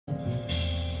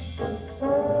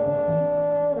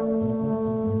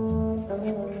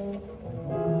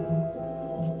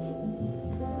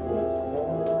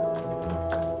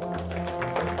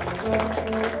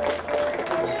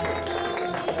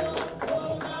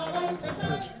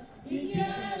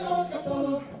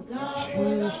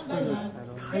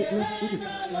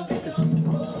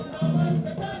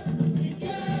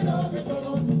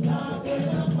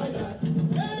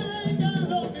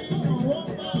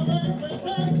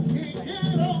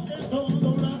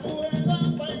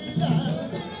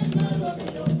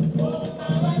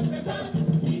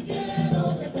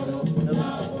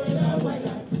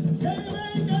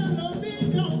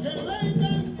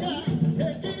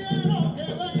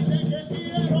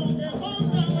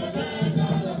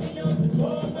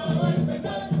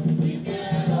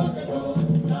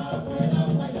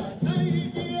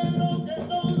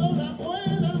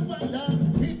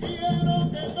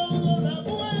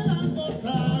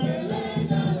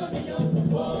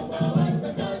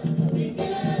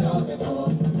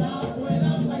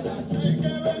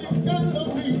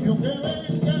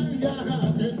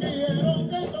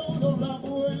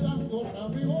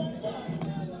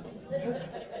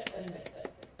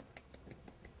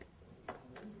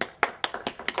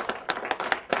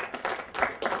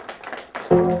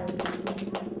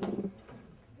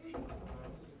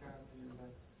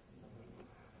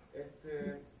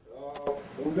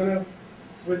We're gonna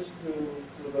switch to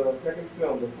the second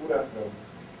film, the Pura film,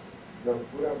 the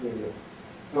Pura video.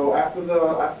 So after the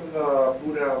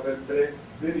Pura Belpré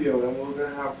video, then we're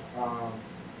gonna have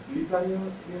Lisa here.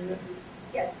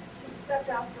 Yes, she stepped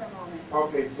out for a moment.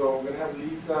 Okay, so we're gonna have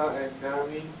Lisa and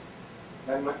Tammy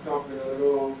and myself in a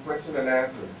little question and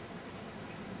answer.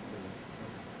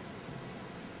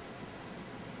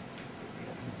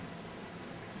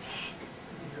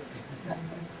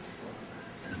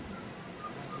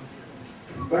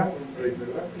 Bathroom break,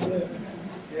 ¿verdad?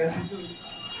 Yeah.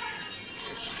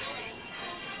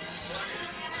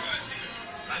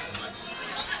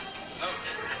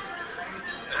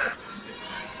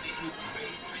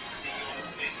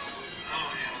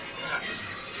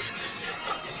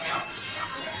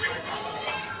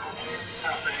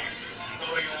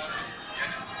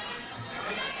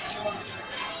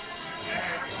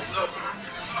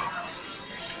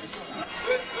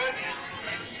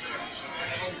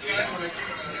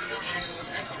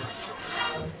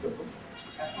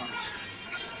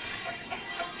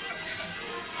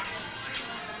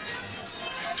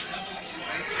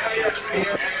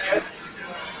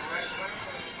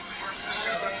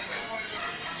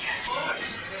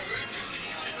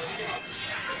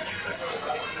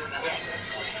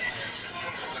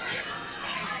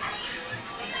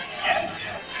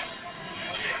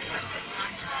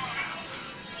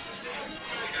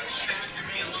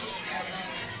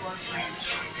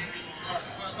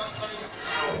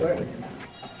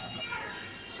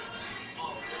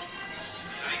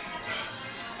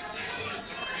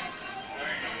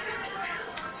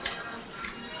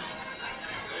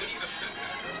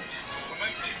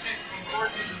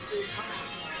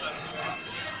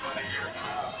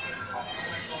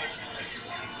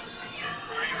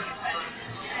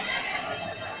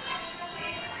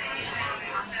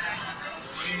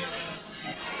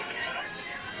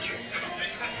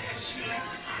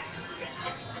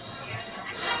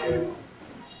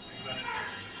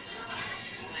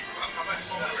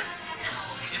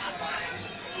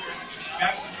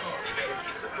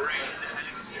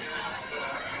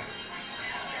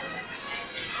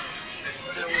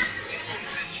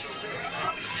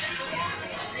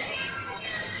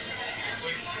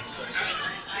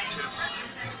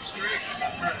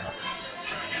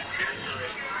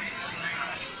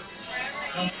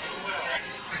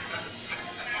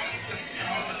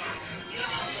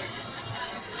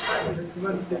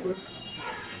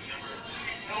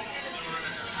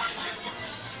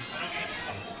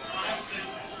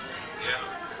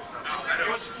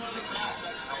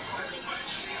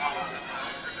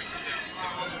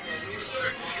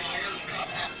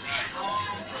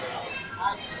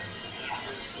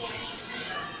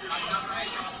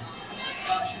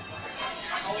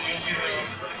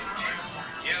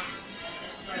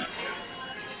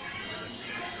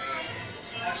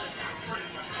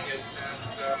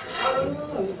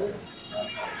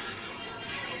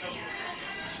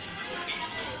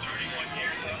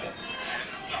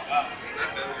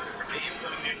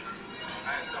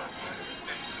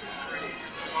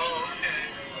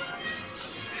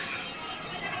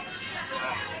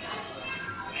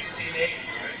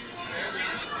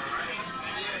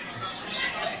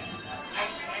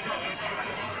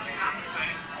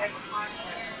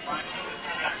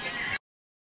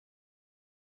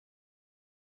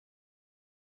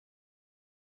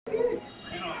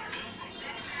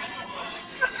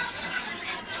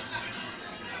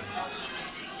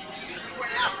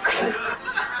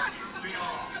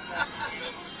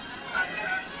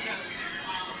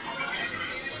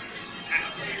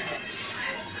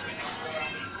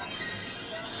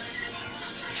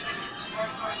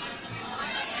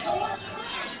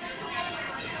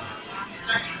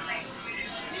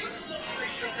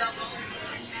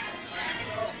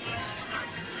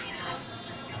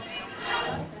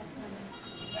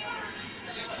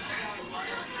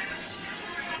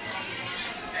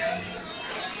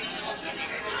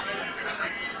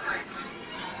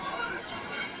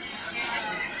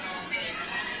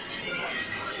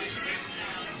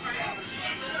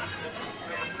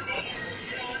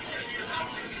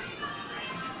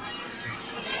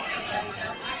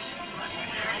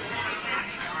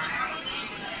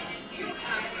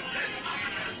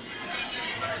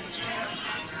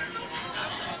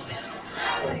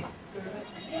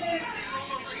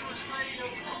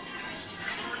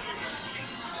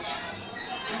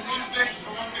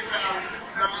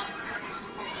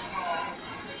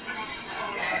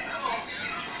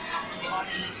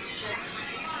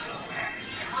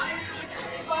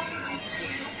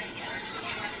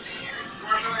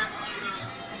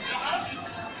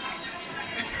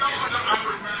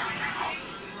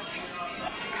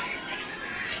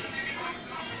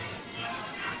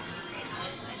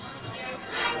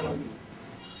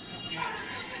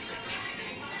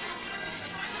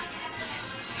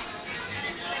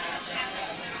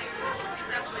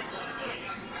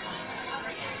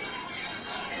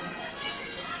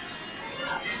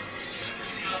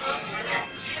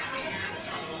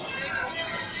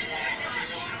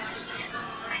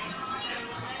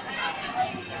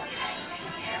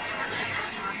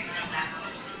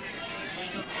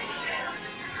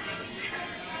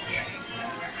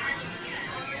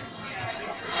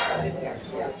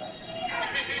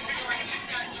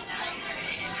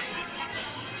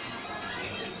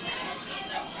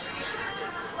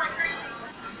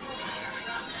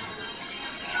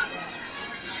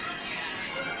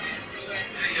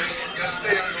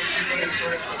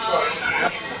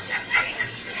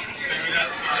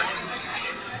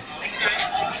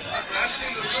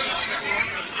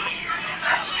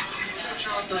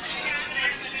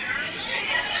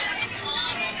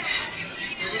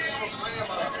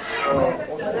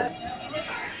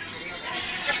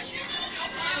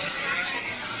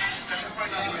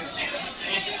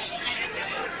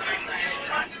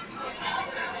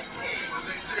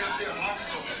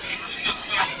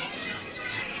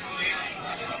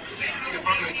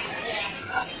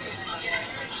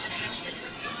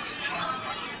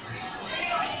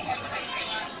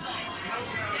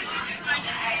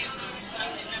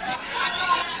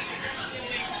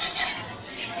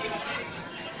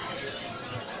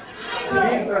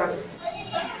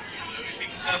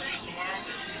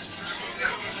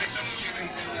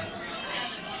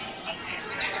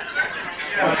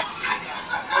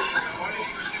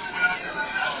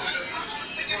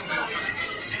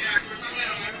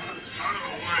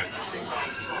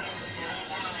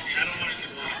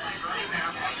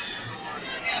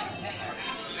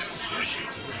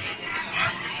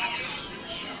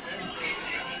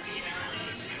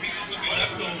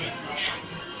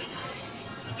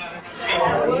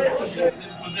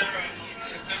 Was there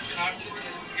a reception afterward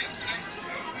yesterday?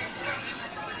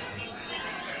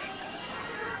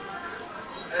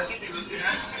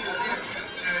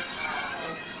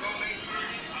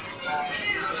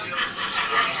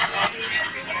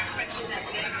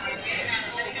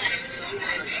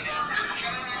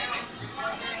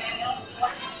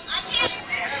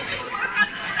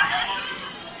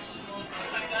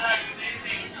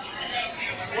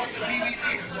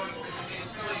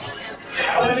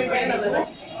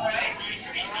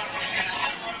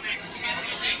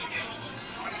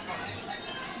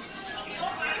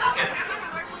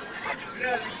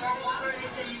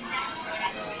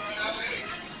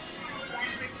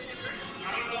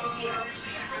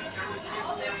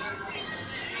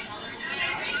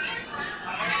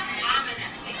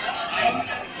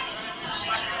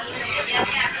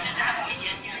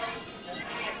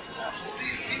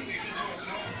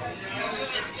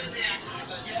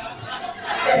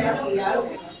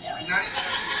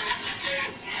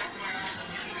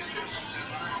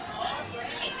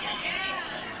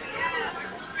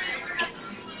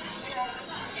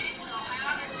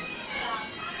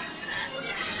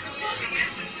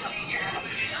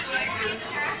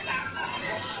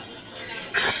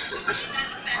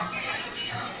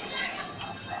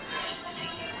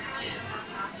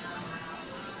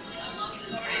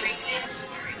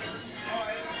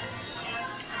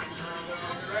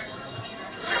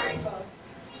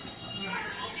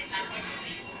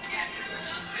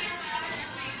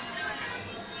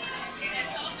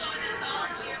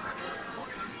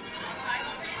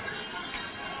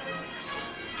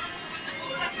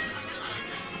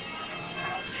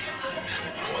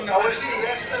 I was here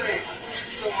yesterday,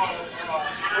 so with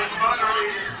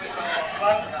moderated with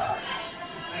vodka,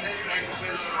 and then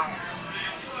with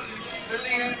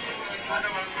Lillian, one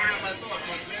of our third of my thoughts,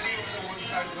 was really the one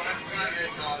side vodka and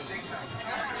Digna.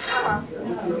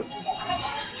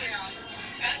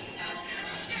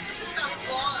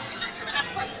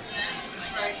 This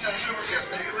makes sense. It was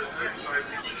yesterday. It was very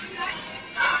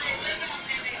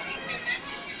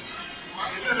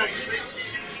Isn't it nice?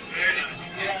 Very nice.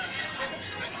 Yeah.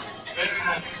 Very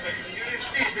nice. You can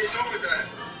see, they know with that.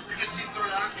 You can see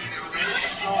third out, they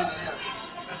just know that, yeah.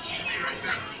 That's the street right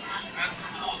there. That's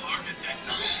cool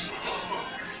architecture.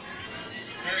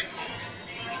 Very cool.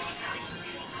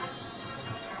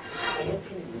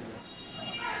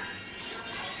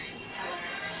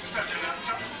 What's that, your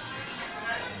laptop?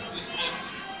 Just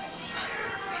books.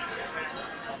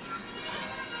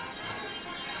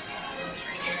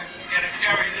 You gotta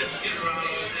carry this shit around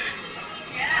all day.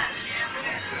 Yeah.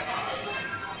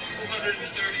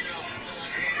 $230.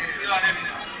 We are heavy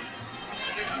now.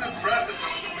 This is impressive,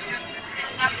 though, the women.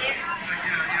 Up there? Yeah.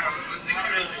 I think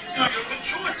Not really. your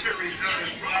pituitaries are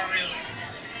Not really.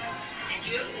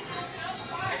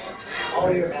 Oh,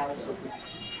 yeah.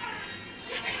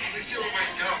 Let me see what my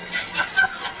job is.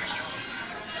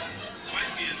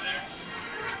 Might be in there.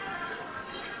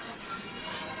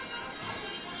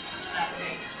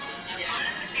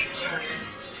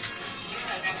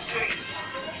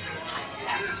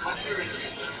 This is serious.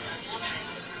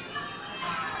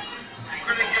 You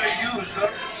couldn't get it used, huh?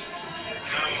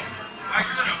 No. I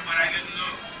could have, but I didn't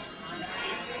know.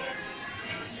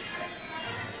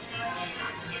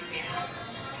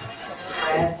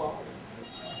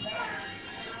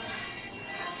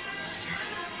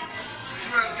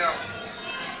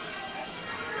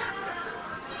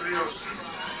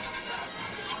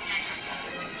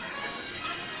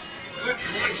 good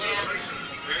drawing.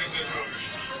 Very good.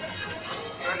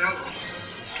 Right now.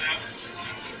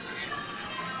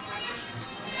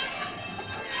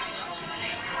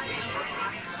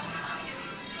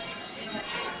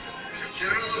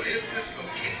 General hit this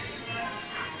location.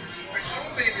 I saw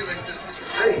a baby like this in the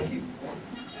day.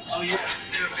 Oh, yeah.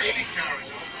 Yeah, baby carriage.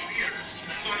 It was weird.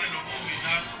 I saw it in a movie,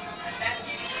 not.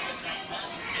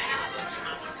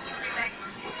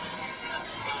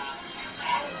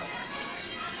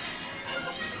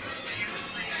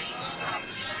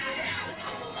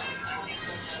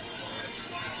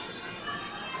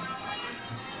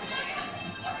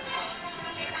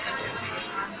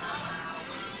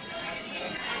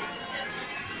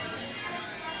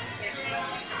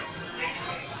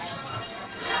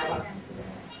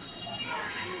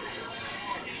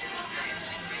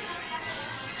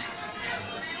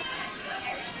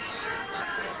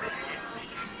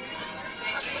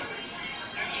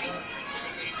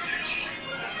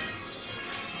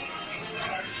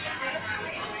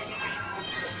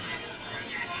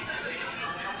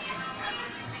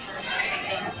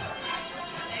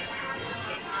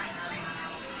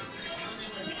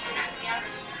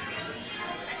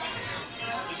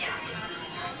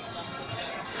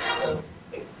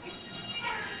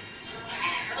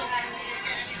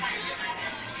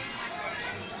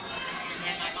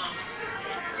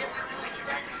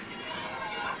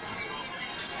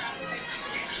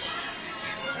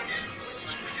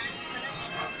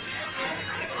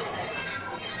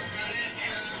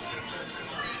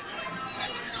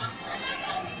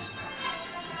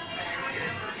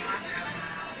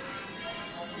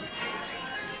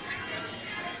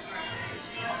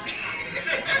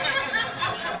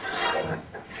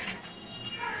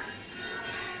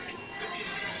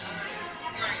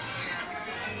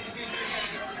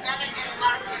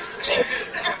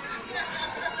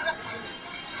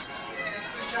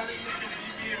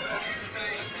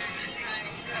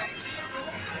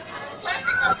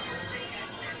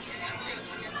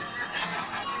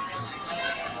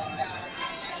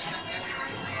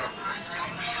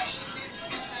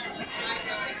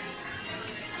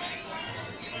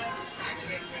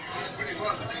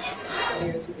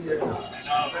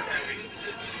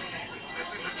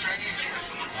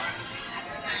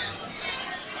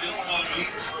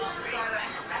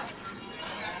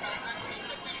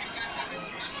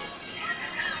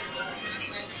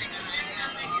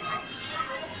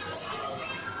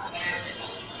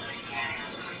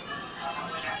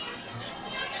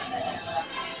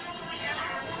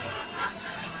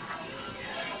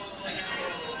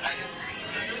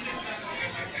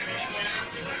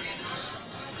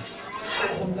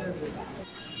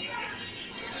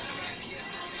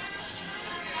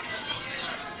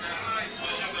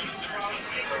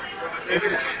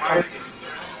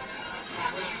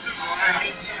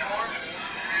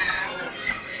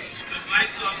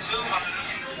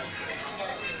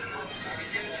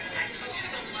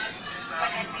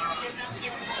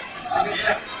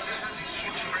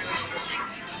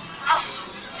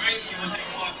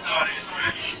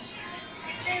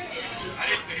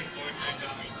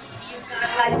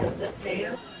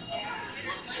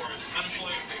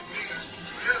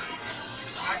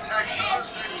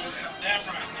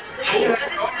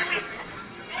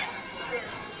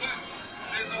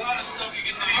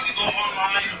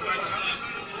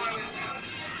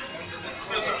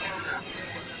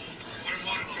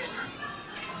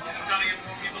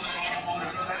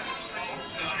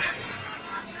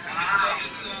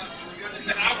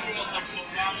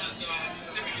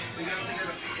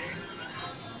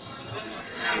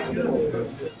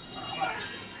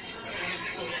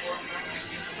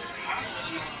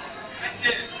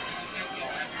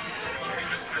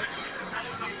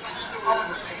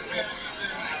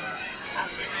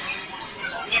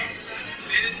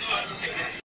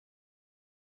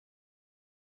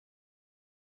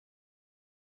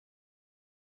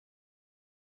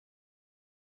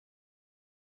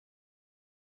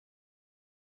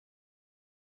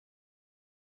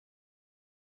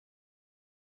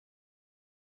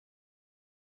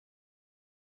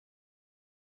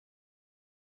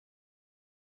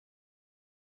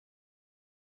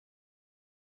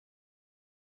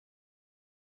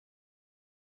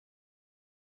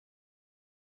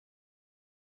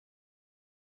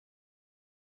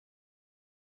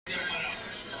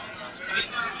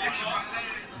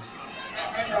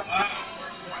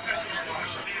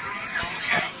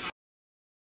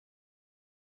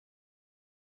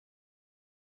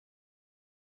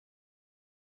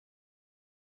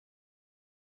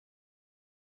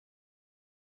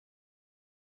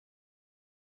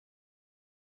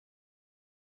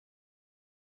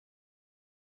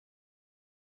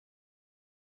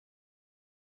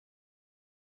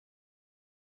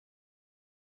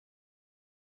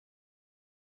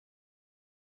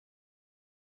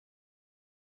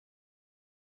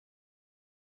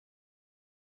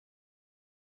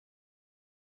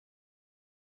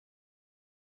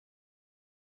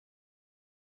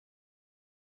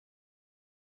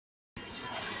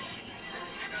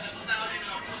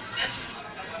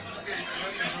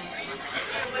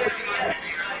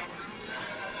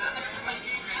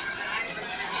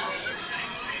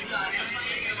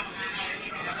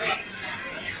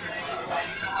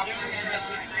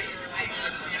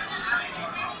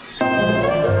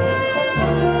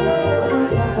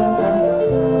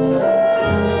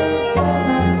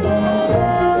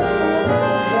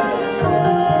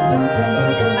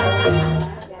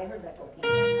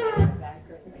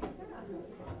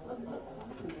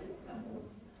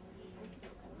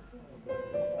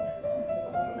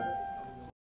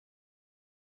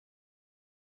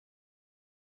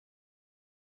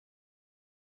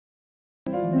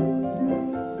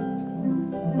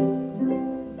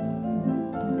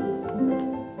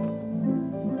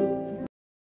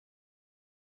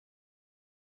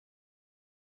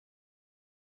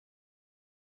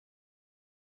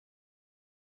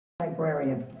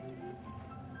 Librarian.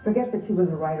 Forget that she was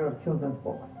a writer of children's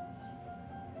books.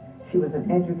 She was an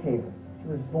educator. She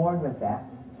was born with that.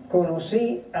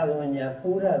 Conocí a doña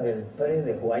Pura Belpré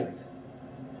de White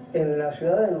en la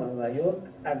ciudad de Nueva York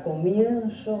a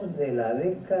comienzos de la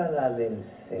década del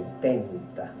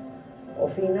 70 o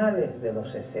finales de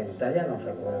los 60, ya no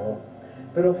recuerdo,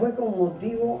 pero fue con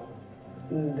motivo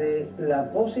de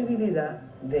la posibilidad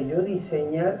de yo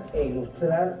diseñar e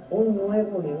ilustrar un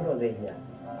nuevo libro de ella,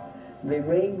 The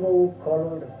Rainbow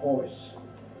Colored Horse,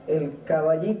 el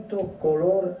caballito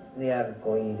color de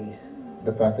arco iris.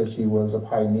 The fact that she was a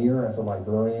pioneer as a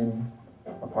librarian,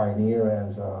 a pioneer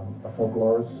as a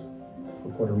folklorist for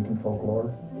Puerto Rican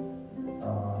folklore,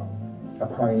 a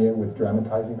pioneer with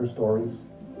dramatizing her stories,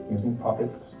 using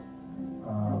puppets.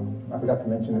 I forgot to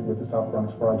mention it with the South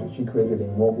Bronx Project. She created a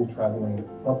mobile traveling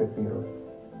puppet theater,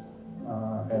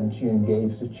 and she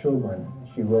engaged the children.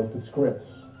 She wrote the scripts.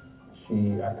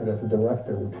 She acted as a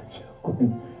director with the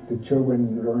children. The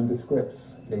children learned the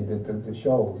scripts. They did the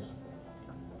shows.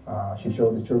 She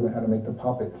showed the children how to make the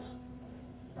puppets.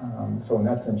 So in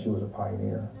that sense, she was a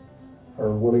pioneer.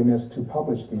 Her willingness to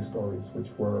publish these stories,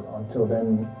 which were until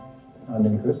then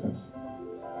in existence.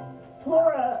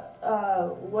 Pura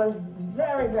was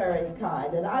very, very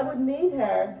kind, and I would meet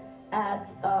her at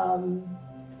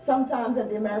sometimes at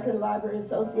the American Library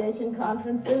Association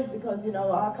conferences, because you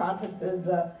know our conferences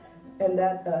in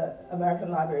that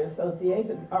American Library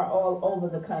Association are all over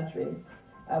the country.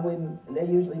 They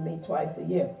usually meet twice a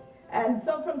year. And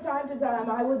so from time to time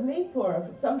I would meet Pura.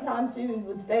 Sometimes she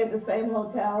would stay at the same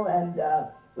hotel, and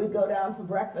we'd go down for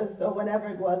breakfast or whatever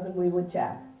it was, and we would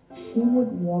chat. She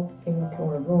would walk into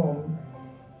a room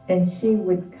and she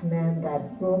would command that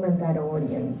room and that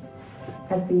audience.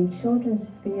 At the Children's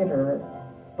Theater,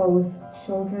 both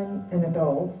children and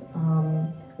adults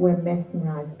were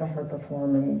mesmerized by her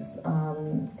performance.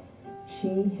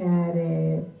 She had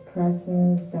a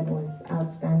presence that was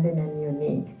outstanding and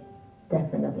unique,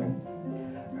 definitely.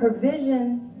 Her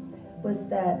vision was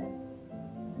that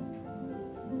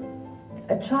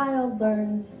a child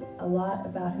learns a lot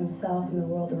about himself and the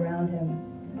world around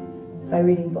him by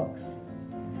reading books.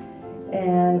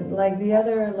 And like the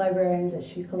other librarians that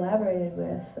she collaborated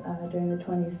with during the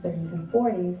 20s, 30s, and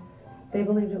 40s, they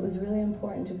believed it was really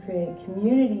important to create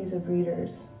communities of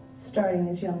readers starting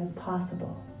as young as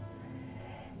possible.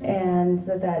 And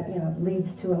that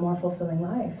leads to a more fulfilling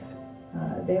life.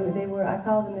 They were, I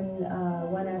call them in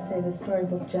one essay, the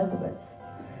storybook Jesuits.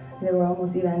 They were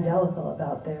almost evangelical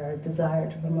about their desire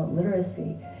to promote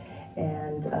literacy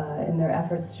and in their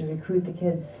efforts to recruit the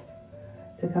kids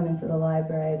to come into the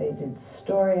library. They did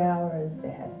story hours, they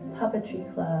had puppetry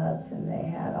clubs, and they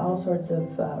had all sorts of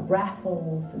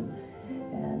raffles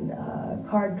and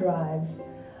card drives.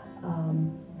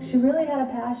 She really had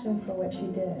a passion for what she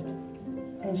did,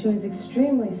 and she was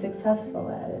extremely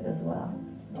successful at it as well.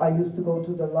 I used to go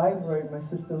to the library. My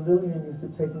sister Lillian used to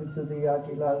take me to the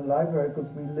Aguilar Library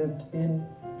because we lived in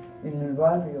El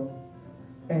Barrio.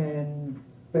 And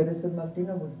Pérez and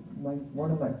Martina was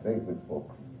one of my favorite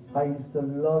books. I used to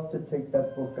love to take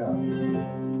that book out.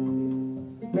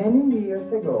 Many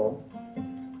years ago,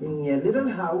 in a little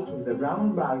house with a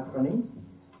round balcony,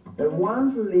 there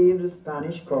once lived a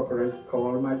Spanish cockroach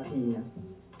called Martina.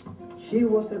 She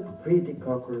was a pretty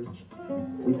cockroach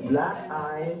with black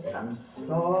eyes and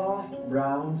soft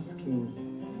brown skin.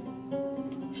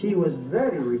 She was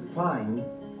very refined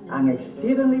and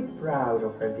exceedingly proud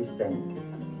of her descent.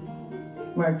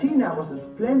 Martina was a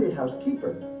splendid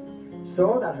housekeeper,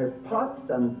 so that her pots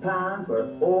and pans were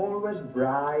always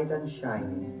bright and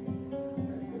shining.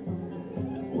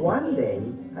 One day,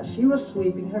 as she was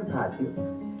sweeping her patio,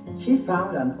 she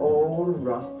found an old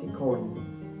rusty coin.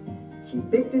 She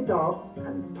picked it up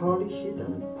and polished it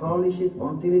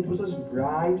until it was as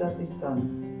bright as the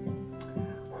sun.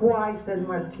 "Why," said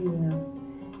Martina,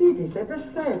 "it is a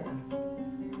peseta.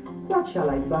 What shall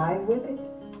I buy with it?"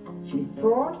 She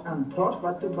thought and thought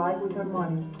what to buy with her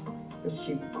money, but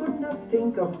she could not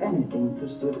think of anything to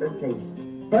suit her taste.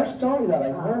 First story that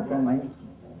I heard from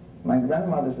my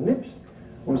grandmother's lips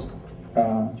was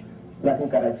La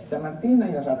Cucarachita Martina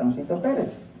y el Ratoncito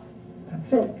Pérez.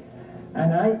 That's it.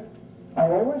 And I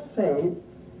always say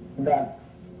that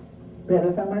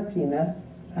Pérez and Martina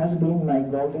has been my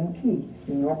golden key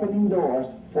in opening doors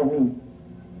for me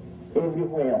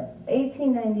everywhere.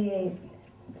 1898,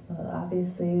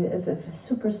 obviously, is a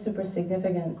super, super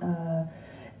significant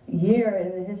year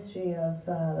in the history of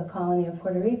the colony of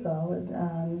Puerto Rico.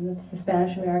 It's the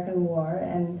Spanish-American War,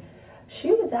 and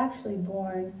she was actually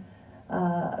born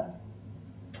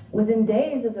within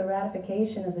days of the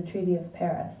ratification of the Treaty of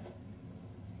Paris.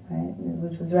 right,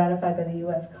 which was ratified by the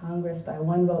U.S. Congress by a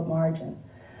 1-vote margin.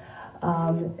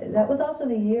 That was also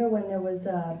the year when there was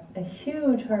a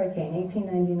huge hurricane,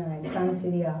 1899, San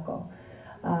Ciriaco,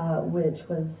 which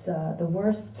was the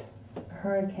worst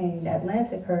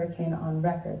Atlantic hurricane on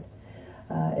record.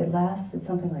 It lasted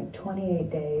something like 28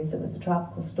 days. It was a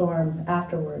tropical storm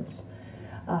afterwards.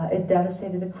 It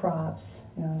devastated the crops.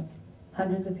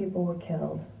 Hundreds of people were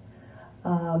killed.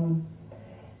 And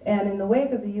in the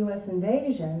wake of the U.S.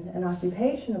 invasion and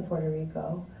occupation of Puerto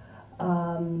Rico,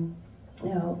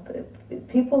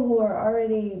 people who are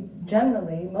already,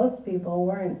 generally, most people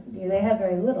weren't, they had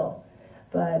very little.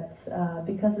 But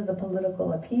because of the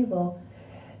political upheaval,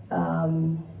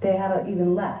 they had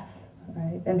even less,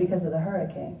 right? And because of the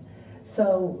hurricane.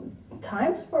 So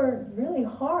times were really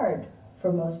hard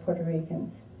for most Puerto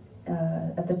Ricans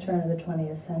at the turn of the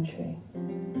 20th century.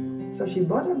 So she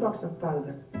bought a box of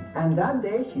powder, and that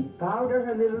day she powdered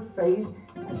her little face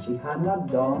as she had not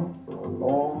done for a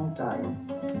long time.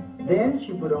 Then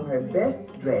she put on her best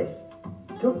dress,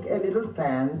 took a little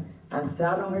fan, and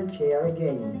sat on her chair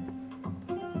again.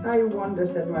 I wonder,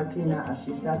 said Martina as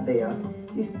she sat there,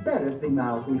 if Perez the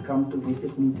mouse will come to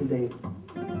visit me today.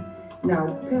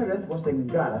 Now, Perez was a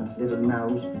gallant little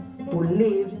mouse who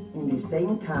lived in the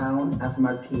same town as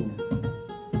Martina.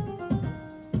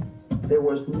 There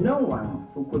was no one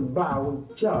who could bow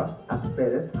just as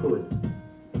Perez could.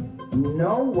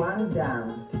 No one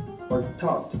danced or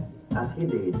talked as he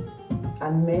did,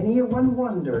 and many a one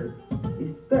wondered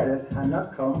if Perez had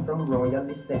not come from royal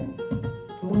descent.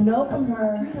 We know from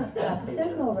her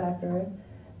baptismal record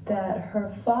that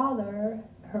her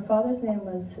father's name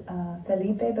was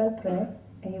Pura Belpré,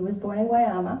 and he was born in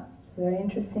Guayama. It's a very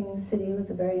interesting city with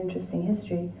a very interesting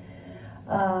history.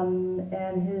 And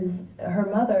her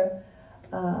mother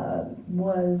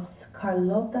was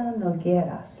Carlota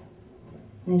Nogueras,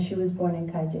 and she was born in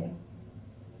Calle.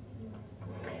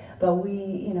 But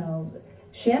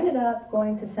she ended up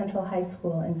going to Central High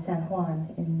School in San Juan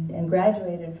and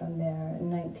graduated from there in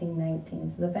 1919.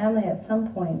 So the family at some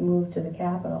point moved to the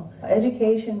capital.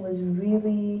 Education was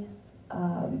really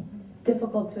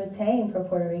difficult to attain for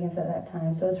Puerto Ricans at that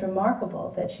time, so it's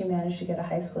remarkable that she managed to get a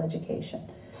high school education.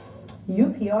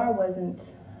 UPR wasn't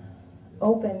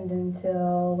opened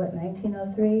until,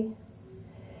 1903?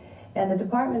 And the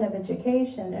Department of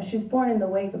Education, she was born in the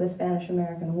wake of the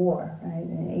Spanish-American War, right,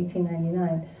 in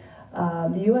 1899.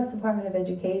 The U.S. Department of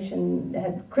Education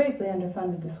had critically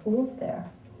underfunded the schools there.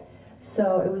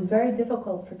 So it was very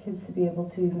difficult for kids to be able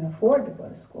to even afford to go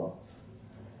to school.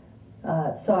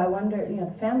 So I wonder, the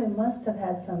family must have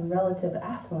had some relative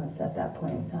affluence at that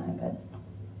point in time. But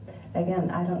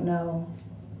again, I don't know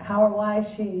how or why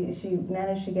she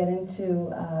managed to get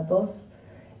into both,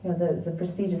 the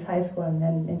prestigious high school and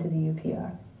then into the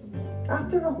UPR.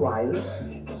 After a while,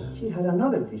 she had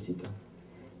another visitor.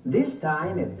 This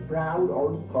time, a proud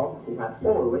old cock who had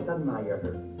always admired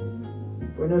her.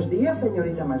 Buenos días,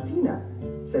 señorita Martina,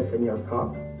 said Señor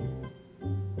Cock.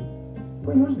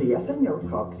 Buenos días, Señor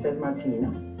Cock, said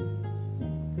Martina.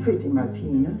 Pretty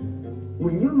Martina,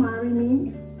 will you marry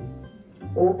me?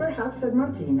 Or perhaps, said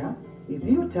Martina, if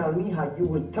you tell me how you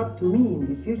would talk to me in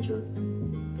the future.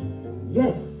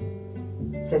 Yes,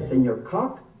 said Señor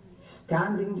Cock,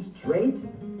 standing straight,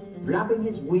 flapping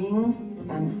his wings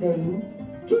and saying,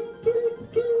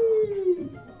 "Kikiriki,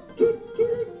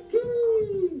 kikiriki,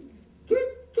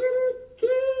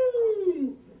 kikiriki."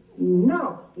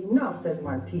 Enough, enough, said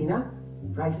Martina,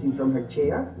 rising from her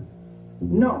chair.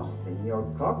 No,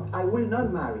 Señor Cock, I will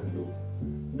not marry you.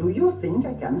 Do you think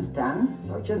I can stand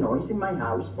such a noise in my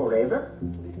house forever?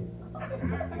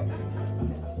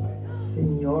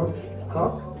 Señor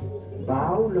Cock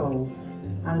bowed low,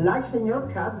 and like Señor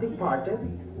Cat departed,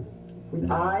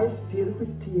 with eyes filled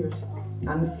with tears,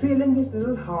 and feeling his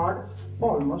little heart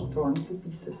almost torn to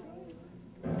pieces.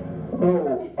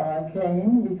 Oh, I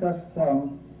came because of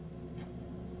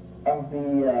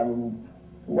the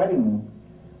wedding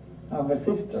of a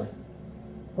sister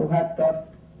who had taught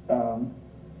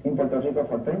in Puerto Rico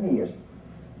for 10 years,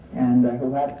 and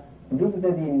who had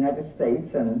visited the United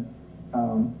States and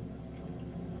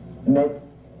met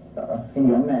a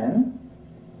young man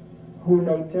who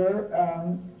later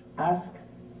asked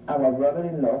our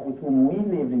brother-in-law, with whom we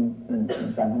lived in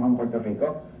San Juan, Puerto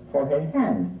Rico, for her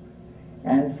hand.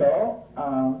 And so,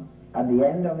 at the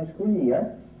end of the school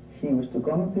year, she was to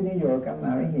come to New York and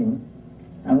marry him.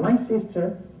 And my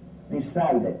sister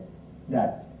decided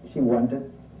that she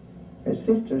wanted her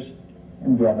sisters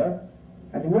and brother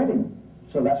at the wedding.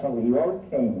 So that's why we all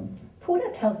came.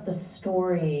 Pura tells the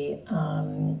story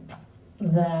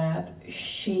that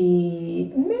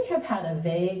she may have had a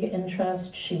vague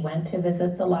interest. She went to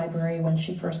visit the library when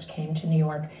she first came to New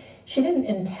York. She didn't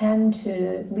intend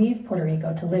to leave Puerto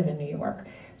Rico to live in New York.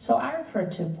 So I refer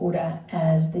to Pura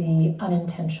as the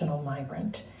unintentional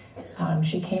migrant.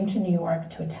 She came to New York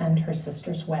to attend her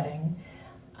sister's wedding,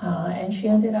 and she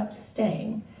ended up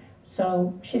staying.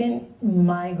 So she didn't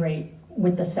migrate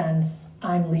with the sense,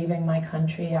 I'm leaving my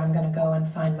country, I'm going to go and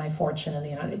find my fortune in the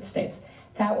United States.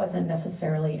 That wasn't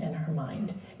necessarily in her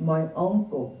mind. My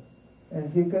uncle,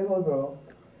 Enrique Godreau,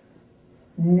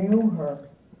 knew her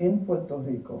in Puerto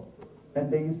Rico, and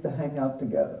they used to hang out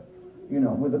together, you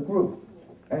know, with a group.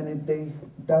 And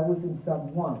that was in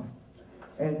San Juan.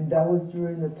 And that was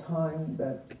during the time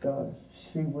that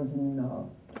she was in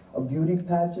a beauty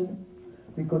pageant,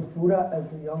 because Pura,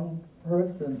 as a young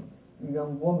person, a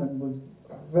young woman, was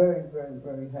very, very,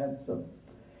 very handsome.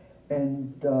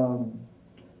 And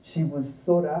she was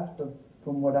sought after,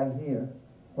 from what I hear,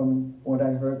 from what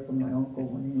I heard from my uncle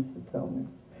when he used to tell me.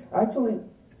 Actually,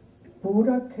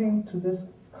 Pura came to this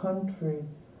country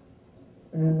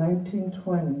in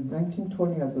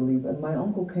 1920, I believe, and my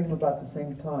uncle came about the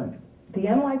same time. The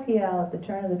NYPL at the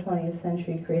turn of the 20th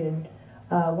century created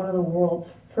one of the world's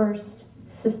first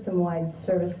system-wide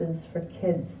services for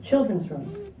kids, children's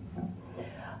rooms.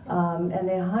 And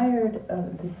they hired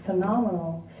this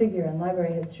phenomenal figure in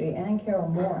library history, Anne Carroll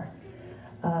Moore,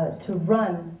 to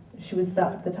run. She was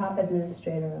the top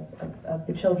administrator of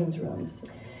the children's rooms.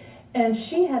 And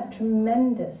she had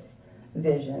tremendous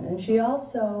vision, and she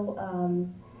also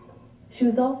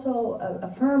was also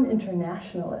a firm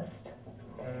internationalist.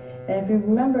 And if you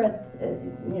remember,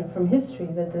 from history,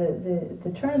 that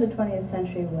the turn of the 20th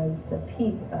century was the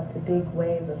peak of the big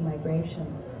wave of migration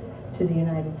to the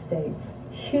United States.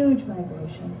 Huge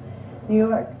migration. New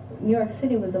York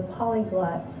City was a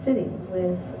polyglot city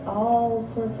with all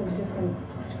sorts of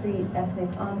different discrete ethnic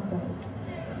enclaves.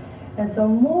 And so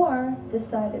Moore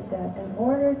decided that in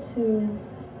order to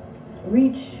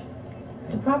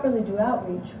properly do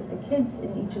outreach with the kids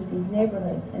in each of these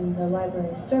neighborhoods in the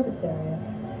library service area,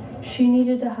 she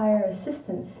needed to hire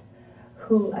assistants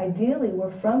who ideally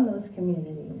were from those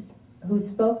communities, who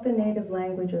spoke the native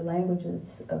language or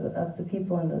languages of the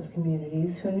people in those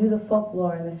communities, who knew the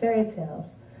folklore and the fairy tales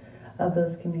of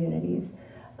those communities,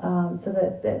 so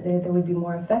that they would be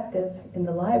more effective in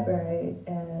the library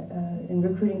in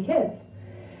recruiting kids.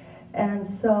 And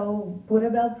so Pura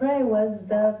Belpré was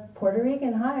the Puerto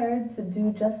Rican hired to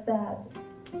do just that.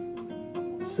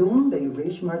 Soon they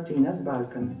reached Martina's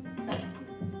balcony.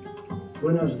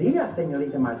 Buenos dias,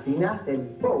 señorita Martina,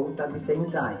 said both at the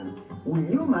same time. Will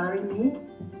you marry me?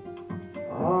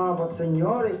 Ah, but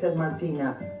señores, said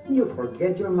Martina, you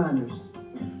forget your manners.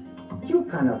 You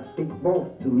cannot speak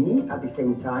both to me at the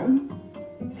same time.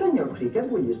 Señor Cricket,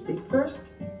 will you speak first?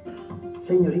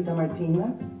 Señorita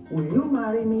Martina, will you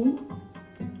marry me?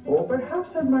 Or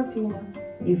perhaps, said Martina,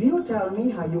 if you tell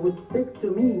me how you would speak to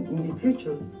me in the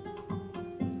future.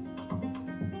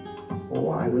 Oh,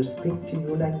 I will speak to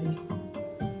you like this.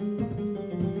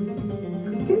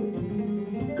 Cookie,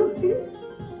 cookie,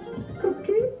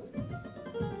 cookie.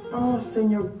 Oh,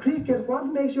 Señor Cricket, what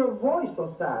makes your voice so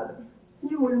sad?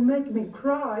 You will make me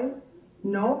cry.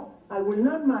 No, I will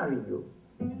not marry you.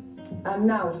 And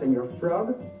now, Señor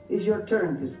Frog, it's your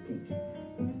turn to speak.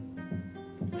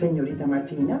 Señorita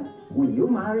Martina, will you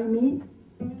marry me?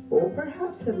 Or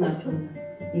perhaps, said Martina,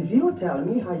 if you tell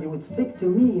me how you would speak to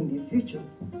me in the future.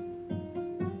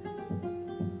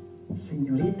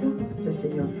 Señorita, says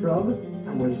Señor Frog,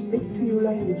 I will speak to you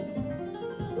like this.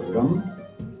 Ba-rum,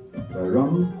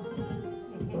 ba-rum,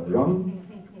 ba-rum,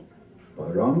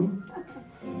 ba-rum.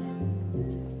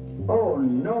 Oh,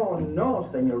 no, no,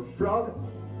 Señor Frog.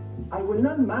 I will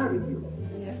not marry you.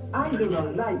 I do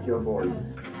not like your voice.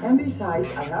 And besides,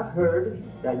 I have heard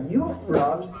that you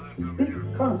frogs speak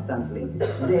constantly,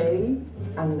 day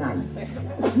and night.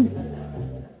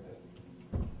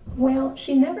 Well,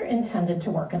 she never intended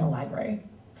to work in a library,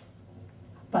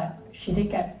 but she did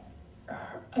get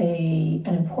an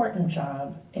important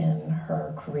job in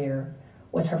her career.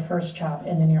 Was her first job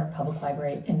in the New York Public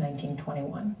Library in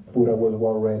 1921. Pura was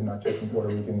well read, not just in Puerto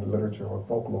Rican literature or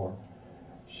folklore.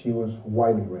 She was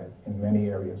widely read in many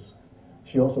areas.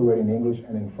 She also read in English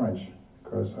and in French,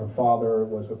 because her father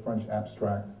was a French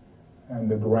abstract, and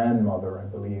the grandmother, I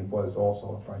believe, was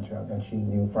also a French, and she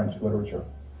knew French literature.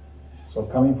 So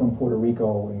coming from Puerto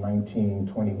Rico in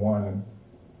 1921,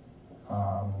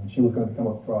 she was going to become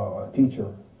a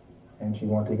teacher, and she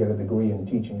wanted to get a degree in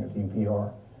teaching at the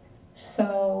UPR.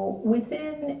 So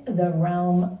within the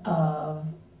realm of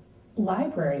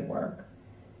library work,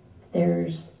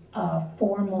 there's a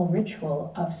formal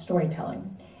ritual of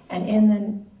storytelling. And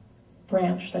in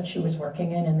branch that she was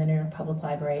working in the New York Public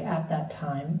Library at that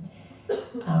time,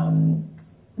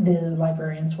 the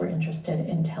librarians were interested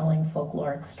in telling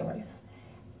folkloric stories.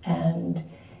 And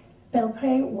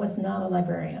Belpré was not a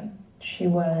librarian. She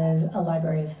was a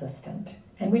library assistant.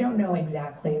 And we don't know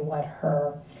exactly what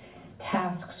her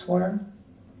tasks were,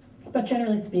 but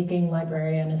generally speaking,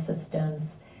 librarian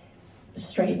assistants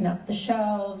straighten up the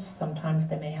shelves. Sometimes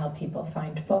they may help people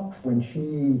find books. When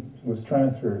she was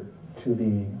transferred to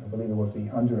the, I believe it was the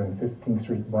 115th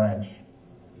Street branch,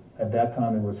 at that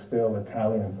time it was still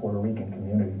Italian and Puerto Rican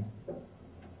community.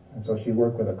 And so she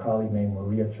worked with a colleague named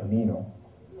Maria Cimino,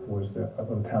 who was an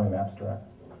Italian abstract.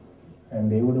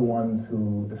 And they were the ones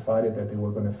who decided that they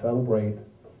were going to celebrate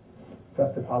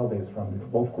festive holidays from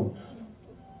both groups,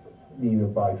 either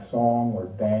by song or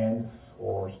dance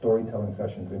or storytelling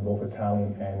sessions in both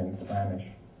Italian and in Spanish.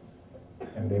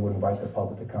 And they would invite the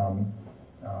public to come,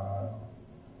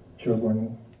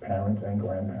 children, parents, and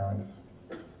grandparents.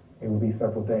 It would be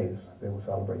several days they would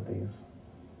celebrate these.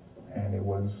 And it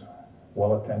was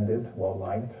well attended, well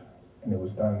liked, and it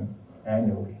was done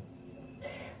annually.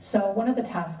 So one of the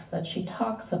tasks that she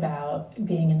talks about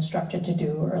being instructed to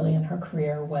do early in her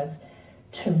career was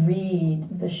to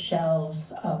read the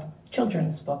shelves of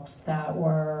children's books that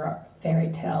were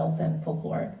fairy tales and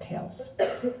folkloric tales.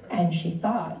 And she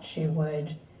thought she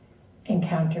would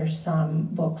encounter some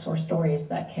books or stories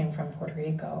that came from Puerto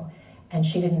Rico, and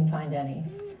she didn't find any.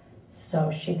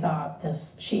 So she thought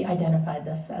she identified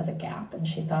this as a gap, and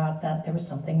she thought that there was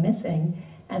something missing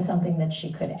and something that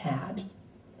she could add.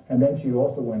 And then she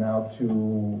also went out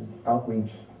to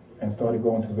outreach and started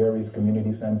going to various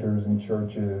community centers and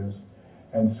churches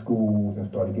and schools and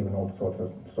started giving all sorts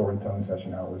of storytelling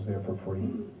session hours there for free.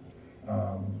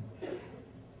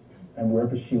 And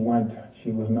wherever she went,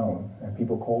 she was known, and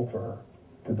people called for her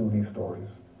to do these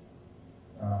stories.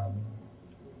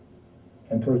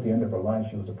 And towards the end of her life,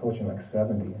 she was approaching like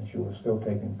 70, and she was still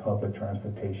taking public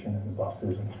transportation and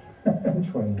buses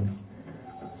and trains.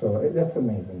 So that's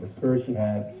amazing. The spirit she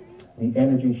had, the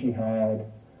energy she had,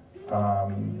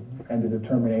 and the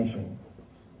determination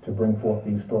to bring forth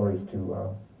these stories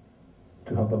to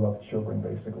help beloved children,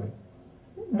 basically.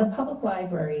 The public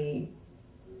library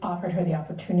offered her the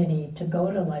opportunity to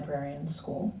go to librarian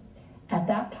school. At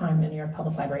that time, the New York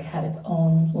Public Library had its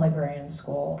own librarian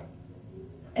school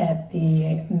at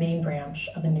the main branch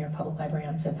of the New York Public Library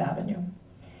on Fifth Avenue.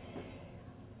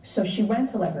 So she went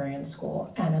to librarian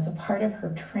school, and as a part of her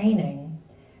training,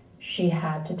 she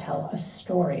had to tell a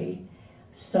story.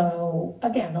 So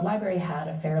again, the library had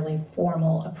a fairly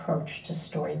formal approach to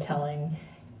storytelling.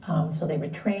 So they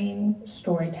would train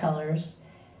storytellers.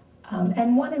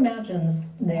 And one imagines,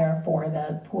 therefore,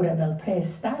 that Pura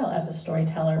Belpré's style as a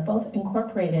storyteller both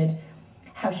incorporated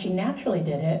how she naturally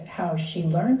did it, how she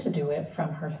learned to do it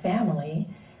from her family,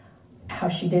 how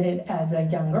she did it as a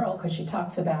young girl, because she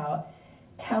talks about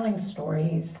telling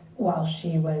stories while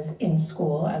she was in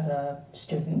school as a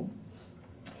student.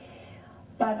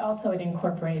 But also it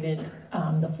incorporated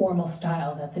the formal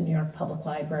style that the New York Public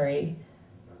Library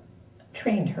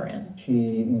trained her in.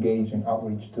 She engaged in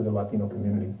outreach to the Latino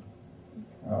community,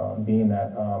 being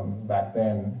that back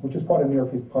then, which is part of New York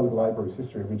Public Library's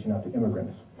history, reaching out to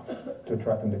immigrants to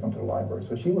attract them to come to the library.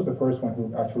 So she was the first one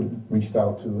who actually reached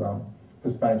out to the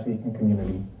Spanish-speaking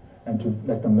community and to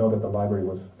let them know that the library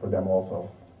was for them also.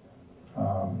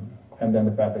 And then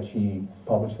the fact that she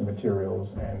published the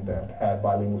materials and that had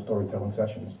bilingual storytelling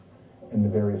sessions in the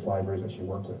various libraries that she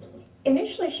worked with.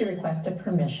 Initially, she requested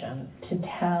permission to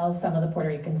tell some of the Puerto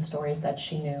Rican stories that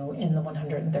she knew in the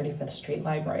 135th Street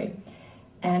Library.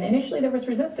 And initially there was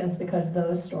resistance because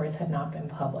those stories had not been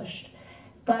published.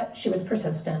 But she was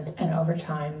persistent, and over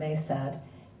time they said,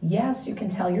 yes, you can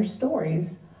tell your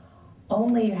stories,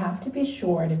 only you have to be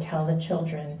sure to tell the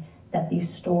children that these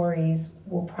stories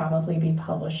will probably be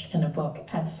published in a book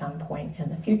at some point in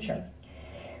the future,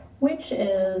 which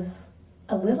is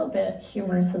a little bit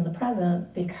humorous in the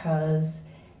present because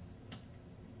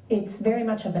it's very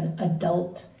much of an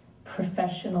adult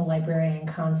professional librarian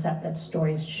concept that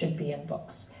stories should be in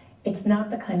books. It's not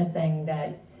the kind of thing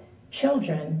that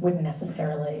children would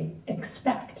necessarily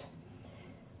expect.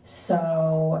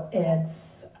 So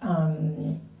it's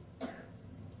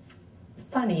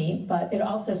funny, but it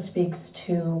also speaks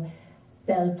to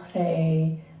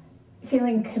Belpré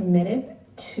feeling committed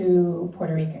to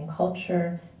Puerto Rican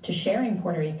culture, to sharing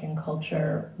Puerto Rican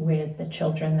culture with the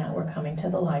children that were coming to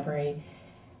the library,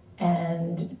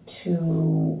 and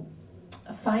to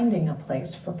finding a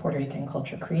place for Puerto Rican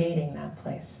culture, creating that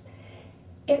place.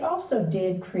 It also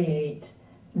did create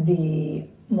the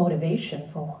motivation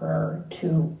for her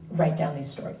to write down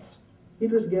these stories.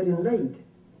 It was getting late,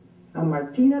 and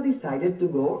Martina decided to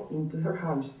go into her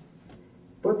house.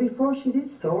 But before she did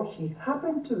so, she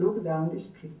happened to look down the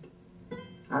street.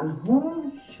 And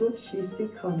whom should she see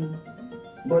coming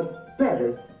but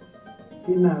Perez,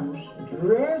 the mouse,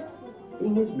 dressed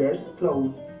in his best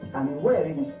clothes and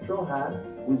wearing a straw hat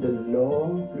with a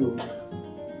long plume.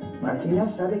 Martina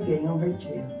sat again on her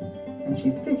chair, and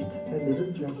she fixed her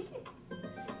little dress.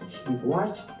 She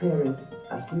watched Perez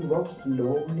as he walked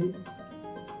slowly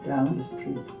down the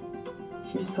street.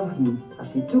 She saw him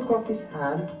as he took off his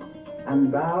hat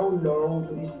and bowed low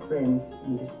to his friends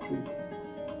in the street.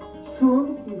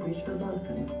 Soon he reached her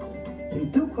balcony. He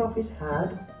took off his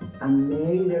hat and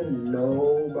made a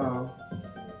low bow.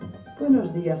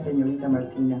 Buenos días, señorita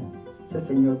Martina, said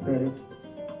Señor Pérez.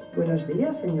 Buenos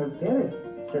días, Señor Pérez,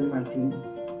 said Martina.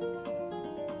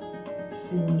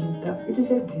 Señorita, it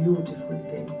is a beautiful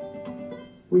day.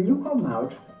 Will you come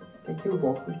out, take your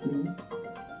walk with me?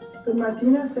 But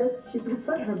Martina said she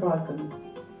preferred her balcony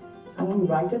and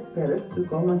invited Pérez to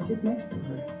come and sit next to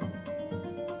her.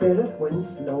 Pérez went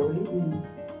slowly in,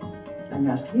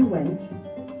 and as he went,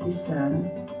 he sang,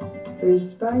 de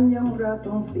España un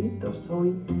ratoncito soy,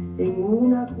 en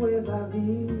una cueva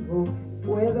vivo,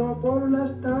 puedo por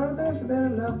las tardes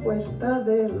ver la puesta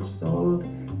del sol,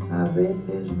 a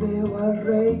veces veo al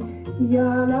rey y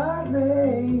a la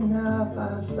reina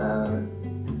pasar.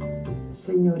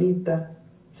 Señorita,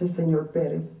 said Señor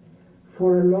Pérez,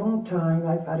 for a long time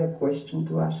I've had a question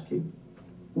to ask you.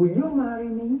 Will you marry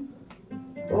me?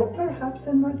 Or perhaps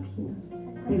a Martina,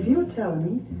 if you tell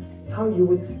me how you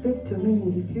would speak to me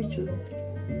in the future.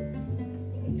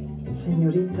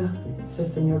 Señorita, said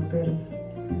Señor Pérez,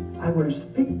 I will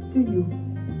speak to you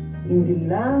in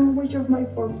the language of my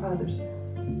forefathers,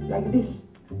 like this.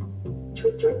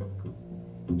 Tweet, tweet,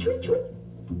 tweet, tweet,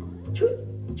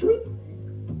 tweet, tweet.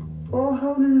 Oh,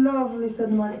 how lovely,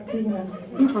 said Martina.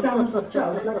 It sounds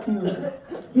just like music.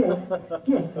 Yes,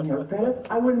 yes, Señor Pérez,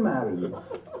 I will marry you.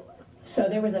 So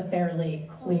there was a fairly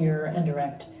clear and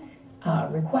direct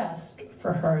request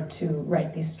for her to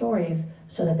write these stories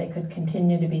so that they could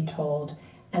continue to be told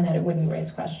and that it wouldn't raise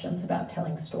questions about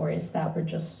telling stories that were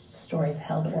just stories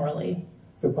held orally.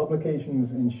 The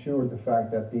publications ensured the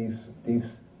fact that these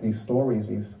stories,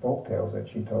 these folk tales that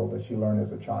she told, that she learned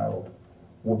as a child,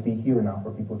 would be here now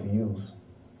for people to use.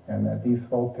 And that these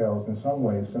folk tales in some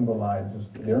ways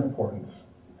symbolizes their importance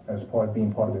as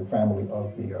being part of the family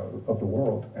of the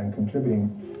world and contributing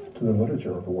to the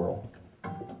literature of the world.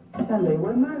 And they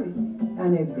were married,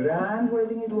 and a grand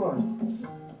wedding it was.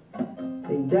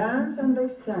 They danced and they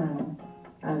sang,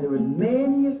 and there were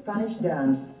many Spanish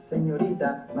dances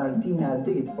Señorita Martina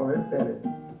did for her parents.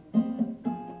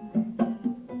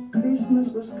 Christmas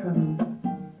was coming,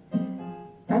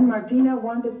 and Martina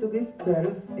wanted to give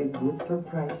Perez a good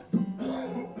surprise.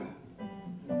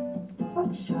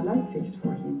 What shall I fix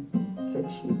for him? Said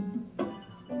she.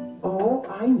 Oh,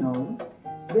 I know.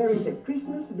 There is a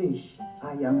Christmas dish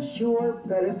I am sure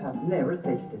Perez has never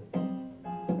tasted.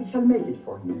 I shall make it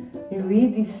for him. You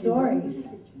read these stories.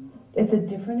 It's a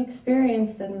different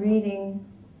experience than reading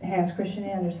Hans Christian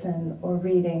Andersen or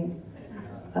reading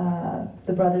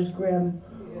the Brothers Grimm,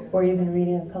 or even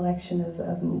reading a collection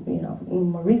of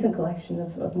more recent collection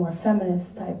of more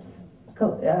feminist type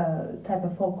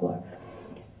of folklore.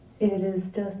 It is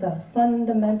just a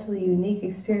fundamentally unique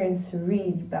experience to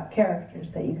read about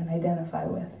characters that you can identify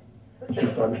with. She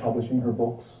started publishing her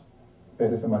books.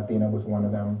 Perez and Martina was one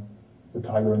of them. The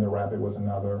Tiger and the Rabbit was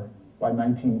another. By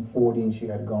 1940, she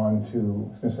had gone to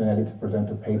Cincinnati to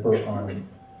present a paper on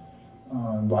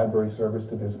library service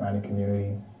to the Hispanic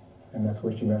community. And that's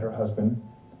where she met her husband,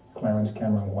 Clarence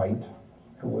Cameron White,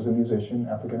 who was a musician,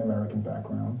 African-American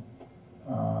background.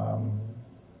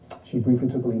 She briefly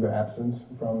took a leave of absence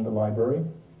from the library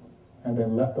and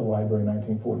then left the library in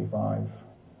 1945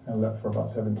 and left for about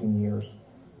 17 years.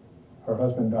 Her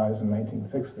husband dies in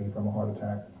 1960 from a heart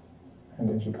attack, and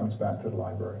then she comes back to the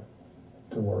library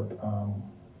to work,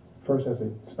 first as a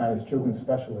Spanish children's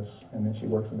specialist, and then she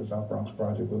worked for the South Bronx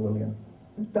Project with Lillian.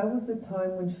 That was the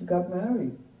time when she got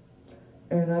married,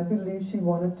 and I believe she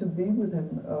wanted to be with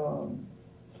him,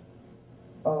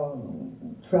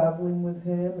 traveling with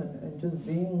him and just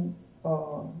being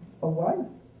a wife.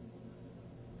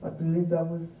 I believe that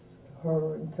was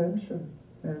her intention,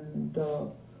 and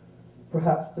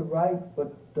perhaps the right,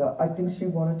 but I think she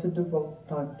wanted to devote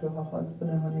time to her husband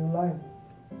and her new life.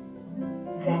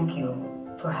 Thank you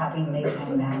for having made my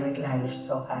married life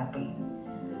so happy,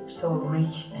 so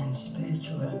rich in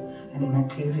spiritual and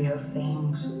material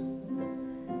things.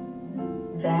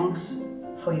 Thanks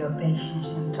for your patience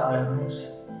and tolerance.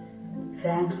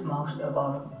 Thanks most of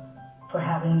all for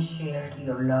having shared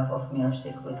your love of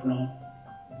music with me.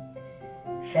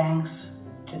 Thanks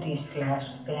to this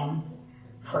last thing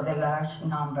for the large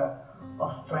number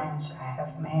of friends I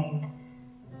have made,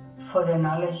 for the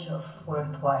knowledge of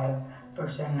worthwhile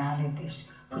personalities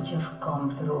which have come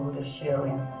through the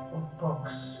sharing of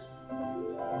books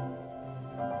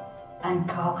and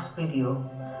talks with you,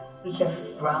 which have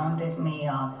rounded me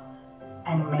up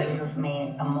and made of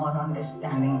me a more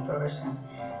understanding person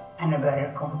and a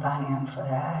better companion for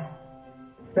that.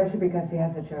 Especially because he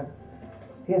has a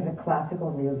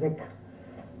classical music,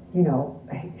 you know,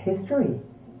 history.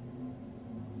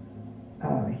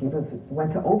 He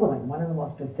went to Oberlin, one of the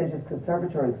most prestigious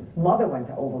conservatories. His mother went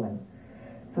to Oberlin.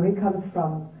 So he comes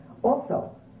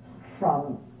also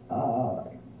from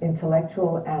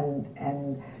intellectual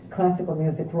and classical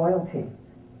music royalty.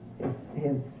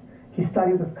 He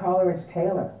studied with Coleridge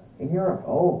Taylor in Europe.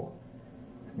 Oh,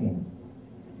 I mean,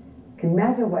 can you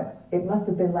imagine what it must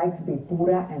have been like to be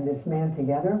Pura and this man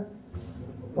together?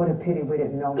 What a pity we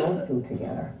didn't know those two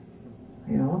together,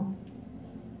 you know?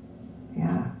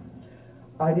 Yeah.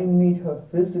 I didn't meet her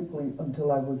physically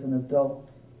until I was an adult,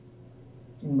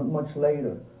 much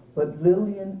later. But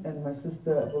Lillian and my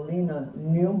sister Evelina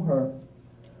knew her.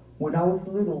 When I was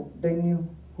little, they knew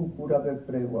who Pura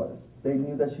Belpré was. They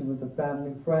knew that she was a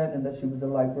family friend and that she was a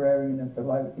librarian at the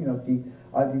the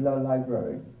Aguilar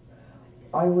Library.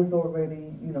 I was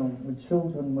already, you know, with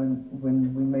children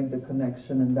when we made the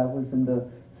connection, and that was in the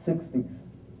 60s.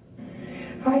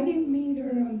 I didn't meet her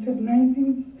until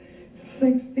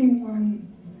 1961.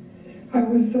 I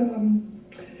was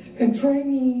a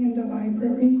trainee in the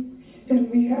library, and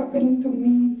we happened to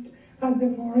meet at the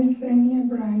Morrisania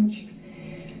branch.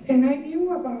 And I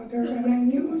knew about her, and I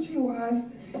knew who she was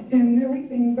and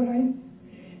everything, but I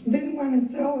didn't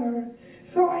want to tell her.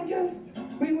 So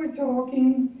we were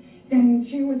talking, and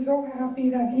she was so happy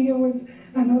that here was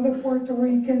another Puerto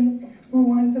Rican who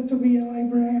wanted to be a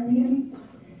librarian.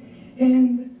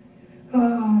 And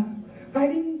I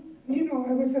didn't, you know,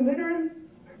 I was a little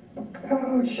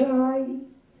shy,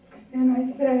 and I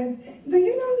said, do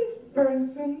you know this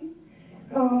person?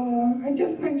 I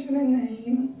just mentioned a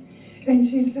name, and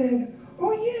she said,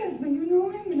 oh yes, do you know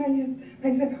him? And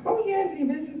I said, oh yes, he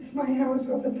visits my house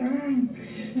all the time.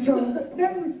 So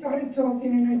then we started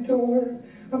talking, and I told her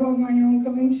about my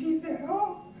uncle, and she said,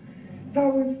 oh,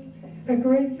 that was a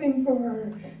great thing for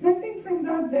her. And I think from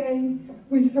that day,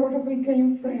 we sort of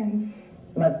became friends.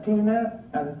 Martina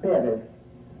and Perez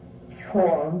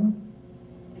form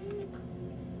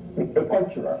a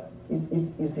culture.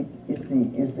 Is the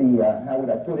how would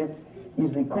I put it?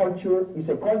 Is a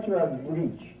cultural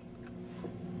bridge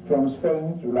from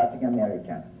Spain to Latin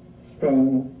America.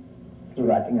 Spain to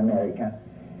Latin America.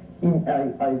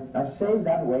 I say it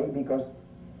that way because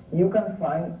you can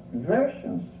find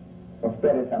versions of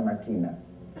Perez and Martina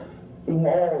in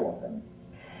all of them.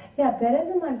 Yeah, Perez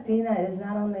and Martina is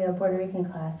not only a Puerto Rican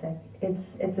classic,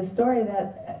 it's a story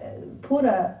that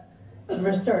Pura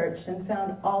researched and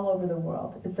found all over the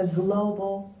world. It's a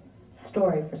global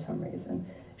story for some reason.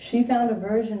 She found a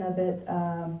version of it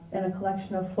in a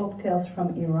collection of folk tales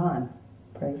from Iran,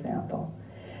 for example.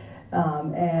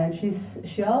 And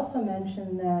she also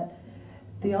mentioned that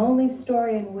the only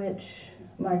story in which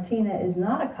Martina is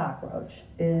not a cockroach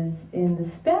is in the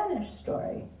Spanish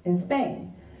story in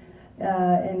Spain,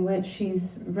 in which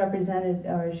she's represented,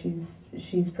 or she's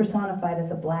personified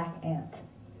as a black ant.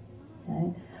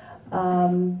 Okay?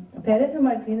 Perez and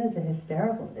Martina is a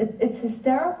hysterical. It's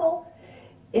hysterical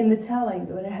in the telling,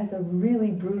 but it has a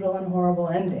really brutal and horrible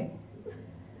ending.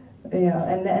 You know,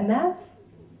 and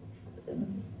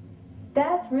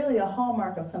that's really a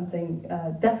hallmark of something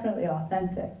definitely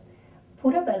authentic.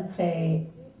 Pura Belpré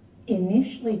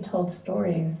initially told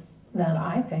stories that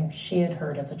I think she had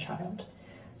heard as a child.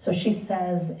 So she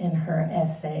says in her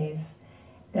essays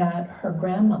that her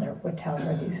grandmother would tell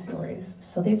her these stories.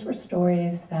 So these were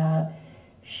stories that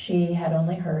she had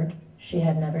only heard, she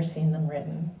had never seen them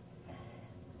written.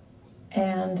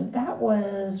 And that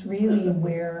was really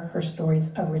where her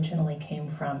stories originally came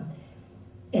from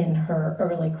in her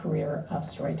early career of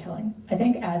storytelling. I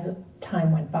think as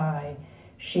time went by,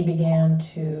 she began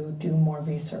to do more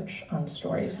research on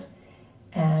stories.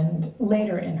 And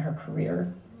later in her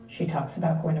career, she talks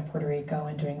about going to Puerto Rico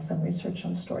and doing some research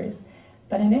on stories.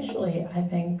 But initially, I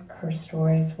think her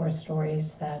stories were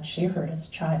stories that she heard as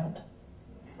a child.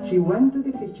 She went to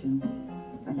the kitchen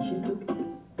and she took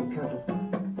a kettle.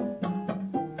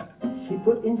 She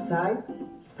put inside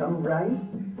some rice,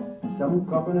 some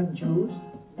coconut juice,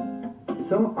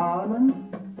 some almonds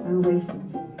and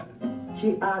raisins.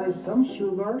 She added some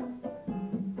sugar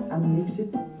and mixed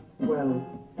it well.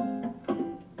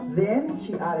 Then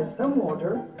she added some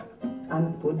water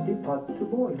and put the pot to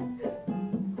boil.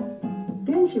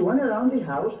 Then she went around the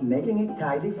house making it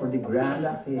tidy for the grand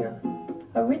affair.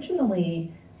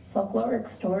 Originally, folkloric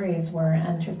stories were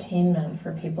entertainment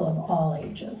for people of all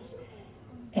ages.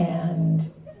 And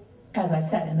as I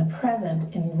said, in the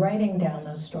present, in writing down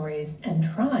those stories and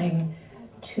trying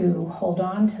to hold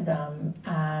on to them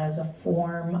as a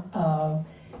form of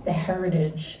the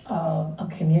heritage of a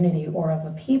community or of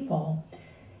a people,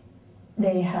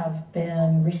 they have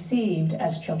been received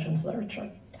as children's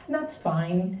literature. And that's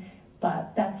fine,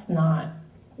 but that's not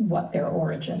what their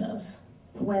origin is.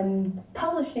 When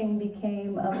publishing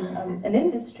became an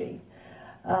industry,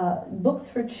 books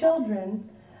for children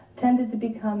tended to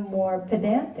become more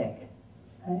pedantic.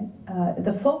 Right?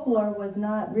 The folklore was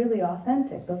not really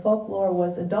authentic. The folklore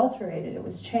was adulterated, it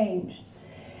was changed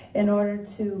in order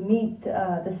to meet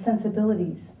the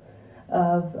sensibilities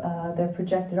of their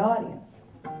projected audience.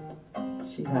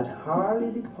 She had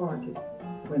hardly departed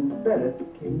when Pellet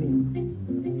came in.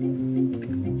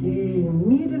 He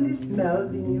immediately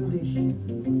smelled the new dish.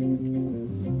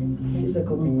 It is a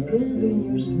completely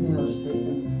new smell, said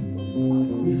he.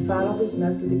 He followed the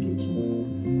smell to the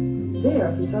kitchen.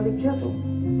 There he saw the kettle,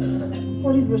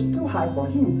 but it was too high for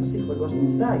him to see what was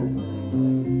inside.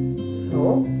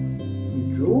 So he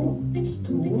drew a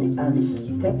stool and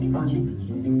stepped on it.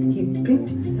 He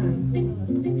peeped inside.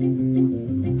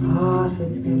 Ah,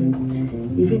 said Pellet,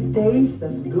 if it tastes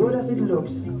as good as it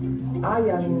looks, I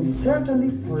am in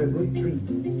certainly for a good treat.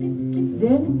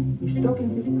 Then he stuck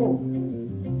in his paw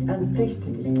and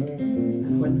tasted it.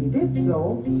 And when he did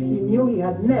so, he knew he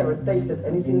had never tasted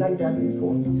anything like that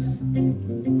before. He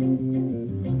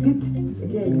peeped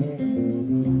again.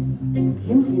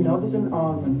 Then he noticed an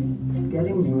almond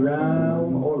getting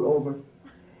brown all over.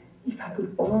 If I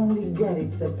could only get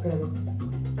it, said Pellet.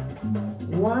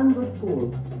 One good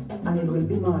pull, and it will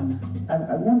be mine.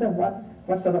 I wonder what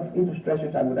sort of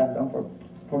illustrations I would have done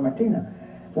for Martina.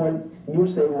 Well, you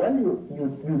say, well, you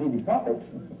did the puppets,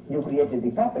 you created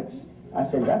the puppets. I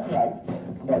said, that's right,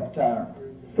 but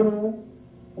through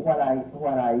what I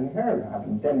heard, I've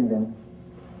been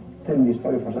telling this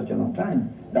story for such a long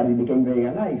time, that it became very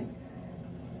alive.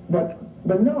 But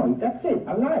no, that's it,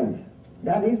 alive.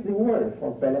 That is the word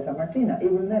for Pellet and Martina. It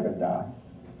will never die.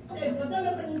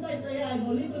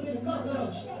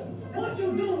 What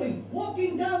you doing?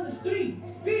 Walking down the street,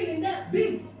 feeling that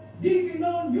beat, digging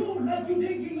on you like you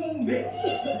digging on me.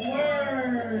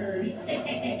 Word.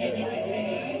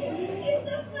 It's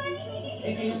so funny.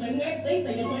 Es que yo soy un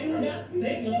artista, yo soy un gato,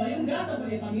 sí, yo soy un gato,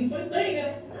 porque también soy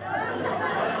tigre.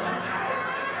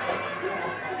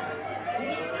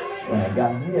 When I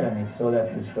got here and I saw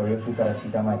that the story of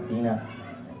Cucarachita Martina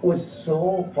was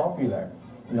so popular,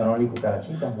 not only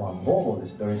Cucarachita, Juan Bobo, the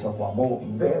stories of Juan Bobo,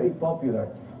 very popular.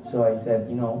 So I said,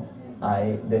 you know,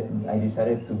 I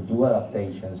decided to do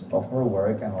adaptations of her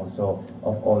work and also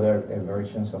of other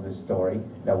versions of the story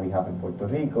that we have in Puerto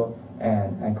Rico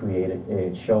and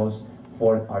created shows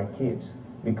for our kids.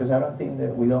 Because I don't think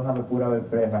that we don't have a Pura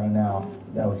Belpré right now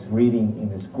that was reading in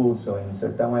the school, so in a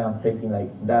certain way I'm taking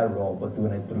like that role but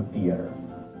doing it through theater.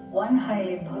 One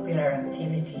highly popular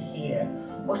activity here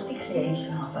was the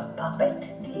creation of a puppet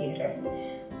theater.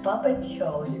 Puppet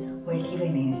shows were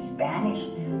given in Spanish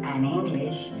and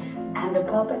English, and the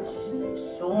puppets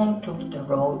soon took the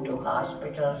road to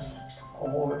hospitals,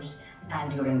 schools,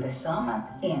 and during the summer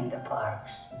in the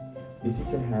parks. This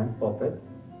is a hand puppet.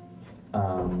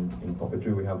 In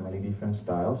puppetry we have many different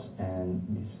styles, and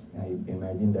this, I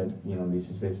imagine that, you know, this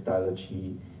is a style that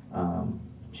she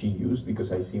used,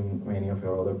 because I see many of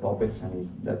her other puppets and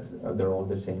they're all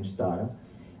the same style,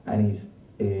 and it's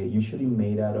usually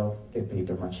made out of a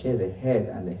paper mache, the head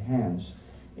and the hands.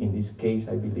 In this case,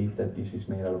 I believe that this is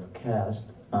made out of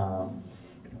cast,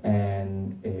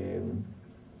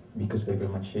 because paper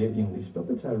mache, you know, these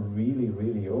puppets are really,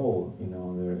 really old. You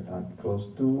know, they're close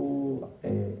to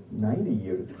 90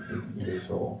 years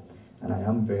old, and I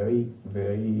am very,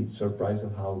 very surprised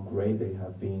of how great they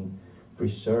have been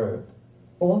preserved.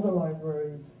 All the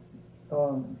libraries,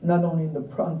 not only in the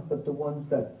Bronx, but the ones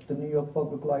that the New York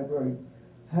Public Library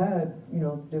had, you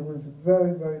know, there was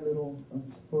very, very little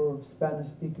for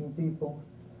Spanish-speaking people,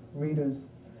 readers.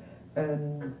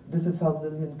 And this is how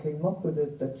Lillian came up with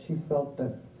it, that she felt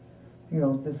that, you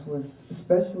know, this was,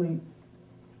 especially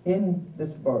in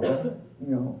this borough,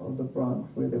 you know, of the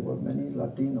Bronx, where there were many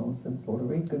Latinos and Puerto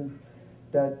Ricans,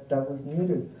 that was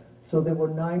needed. So there were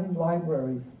 9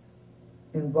 libraries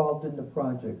involved in the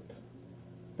project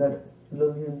that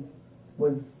Lillian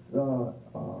was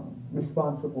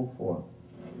responsible for.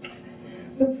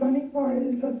 The funny part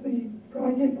is, as the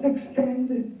project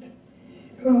extended,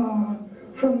 from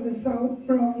the South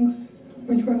Bronx,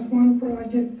 which was one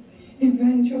project.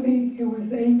 Eventually, it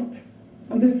was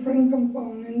 8 different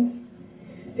components.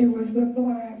 It was the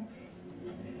blacks.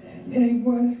 It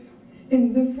was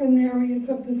in different areas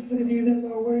of the city, the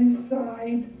Lower East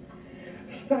Side,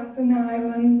 Staten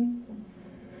Island,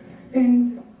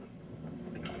 and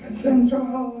Central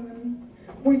Holland,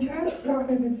 which had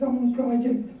started its own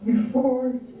project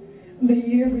before, the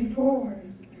year before,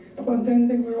 but then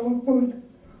they were all put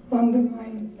under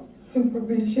my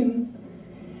supervision.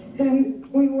 And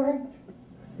we worked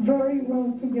very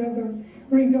well together,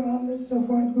 regardless of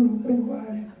what group it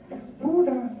was.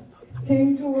 Pura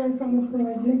came to work on the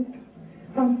project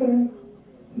as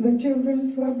the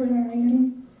children's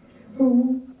librarian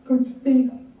who could speak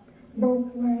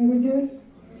both languages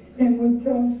and would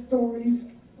tell stories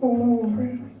all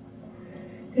over.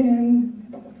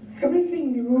 And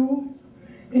everything grew,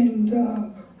 and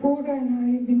Pura and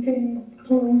I became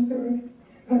closer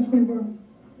as we were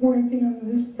working on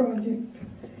this project.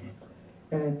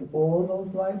 And all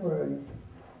those libraries,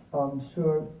 I'm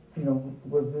sure,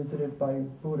 were visited by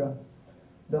Pura.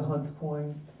 The Hunts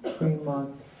Point,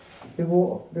 Fremont, they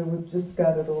were just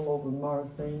scattered all over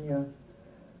Mauritania.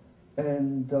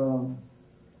 And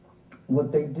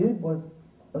what they did was,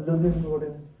 Lillian brought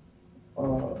in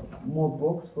more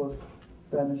books for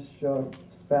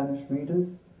Spanish readers,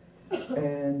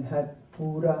 and had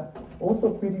Pura,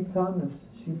 also Piri Thomas.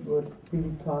 She brought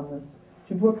Piri Thomas.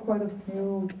 She brought quite a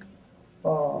few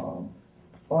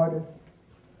artists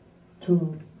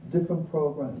to different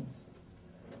programs.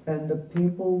 And the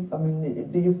people, I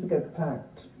mean, they used to get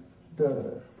packed.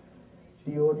 The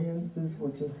audiences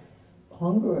were just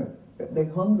hungering. They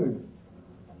hungered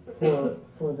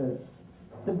for this.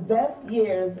 The best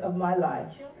years of my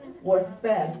life were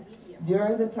spent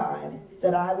during the time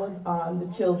that I was on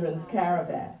the Children's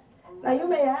Caravan. Now you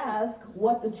may ask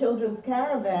what the Children's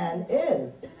Caravan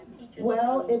is.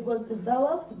 Well, it was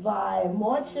developed by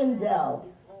Mort Schindel,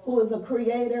 who is a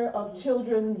creator of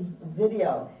children's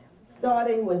video,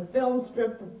 starting with film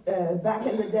strip back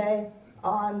in the day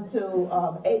on to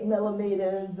 8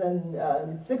 millimeters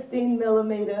and 16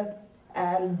 millimeter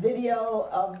and video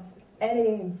of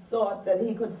any sort that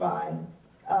he could find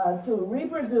to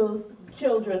reproduce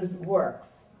children's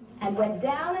works. And went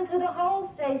down into the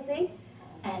hole, Stacy,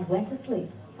 and went to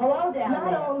sleep. Hello down there.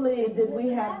 Not only did we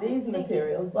have these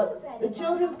materials, but the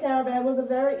Children's Caravan was a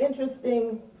very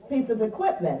interesting piece of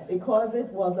equipment because it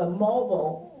was a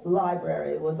mobile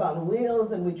library. It was on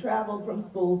wheels, and we traveled from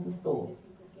school to school.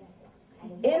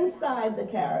 Inside the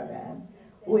caravan,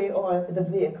 or the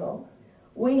vehicle,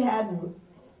 we had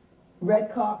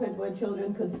red carpet where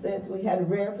children could sit. We had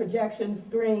rear projection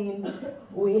screens.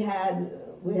 We had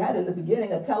in the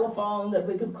beginning a telephone that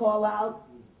we could call out.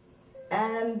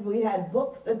 And we had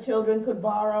books that children could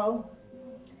borrow.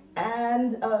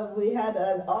 And we had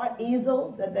an art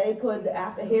easel that they could,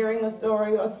 after hearing a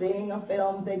story or seeing a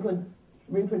film, they could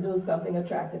reproduce something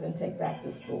attractive and take back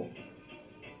to school.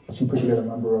 She put together a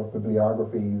number of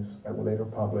bibliographies that were later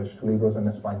published. Libros en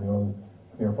Español.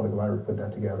 Here, Public Library put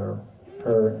that together.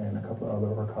 Her and a couple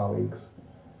of her colleagues.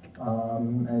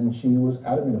 And she was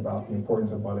adamant about the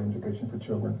importance of bilingual education for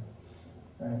children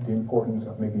and the importance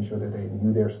of making sure that they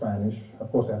knew their Spanish.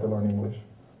 Of course, they had to learn English.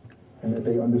 And that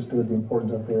they understood the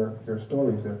importance of their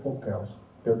stories, their folktales,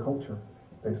 their culture,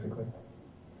 basically.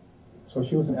 So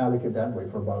she was an advocate that way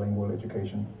for bilingual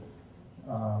education,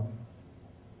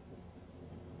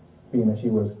 being that she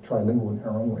was trilingual in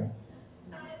her own way.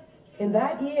 In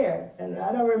that year, and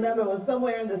I don't remember, it was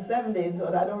somewhere in the 70s,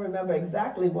 but I don't remember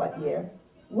exactly what year,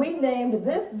 we named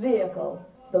this vehicle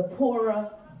the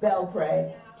Pura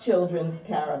Belpré Children's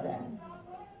Caravan.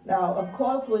 Now, of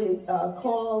course, we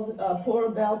called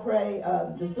Pura Belpré,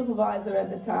 the supervisor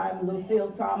at the time,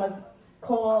 Lucille Thomas,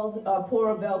 called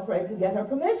Pura Belpré to get her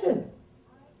permission.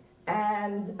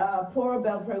 And Pura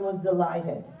Belpré was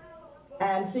delighted.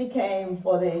 And she came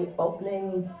for the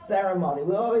opening ceremony.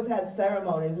 We always had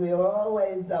ceremonies. We were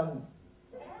always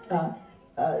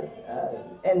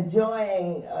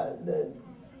enjoying the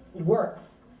works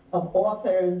of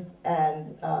authors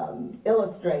and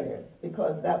illustrators,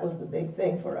 because that was the big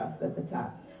thing for us at the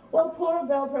time. Well, Pura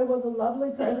Belpré was a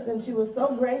lovely person. She was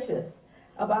so gracious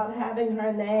about having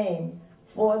her name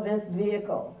for this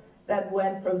vehicle that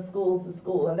went from school to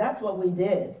school, and that's what we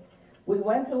did. We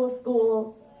went to a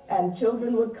school, and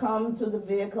children would come to the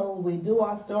vehicle. We'd do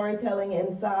our storytelling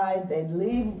inside. They'd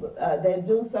leave, they'd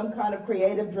do some kind of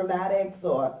creative dramatics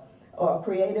or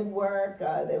creative work.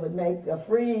 They would make a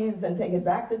frieze and take it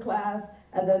back to class,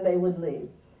 and then they would leave.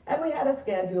 And we had a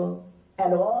schedule,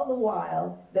 and all the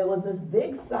while, there was this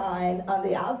big sign on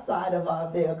the outside of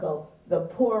our vehicle the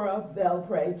Pura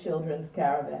Belpré Children's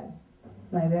Caravan?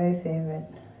 My very favorite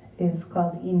is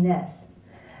called Inés,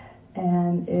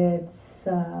 and it's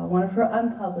one of her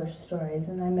unpublished stories.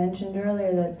 And I mentioned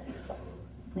earlier that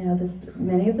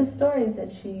many of the stories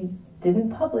that she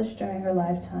didn't publish during her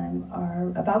lifetime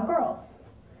are about girls,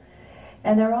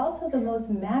 and they're also the most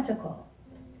magical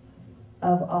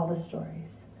of all the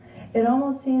stories. It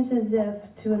almost seems as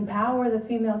if to empower the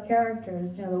female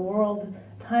characters, the world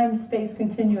time-space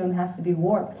continuum has to be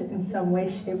warped in some way,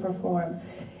 shape, or form.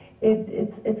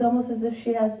 It's almost as if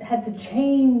she has had to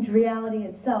change reality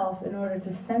itself in order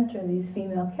to center these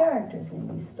female characters in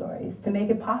these stories, to make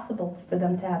it possible for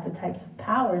them to have the types of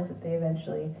powers that they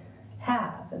eventually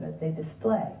have and that they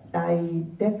display. I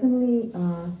definitely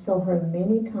saw her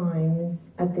many times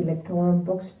at the Lectorum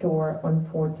bookstore on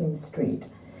 14th Street.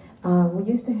 We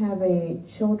used to have a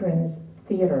children's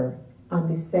theater on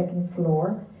the second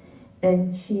floor,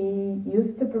 and she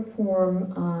used to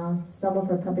perform some of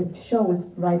her puppet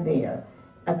shows right there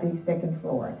at the second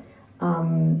floor.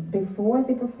 Before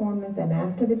the performance and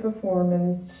after the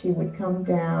performance, she would come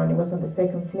down, it was on the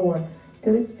second floor,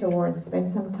 to the store and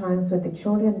spend some time with the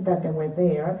children that were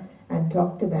there and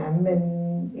talk to them,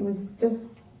 and it was just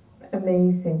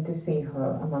amazing to see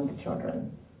her among the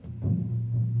children.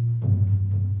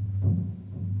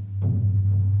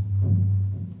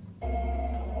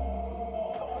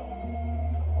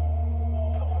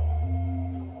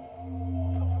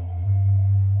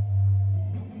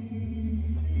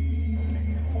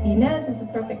 Inez is a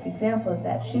perfect example of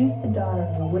that. She's the daughter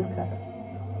of a woodcutter,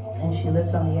 and she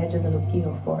lives on the edge of the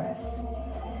Luquillo forest.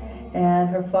 And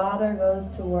her father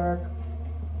goes to work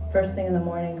first thing in the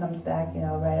morning, comes back,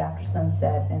 right after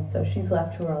sunset, and so she's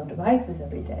left to her own devices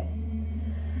every day.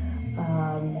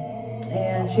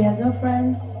 And she has no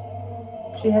friends,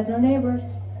 she has no neighbors,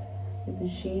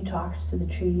 because she talks to the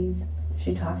trees,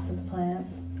 she talks to the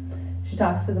plants, she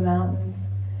talks to the mountains.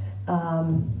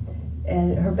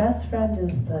 And her best friend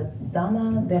is the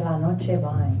Dama de la Noche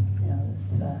vine,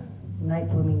 this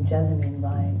night-blooming jessamine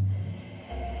vine.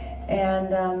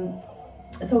 And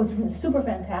so it's super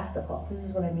fantastical. This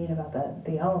is what I mean about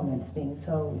the elements being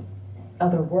so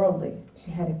otherworldly. She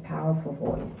had a powerful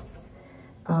voice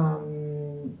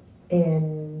and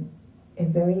a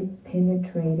very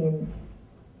penetrating,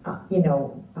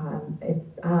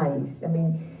 eyes. I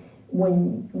mean,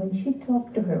 when she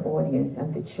talked to her audience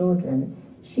and the children,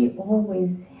 she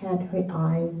always had her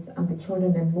eyes on the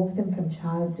children and moved them from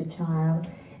child to child,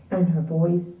 and her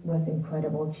voice was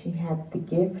incredible. She had the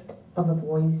gift of a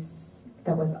voice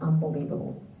that was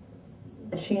unbelievable.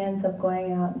 She ends up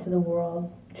going out into the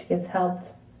world. She gets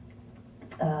helped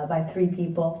by 3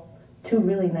 people, 2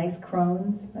 really nice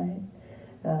crones, right?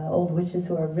 Old witches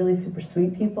who are really super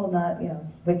sweet people, not,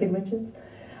 wicked witches,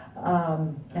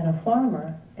 and a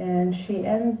farmer. And she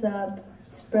ends up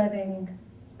spreading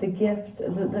the gift,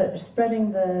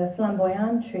 spreading the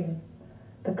flamboyant tree,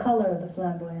 the color of the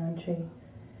flamboyant tree,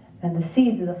 and the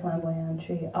seeds of the flamboyant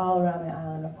tree all around the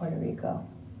island of Puerto Rico.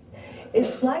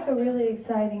 It's like a really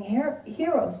exciting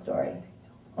hero story,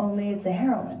 only it's a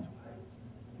heroine.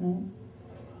 Right?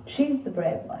 She's the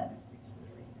brave one.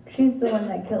 She's the one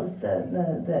that kills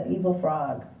the evil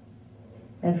frog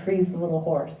and frees the little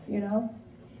horse, And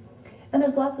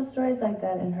there's lots of stories like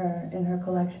that in her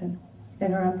collection,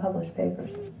 in her unpublished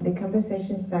papers. The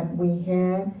conversations that we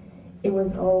had, it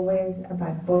was always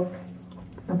about books,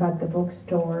 about the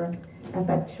bookstore,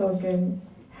 about children,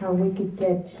 how we could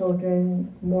get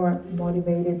children more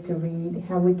motivated to read,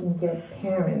 how we can get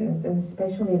parents, and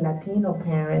especially Latino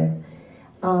parents,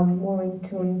 more in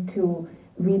tune to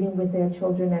reading with their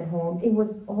children at home. It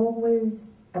was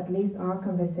always, at least our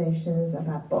conversations,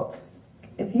 about books.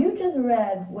 If you just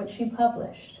read what she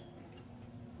published,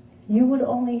 you would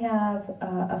only have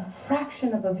a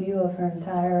fraction of a view of her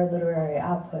entire literary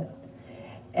output,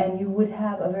 and you would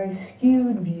have a very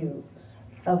skewed view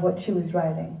of what she was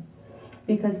writing.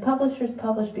 Because publishers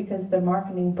publish because they're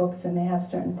marketing books and they have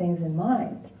certain things in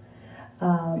mind.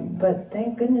 But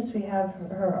thank goodness we have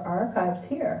her archives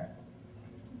here,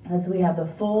 as we have the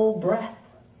full breadth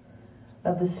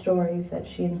of the stories that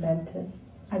she invented.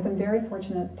 I've been very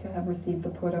fortunate to have received the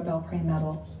Pura Belpré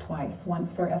medal twice,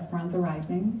 once for Esperanza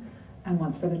Rising and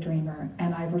once for The Dreamer.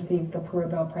 And I've received the Pura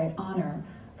Belpré honor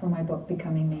for my book,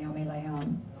 Becoming Naomi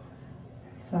Leon.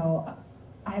 So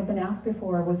I have been asked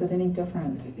before, was it any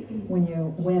different when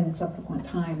you win subsequent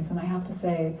times? And I have to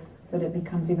say that it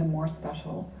becomes even more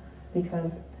special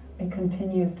because it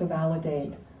continues to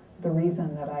validate the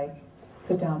reason that I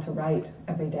sit down to write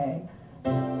every day.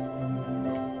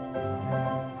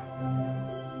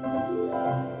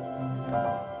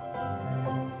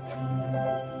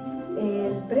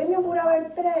 El premio Pura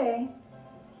Belpré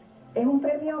es un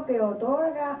premio que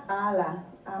otorga a la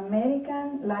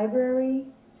American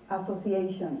Library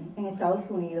Association en Estados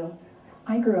Unidos.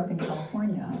 I grew up in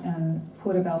California, and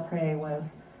Pura Belpré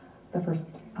was the first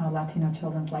Latino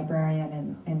children's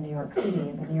librarian in New York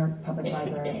City, the New York Public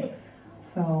Library.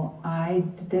 So I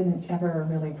didn't ever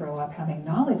really grow up having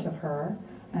knowledge of her,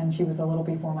 and she was a little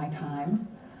before my time.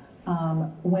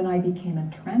 When I became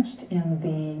entrenched in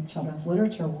the children's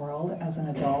literature world as an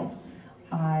adult,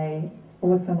 I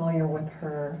was familiar with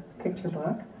her picture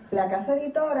book. La casa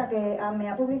editora que me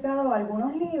ha publicado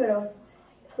algunos libros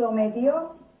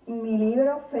sometió mi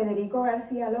libro Federico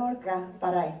García Lorca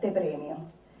para este premio.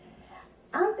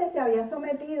 Antes se habían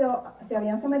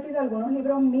sometido algunos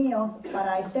libros míos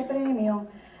para este premio,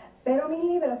 pero mis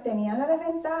libros tenían la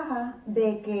desventaja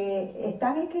de que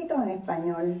están escritos en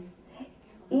español.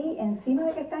 Y encima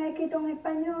de que están escritos en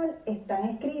español, están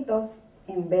escritos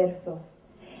en versos.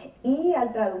 Y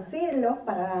al traducirlos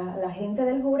para la gente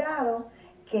del jurado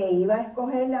que iba a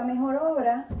escoger la mejor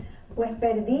obra, pues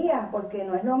perdía, porque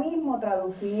no es lo mismo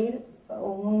traducir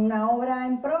una obra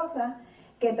en prosa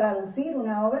que traducir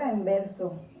una obra en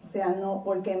verso. O sea, no,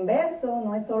 porque en verso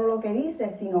no es solo lo que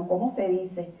dice, sino cómo se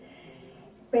dice.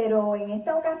 Pero en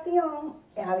esta ocasión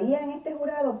había en este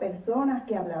jurado personas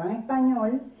que hablaban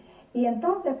español, y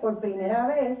entonces por primera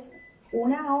vez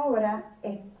una obra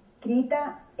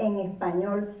escrita en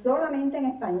español, solamente en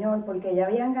español, porque ya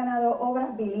habían ganado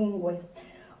obras bilingües.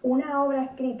 Una obra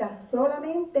escrita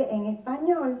solamente en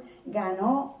español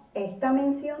ganó esta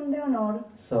mención de honor.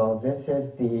 So this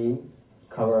is the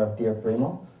cover of Dear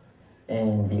Primo,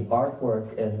 and the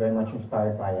artwork is very much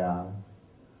inspired by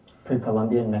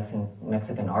pre-Columbian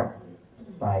Mexican art,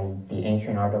 by the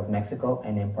ancient art of Mexico,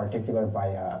 and in particular by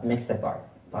Mixtec art,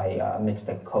 by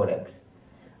Mixtec Codex.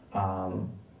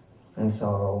 And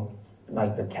so,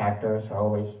 like, the characters are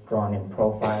always drawn in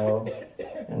profile,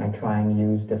 and I try and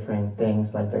use different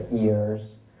things like the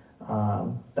ears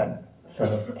that sort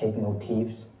of take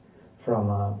motifs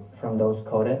from those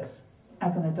codex.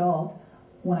 As an adult,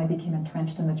 when I became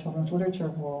entrenched in the children's literature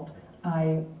world,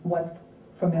 I was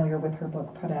familiar with her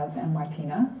book Perez and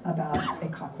Martina about a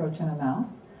cockroach and a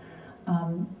mouse.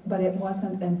 But it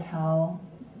wasn't until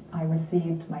I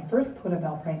received my first Pura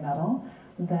Belpré medal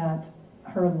that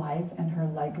her life and her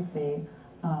legacy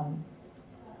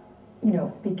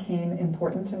became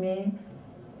important to me.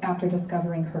 After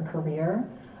discovering her career,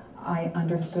 I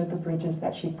understood the bridges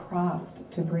that she crossed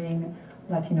to bring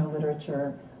Latino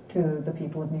literature to the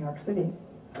people of New York City.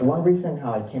 One reason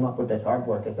how I came up with this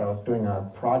artwork is I was doing a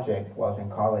project while I was in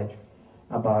college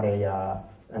about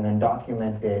an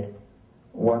undocumented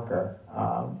worker,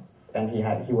 and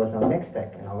he was a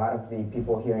Mixtec, and a lot of the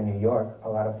people here in New York, a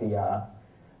lot of the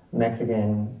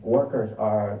Mexican workers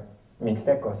are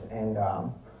Mixtecos,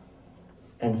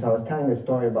 and so I was telling the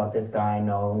story about this guy I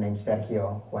know named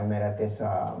Sergio, who I met at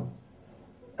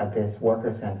this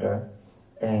worker center,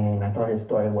 and I thought his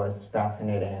story was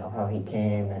fascinating, of how he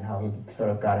came and how he sort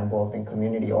of got involved in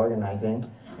community organizing,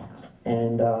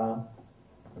 and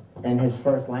his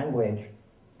first language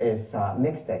is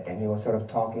Mixtec, and he was sort of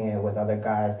talking it with other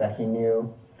guys that he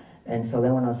knew, and so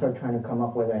then when I was sort of trying to come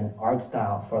up with an art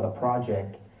style for the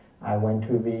project, I went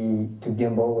to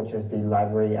Gimbel, which is the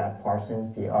library at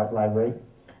Parsons, the art library,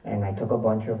 and I took a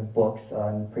bunch of books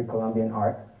on pre-Columbian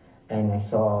art, and I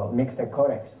saw Mixtec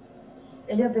Codex.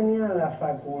 Ella tenía la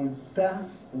facultad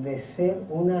de ser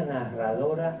una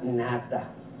narradora nata.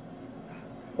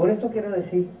 Por esto quiero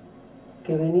decir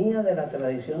que venía de la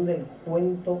tradición del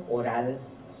cuento oral.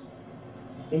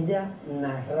 Ella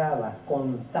narraba,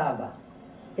 contaba,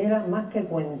 era más que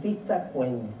cuentista,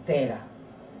 cuentera,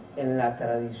 en la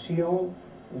tradición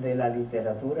de la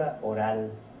literatura oral.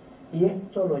 Y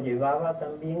esto lo llevaba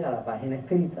también a la página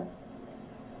escrita.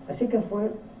 Así que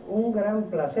fue un gran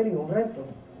placer y un reto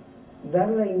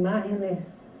darle imágenes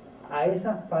a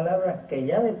esas palabras que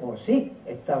ya de por sí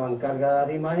estaban cargadas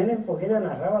de imágenes, porque ella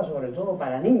narraba sobre todo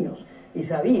para niños y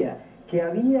sabía que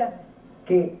había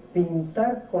que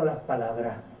pintar con las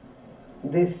palabras,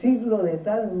 decirlo de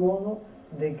tal modo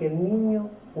de que el niño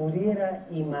pudiera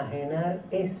imaginar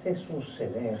ese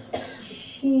suceder.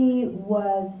 She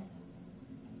was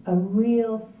a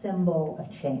real symbol of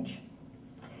change.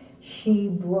 She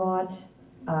brought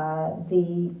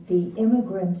the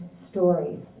immigrant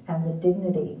stories and the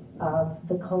dignity of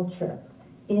the culture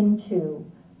into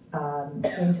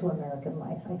American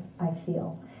life, I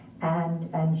feel,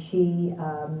 and she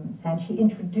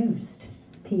introduced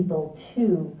people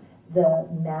to the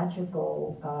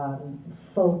magical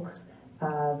folk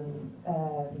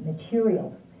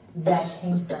material that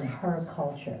came from her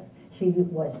culture. She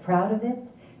was proud of it.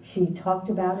 She talked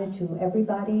about it to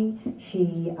everybody.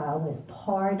 She was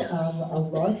part of a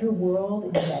larger world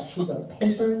in that she wrote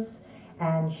papers,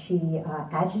 and she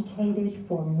agitated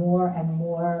for more and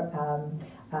more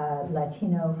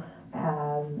Latino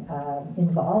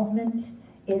involvement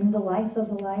in the life of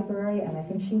the library, and I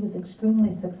think she was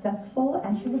extremely successful,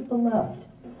 and she was beloved.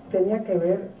 Tenía que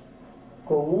ver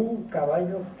con un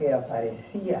caballo que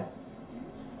aparecía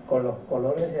con los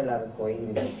colores del arco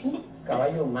iris, un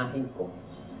caballo mágico,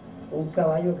 un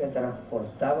caballo que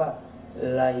transportaba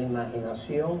la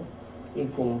imaginación y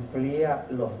cumplía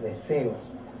los deseos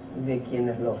de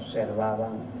quienes lo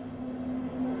observaban.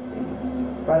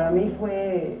 Para mí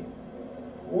fue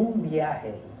un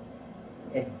viaje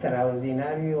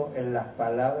extraordinario en las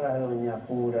palabras de doña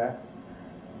Pura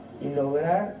y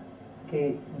lograr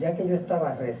que, ya que yo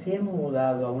estaba recién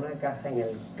mudado a una casa en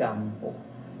el campo,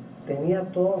 tenía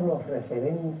todos los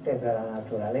referentes de la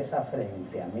naturaleza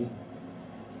frente a mí.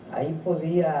 Ahí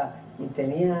podía, y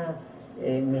tenía,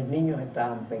 mis niños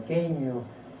estaban pequeños,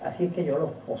 así que yo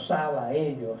los posaba a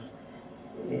ellos.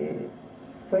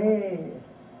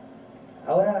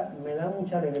 Ahora me da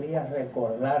mucha alegría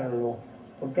recordarlo,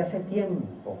 porque hace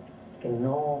tiempo que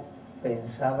no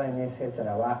pensaba en ese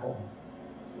trabajo,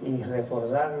 y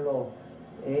recordarlo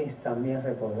es también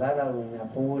recordar a doña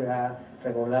Pura,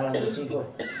 recordar a mis hijos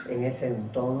en ese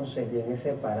entonces y en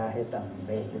ese paraje tan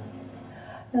bello.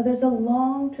 Now there's a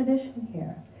long tradition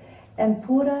here, and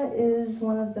Pura is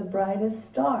one of the brightest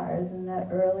stars in that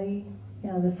early,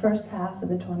 the first half of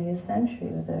the 20th century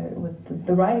with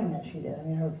the writing that she did. I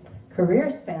mean, her career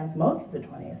spans most of the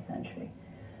 20th century.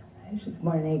 She's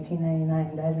born in 1899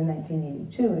 and dies in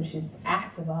 1982, and she's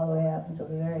active all the way up until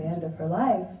the very end of her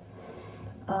life.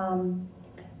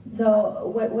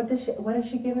 So what has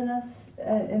she given us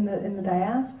in the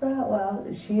diaspora? Well,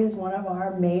 she is one of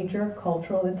our major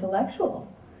cultural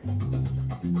intellectuals.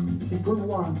 He put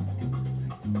one,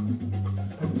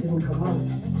 but it didn't come out.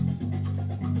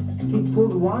 He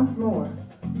pulled once more.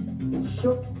 It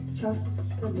shook just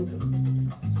a little.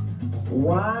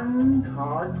 One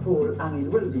hard pull and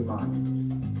it will be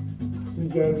mine. He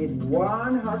gave it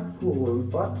one hard pull,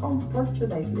 but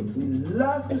unfortunately he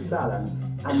lost his balance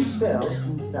and fell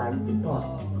inside the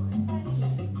pot.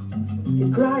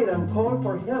 He cried and called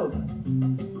for help.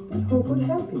 But who could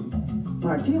help him?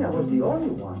 Martina was the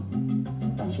only one,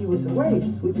 and she was away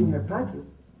sweeping her patio.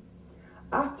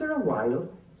 After a while,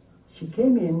 she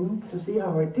came in to see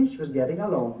how her dish was getting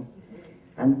along,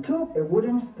 and took a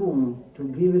wooden spoon to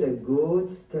give it a good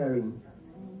stirring.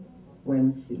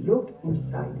 When she looked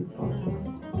inside the pot,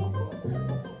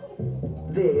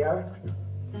 there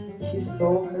she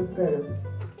saw her parrot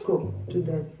cooked to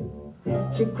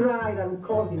death. She cried and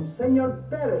called him, "Senor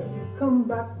Parrot, come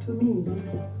back to me."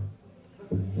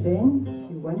 Then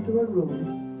she went to her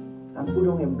room and put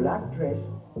on a black dress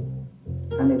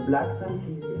and a black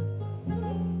mantilla.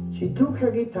 She took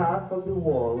her guitar from the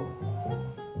wall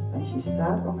and she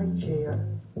sat on her chair,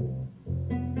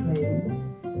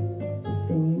 playing,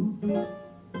 singing,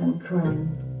 and crying.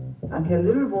 And her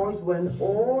little voice went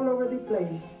all over the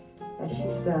place as she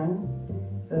sang,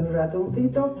 "El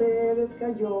ratoncito Pérez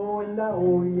cayó en la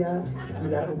olla, y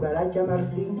la cucaracha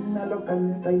Martina lo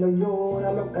canta y lo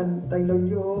llora, lo canta y lo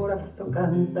llora, lo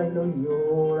canta y lo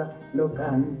llora, lo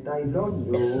canta y lo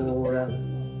llora."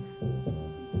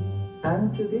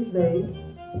 And to this day,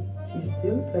 she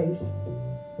still plays,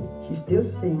 she still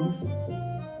sings,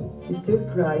 she still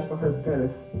cries for her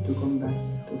parrot to come back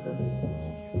to her.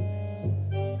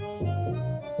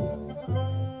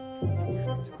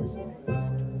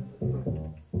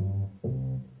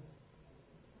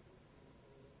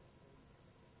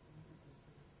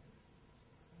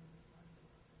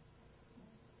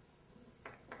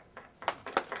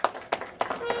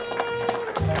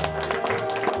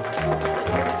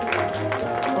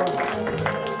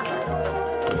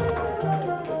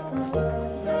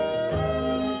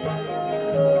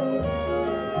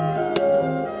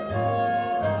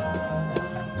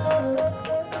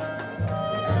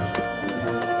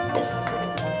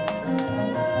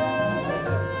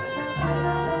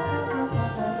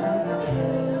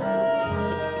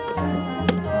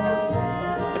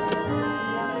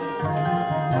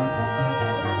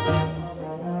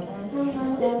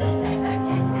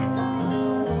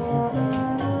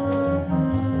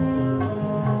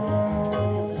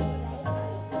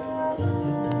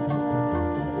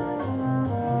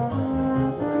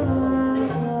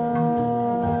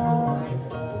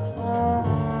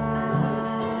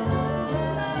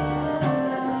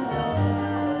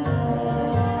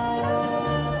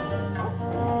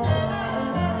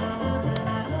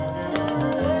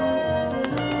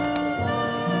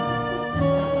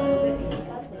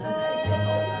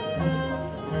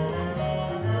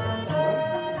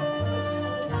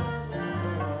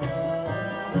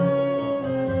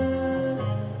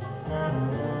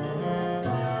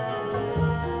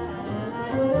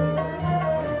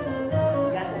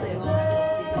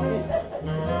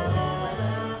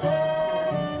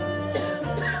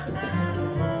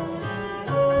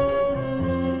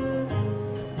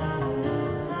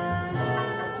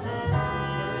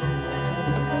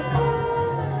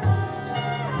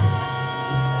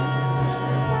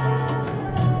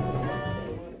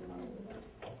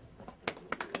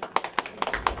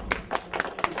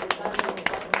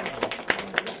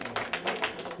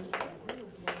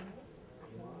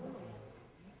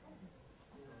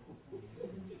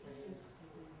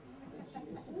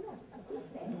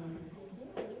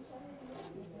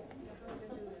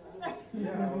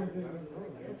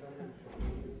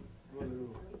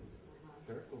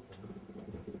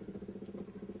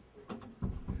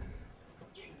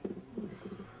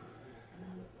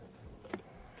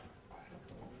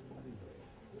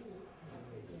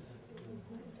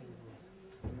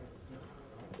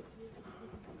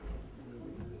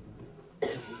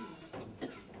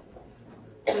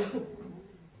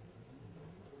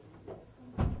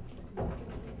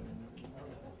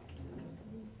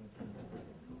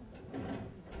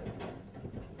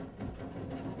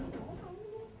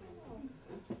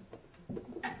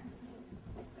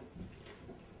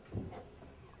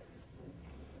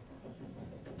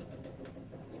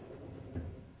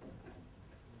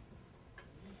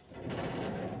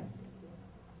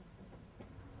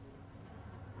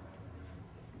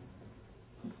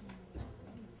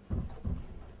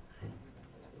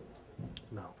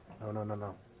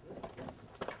 No.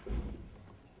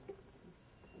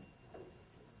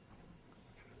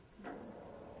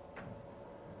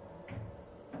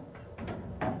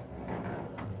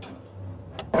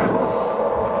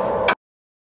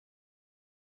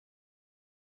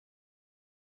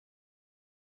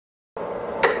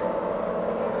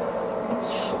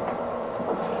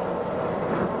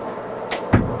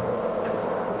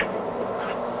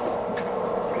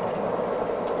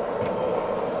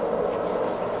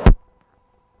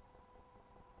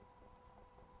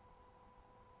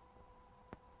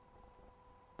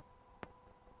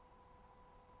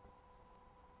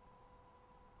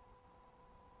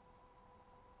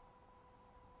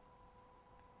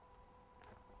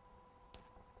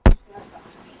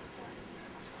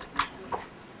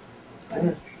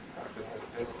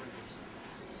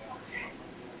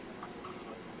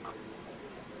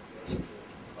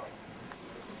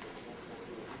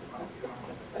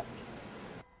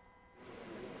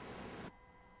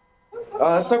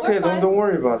 That's okay. Don't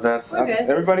worry about that. We're good.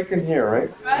 Everybody can hear, right?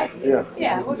 Right? Yeah.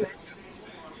 Yeah, we're good.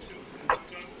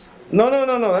 No.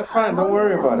 That's fine. Don't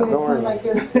worry about it. Don't worry about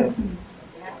it.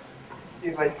 See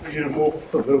if I can you to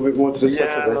move a little bit more to the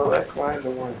center. Yeah, no, that's fine.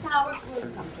 Don't worry.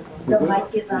 The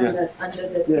mic is under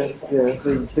the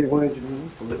table. They wanted you to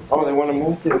move a little. Oh, they want to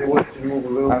move? Yeah, they wanted you to move a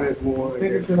little bit more. I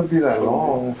think it's going to be that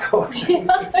long. Sit on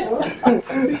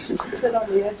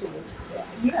the edge of this.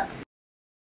 Yeah.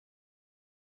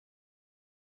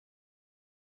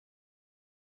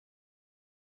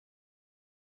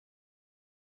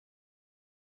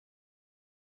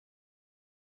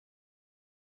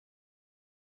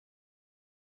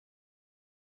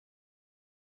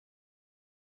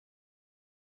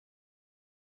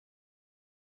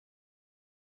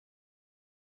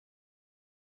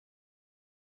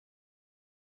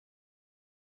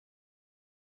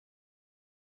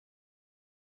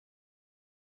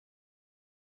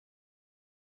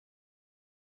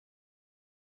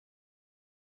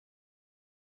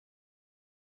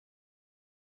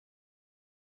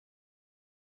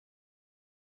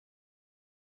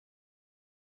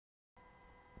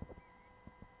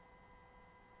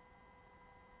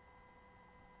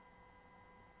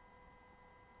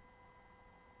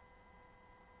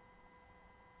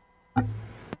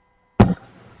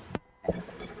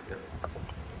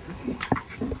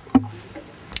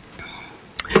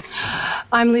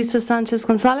 I'm Lisa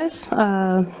Sanchez-Gonzalez,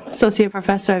 Associate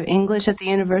Professor of English at the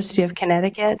University of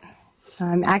Connecticut.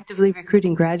 I'm actively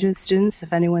recruiting graduate students.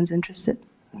 If anyone's interested,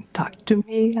 talk to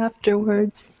me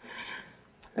afterwards.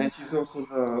 And she's also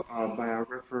the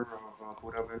biographer of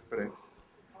Pura Belpré.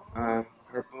 Her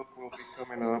book will be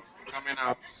coming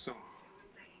out soon.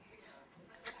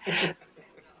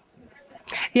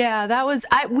 Yeah, that was,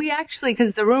 we actually,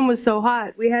 because the room was so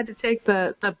hot, we had to take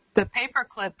the paper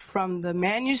clip from the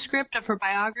manuscript of her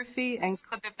biography and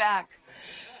clip it back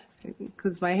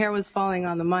because my hair was falling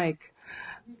on the mic.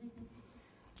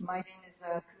 My name is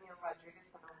Camille Rodriguez,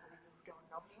 for those of you who don't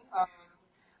know me.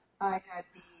 I had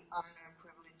the honor and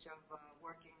privilege of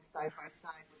working side by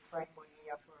side with Frank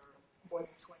Bonilla for more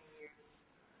than 20 years.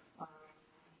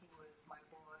 He was my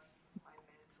boss, my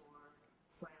mentor,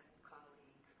 friend,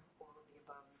 colleague, all of the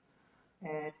above.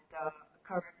 And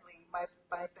currently, my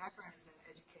background is in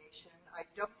education. I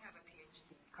don't have a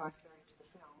PhD, contrary to the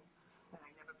film, and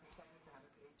I never pretended to have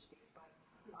a PhD, but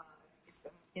it's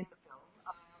in the film.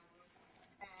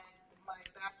 And my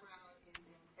background is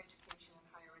in education and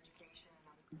higher education, and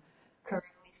I'm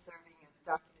currently serving as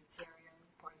documentarian,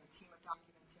 part of the team of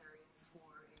documentarians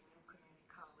for a new community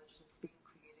college that's being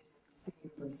created at the City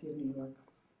University of New York.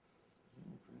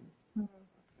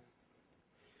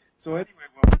 So anyway,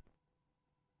 well.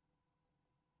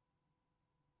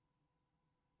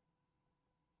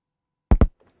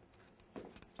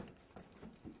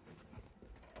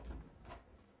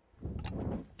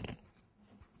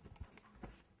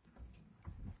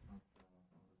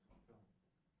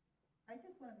 I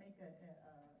just want to make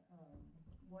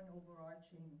one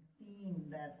overarching theme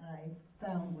that I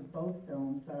found with both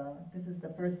films. This is the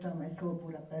first time I saw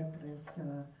Pura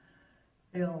Belpré's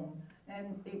film,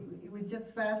 and it was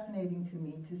just fascinating to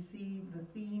me to see the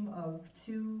theme of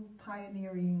two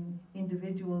pioneering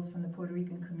individuals from the Puerto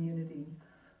Rican community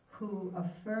who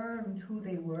affirmed who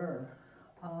they were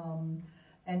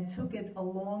and took it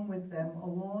along with them,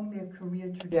 along their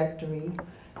career trajectory,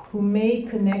 who made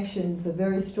connections,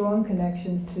 very strong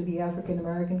connections to the African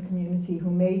American community, who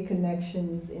made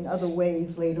connections in other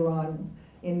ways later on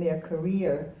in their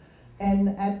career,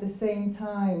 and at the same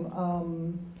time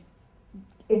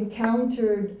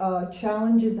encountered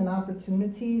challenges and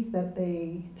opportunities that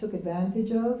they took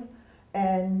advantage of,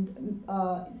 And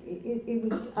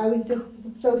I was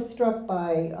just so struck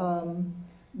by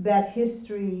that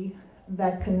history,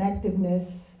 that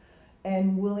connectiveness,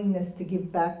 and willingness to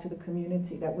give back to the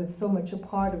community that was so much a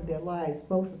part of their lives,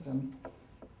 both of them.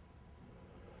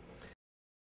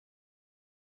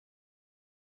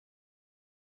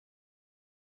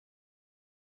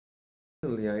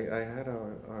 I had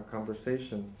a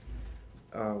conversation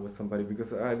with somebody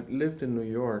because I lived in New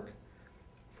York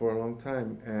for a long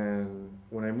time, and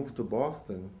when I moved to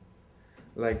Boston,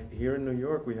 like here in New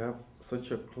York, we have such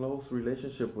a close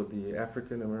relationship with the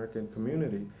African American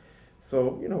community.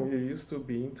 So, you know, you're used to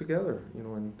being together, you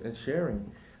know, and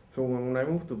sharing. So when I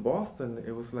moved to Boston,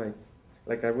 it was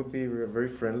like I would be very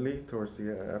friendly towards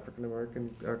the African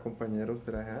American compañeros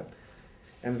that I had.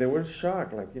 And they were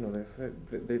shocked, like, you know, they said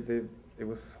it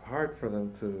was hard for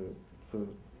them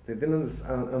they didn't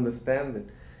understand it.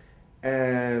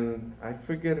 And I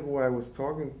forget who I was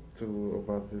talking to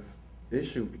about this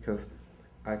issue, because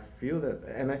I feel that,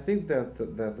 and I think that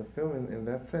the film in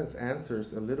that sense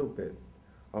answers a little bit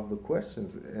of the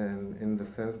questions, and in the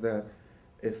sense that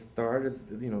it started,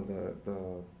 you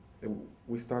know,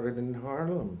 we started in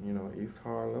Harlem, you know, East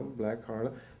Harlem, Black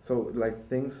Harlem. So like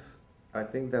things, I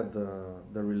think that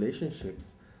the relationships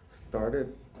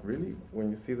started really when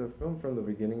you see the film from the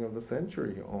beginning of the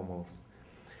century almost.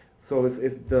 So it's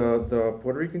the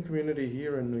Puerto Rican community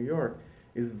here in New York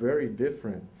is very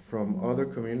different from other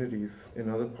communities in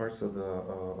other parts of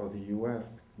the U.S.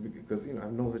 because, you know, I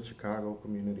know the Chicago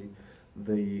community,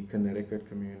 the Connecticut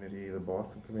community, the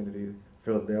Boston community,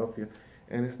 Philadelphia,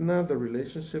 and it's not the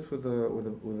relationships with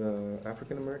the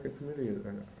African American community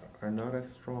are not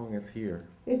as strong as here.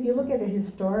 If you look at it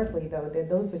historically, though,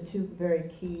 those are two very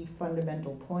key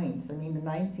fundamental points. I mean, the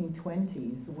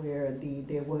 1920s, where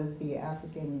there was the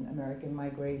African American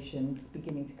migration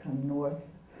beginning to come north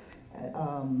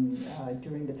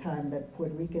during the time that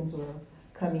Puerto Ricans were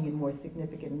coming in more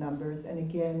significant numbers, and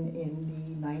again in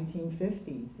the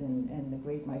 1950s and the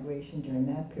Great Migration during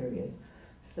that period.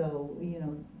 So, you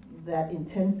know, that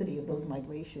intensity of those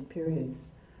migration periods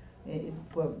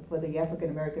for the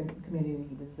African American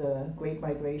community was the Great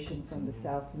Migration from the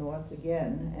south north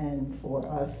again, and for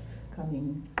us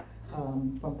coming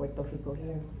from Puerto Rico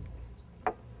here.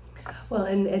 Well,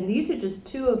 and these are just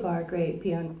two of our great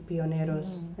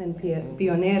pioneros and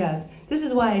pioneras. This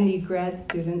is why I need grad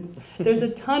students. There's a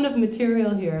ton of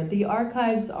material here. The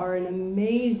archives are an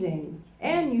amazing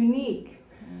and unique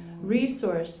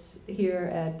resource here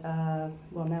at,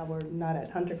 well, now we're not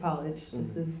at Hunter College.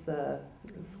 This is the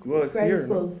graduate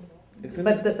schools. No?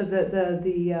 But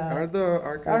the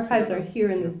archives are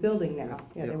here in this building now.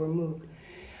 Yeah, they were moved.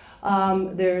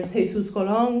 There's Jesus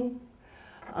Colón,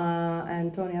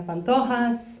 Antonia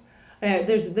Pantojas.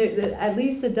 There's at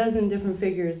least a dozen different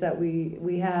figures that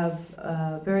we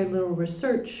have very little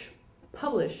research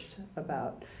published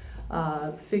about.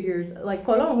 Figures like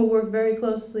Colón, who worked very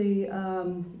closely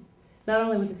not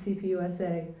only with the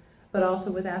CPUSA, but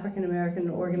also with African American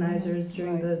organizers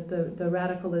during the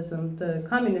radicalism, the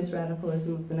communist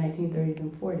radicalism of the 1930s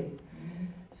and 40s.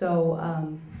 So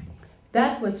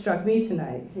that's what struck me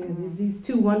tonight. You know, these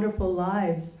two wonderful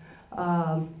lives.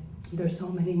 There's so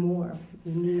many more.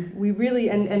 We really,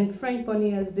 and Frank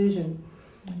Bonilla's vision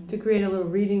to create a little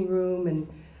reading room and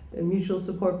mutual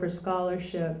support for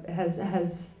scholarship has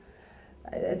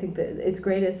I think that its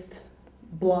greatest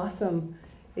blossom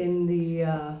in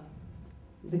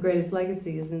the greatest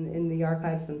legacy is in the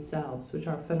archives themselves, which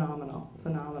are phenomenal.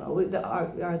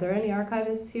 Are there any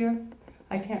archivists here?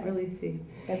 I can't really see.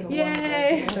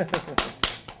 Yay!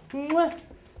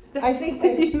 I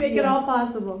think you make it all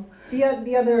possible. The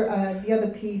other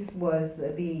piece was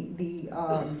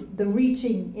the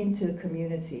reaching into the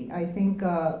community. I think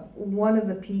one of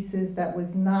the pieces that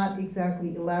was not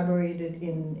exactly elaborated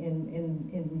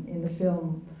in the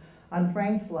film on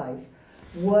Frank's life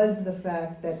was the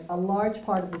fact that a large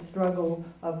part of the struggle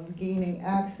of gaining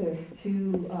access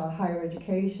to higher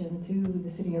education, to the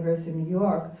City University of New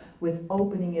York, was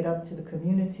opening it up to the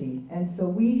community. And so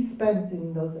we spent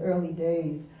in those early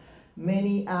days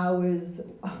many hours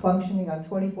functioning on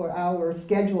 24-hour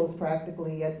schedules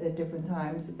practically at different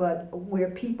times, but where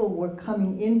people were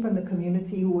coming in from the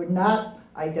community who were not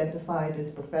identified as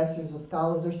professors or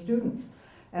scholars or students.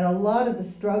 And a lot of the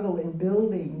struggle in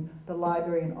building the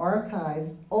library and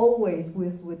archives always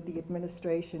was with the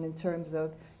administration in terms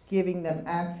of giving them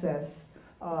access,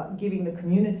 giving the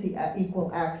community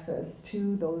equal access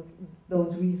to those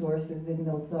resources in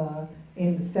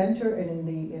the center and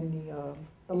in the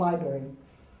library.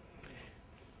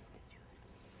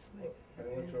 I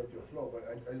don't want to interrupt your flow, but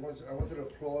I wanted to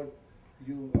applaud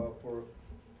you for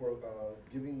for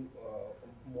giving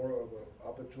more of an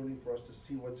opportunity for us to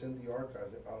see what's in the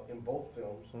archives in both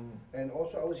films. And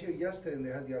also, I was here yesterday and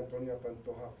they had the Antonia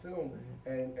Pantoja film,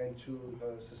 and to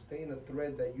sustain a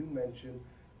thread that you mentioned,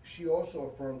 she also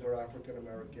affirmed her African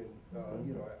American,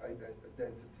 you know,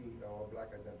 identity, or black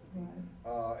identity.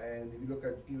 And if you look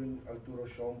at even Arturo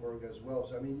Schoenberg as well.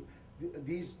 So I mean,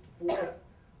 these four,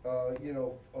 you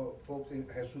know, folks,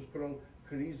 Jesus Colon,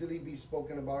 could easily be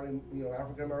spoken about in, you know,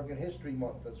 African American History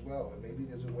Month as well. And maybe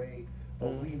there's a way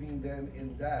of weaving them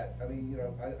in that. I mean, you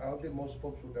know, I don't think most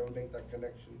folks would ever make that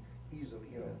connection easily,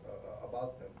 you know,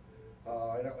 about them.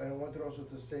 And I wanted also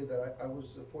to say that I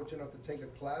was fortunate enough to take a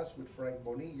class with Frank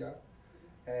Bonilla,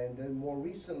 and then more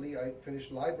recently I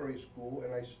finished library school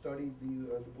and I studied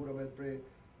the Pura Belpré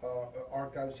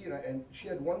archives here, and she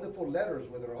had wonderful letters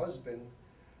with her husband,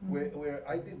 where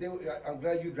I think I'm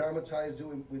glad you dramatized it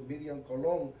with Miriam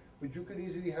Colon, but you could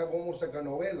easily have almost like a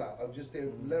novela of just their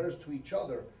letters to each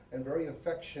other, and very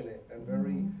affectionate and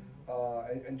very,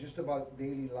 and just about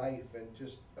daily life, and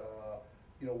just,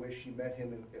 you know, where she met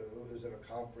him, and it was at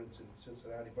a conference in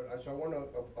Cincinnati. But so I want to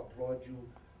applaud you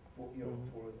for, you know,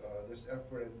 for this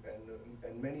effort,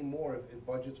 and many more if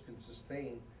budgets can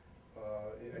sustain,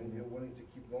 and you're willing to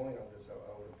keep going on this. I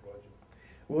would applaud you.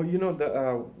 Well, you know, the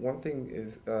one thing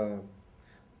is,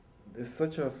 there's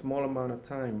such a small amount of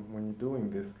time when you're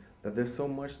doing this that there's so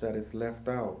much that is left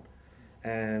out.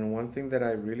 And one thing that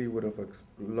I really would have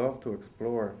loved to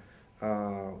explore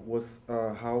was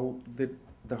how did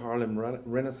the Harlem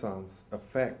Renaissance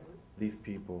affect these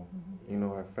people? You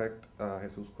know, affect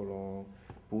Jesus Colon,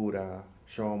 Pura,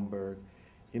 Schoenberg,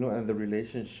 you know, and the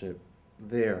relationship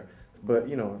there. But,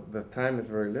 you know, the time is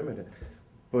very limited.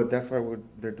 But that's why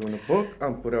they're doing a book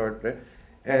on Pura Belpré.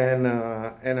 And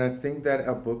I think that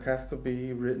a book has to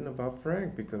be written about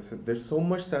Frank, because there's so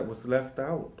much that was left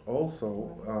out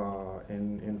also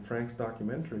in Frank's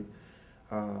documentary,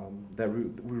 that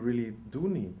we really do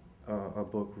need a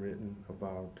book written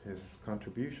about his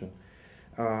contribution.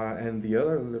 And the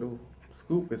other little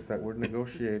scoop is that we're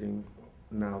negotiating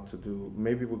now to do,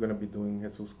 maybe we're going to be doing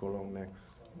Jesus Colon next.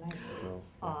 Nice. So,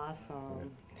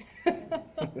 Awesome. Yeah.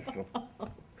 So,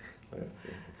 let's see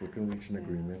if we can reach an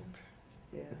agreement.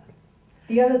 Yeah.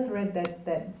 The other thread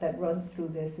that runs through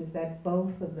this is that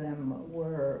both of them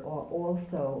were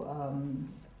also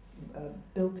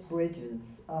built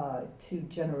bridges to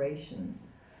generations.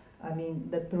 I mean,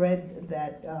 the thread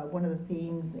that one of the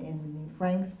themes in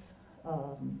Frank's,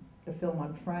 the film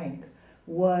on Frank,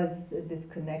 was this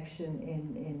connection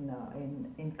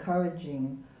in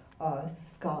encouraging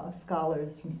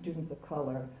scholars from students of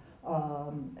color,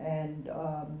 and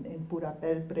in Pura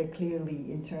Belpré,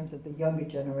 clearly in terms of the younger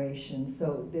generation.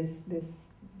 So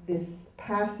this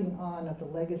passing on of the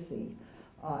legacy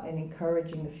and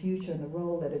encouraging the future and the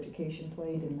role that education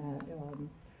played in that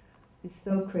is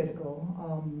so critical.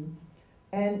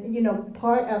 And you know,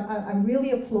 I'm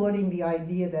really applauding the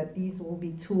idea that these will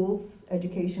be tools,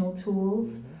 educational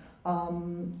tools.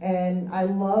 And I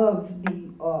love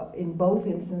in both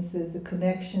instances, the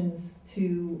connections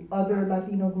to other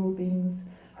Latino groupings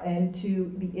and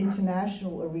to the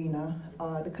international arena,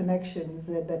 the connections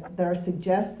that are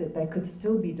suggested that could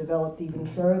still be developed even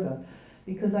further.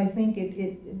 Because I think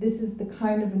this is the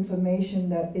kind of information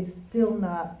that is still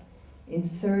not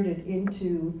inserted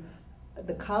into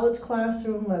the college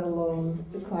classroom, let alone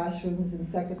the classrooms in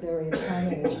secondary and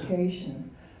primary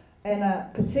education. And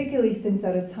particularly since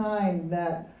at a time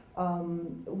that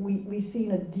we've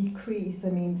seen a decrease, I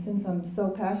mean, since I'm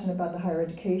so passionate about the higher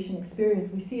education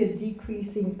experience, we see a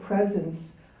decreasing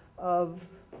presence of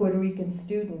Puerto Rican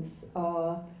students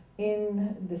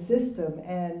in the system.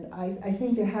 And I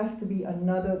think there has to be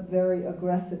another very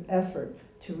aggressive effort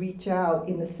to reach out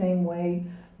in the same way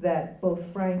that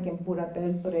both Frank and Pura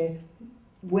Belpré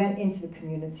went into the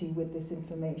community with this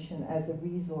information as a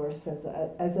resource,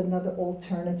 as another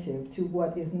alternative to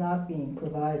what is not being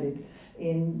provided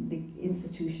in the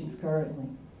institutions currently.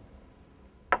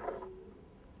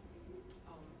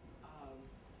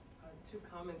 Two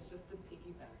comments just to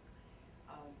piggyback.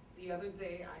 The other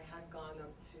day I had gone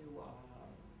up to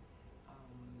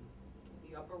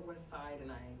the Upper West Side,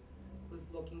 and I was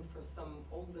looking for some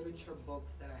old literature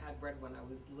books that I had read when I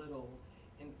was little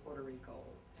in Puerto Rico.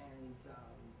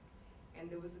 And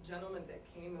there was a gentleman that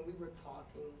came and we were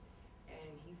talking,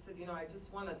 and he said, you know, I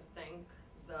just want to thank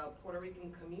the Puerto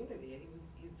Rican community.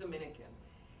 He's Dominican.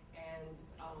 And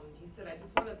he said, I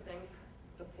just want to thank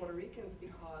the Puerto Ricans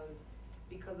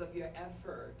because of your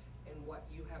effort and what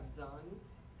you have done,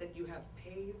 that you have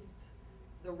paved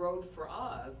the road for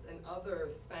us and other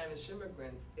Spanish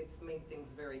immigrants. It's made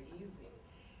things very easy.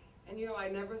 And you know, I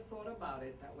never thought about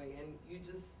it that way, and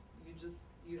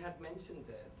you had mentioned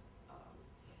it.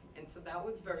 And so that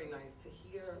was very nice to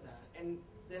hear that. And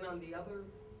then on the other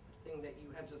thing that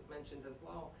you had just mentioned as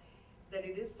well, that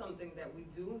it is something that we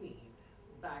do need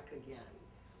back again.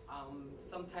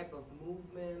 Some type of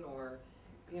movement, or,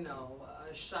 you know,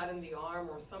 a shot in the arm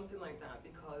or something like that,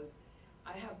 because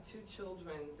I have 2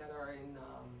 children that are in,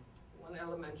 one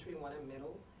elementary and one in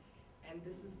middle, and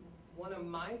this is one of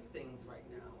my things right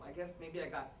now. I guess maybe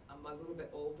I'm a little bit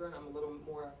older and I'm a little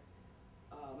more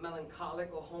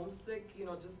melancholic or homesick, you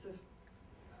know, just to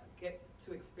get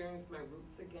to experience my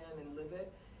roots again and live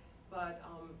it. But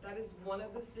that is one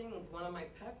of the things, one of my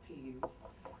pet peeves,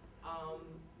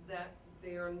 that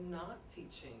they are not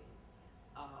teaching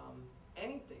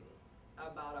anything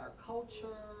about our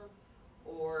culture,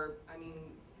 or, I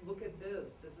mean, look at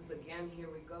this. This is, again, here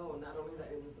we go. Not only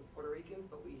that it was the Puerto Ricans,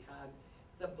 but we had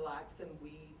the blacks, and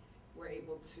we were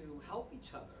able to help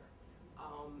each other.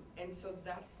 And so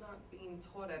that's not being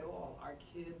taught at all. Our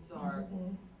kids are,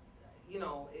 you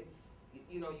know, it's,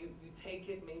 you know, you take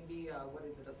it maybe, what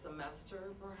is it, a semester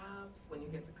perhaps when you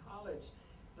get to college.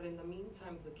 But in the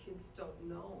meantime, the kids don't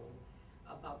know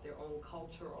about their own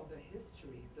culture or the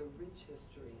history, the rich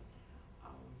history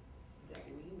that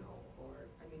we know. Or,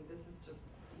 I mean, this is just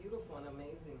beautiful and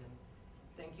amazing. And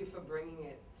thank you for bringing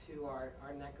it to our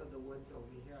neck of the woods over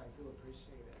here. I do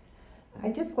appreciate it. I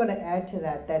just want to add to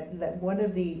that one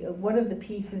of the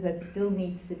pieces that still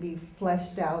needs to be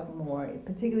fleshed out more,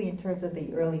 particularly in terms of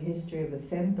the early history of the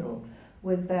Centro,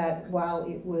 was that while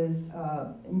it was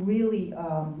really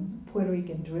Puerto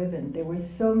Rican driven, there were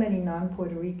so many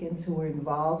non-Puerto Ricans who were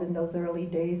involved in those early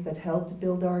days that helped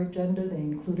build our agenda. They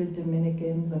included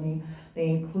Dominicans. I mean, they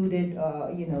included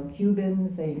you know,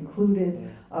 Cubans. They included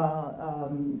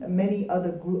many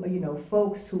other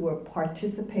folks who were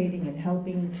participating and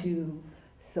helping to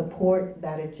support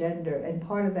that agenda. And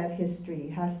part of that history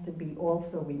has to be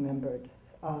also remembered.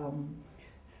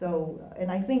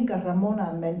 And I think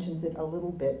Ramona mentions it a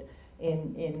little bit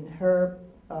in her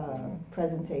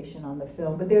presentation on the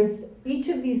film. But each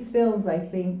of these films, I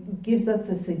think, gives us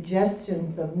the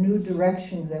suggestions of new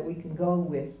directions that we can go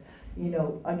with, you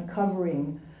know,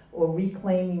 uncovering or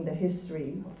reclaiming the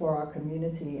history for our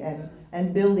community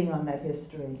and building on that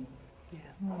history.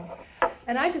 Yeah.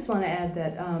 And I just want to add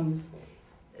that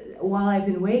while I've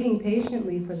been waiting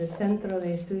patiently for the Centro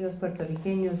de Estudios Puerto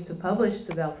Ricanos to publish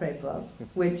the Belpré book,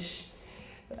 which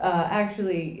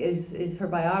actually is her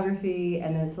biography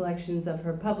and then selections of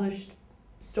her published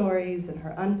stories and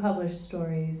her unpublished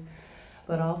stories,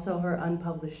 but also her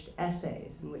unpublished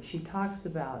essays in which she talks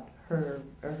about her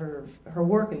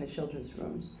work in the children's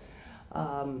rooms.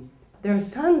 There's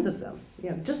tons of them. You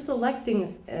know, just selecting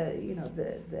you know,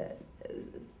 the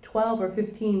 12 or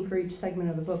 15 for each segment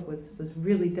of the book was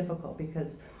really difficult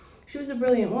because she was a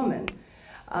brilliant woman.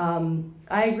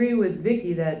 I agree with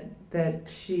Vicki that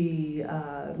she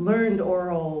learned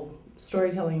oral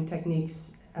storytelling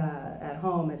techniques at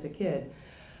home as a kid,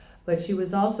 but she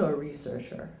was also a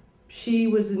researcher. She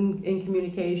was in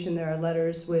communication. There are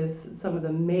letters with some of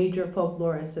the major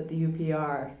folklorists at the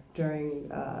UPR during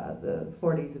the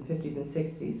 40s and 50s and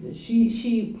 60s. And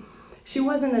she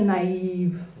wasn't a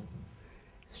naive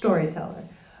storyteller.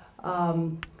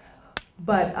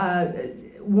 But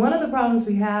one of the problems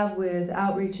we have with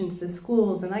outreach into the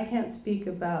schools, and I can't speak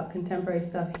about contemporary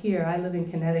stuff here, I live in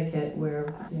Connecticut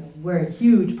where we're a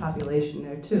huge population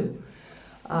there too.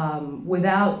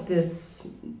 Without this,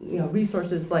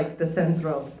 resources like the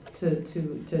Centro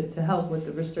to help with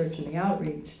the research and the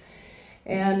outreach.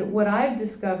 And what I've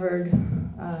discovered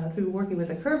through working with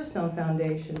the Curbstone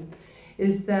Foundation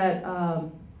is that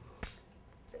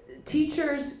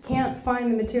teachers can't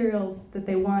find the materials that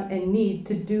they want and need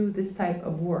to do this type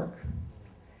of work.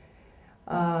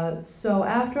 So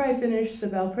after I finished the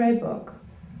Belpré book,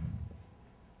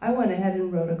 I went ahead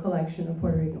and wrote a collection of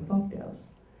Puerto Rican folktales.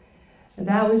 And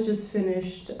that was just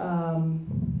finished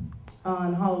on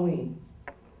Halloween.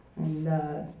 And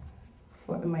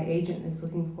my agent is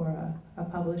looking for a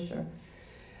publisher.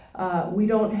 We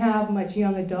don't have much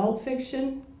young adult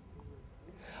fiction.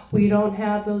 We don't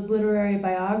have those literary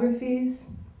biographies.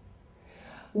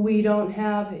 We don't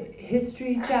have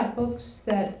history chapbooks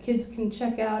that kids can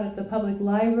check out at the public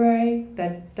library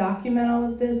that document all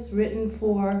of this, written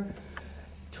for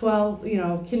 12,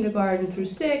 kindergarten through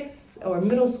 6, or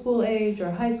middle school age, or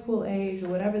high school age, or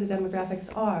whatever the demographics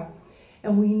are.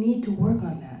 And we need to work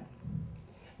on that.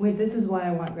 This is why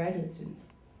I want graduate students.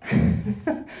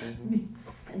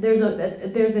 There's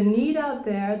a need out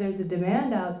there, there's a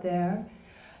demand out there.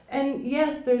 And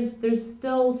yes, there's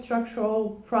still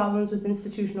structural problems with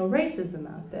institutional racism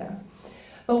out there.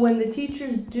 But when the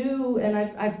teachers do, and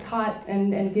I've taught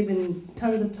and given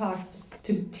tons of talks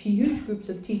to huge groups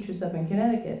of teachers up in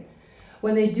Connecticut,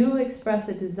 when they do express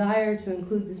a desire to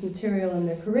include this material in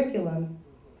their curriculum,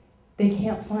 they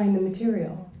can't find the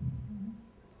material.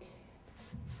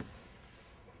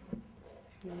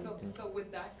 So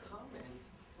with that comment,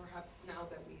 perhaps now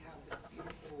that we have this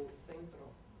beautiful Centro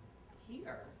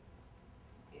here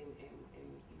in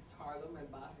East Harlem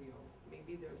and Barrio,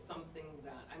 maybe there's something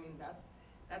that, I mean,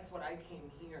 that's what I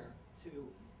came here to,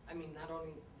 I mean, not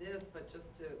only this, but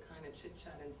just to kind of chit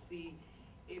chat and see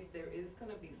if there is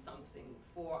gonna be something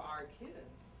for our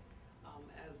kids.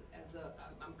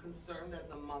 I'm concerned as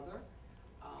a mother,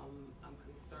 I'm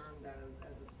concerned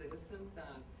as a citizen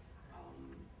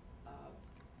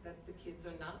that the kids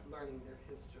are not learning their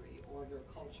history or their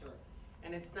culture.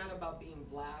 And it's not about being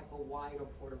black or white or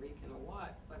Puerto Rican or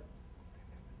what,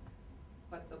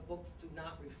 but the books do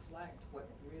not reflect what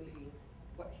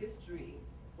the history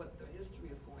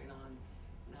is going on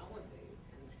nowadays.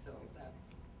 And so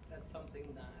that's something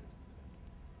that,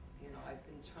 you know, I've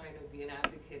been trying to be an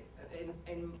advocate.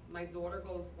 And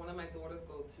one of my daughters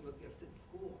go to a gifted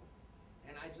school.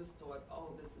 And I just thought,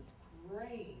 oh, this is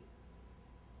great.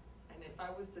 And if I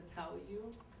was to tell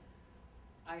you,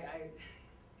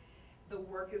 the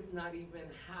work is not even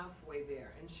halfway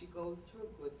there, and she goes to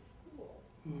a good school.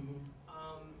 Mm-hmm.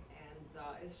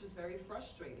 It's just very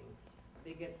frustrating.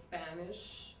 They get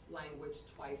Spanish language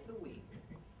twice a week,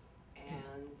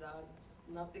 and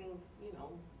nothing, you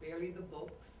know, barely the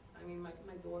books. I mean, my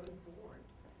daughter's bored.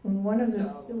 One of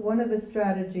the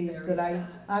strategies that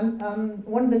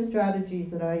one of the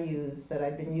strategies that I use, that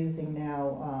I've been using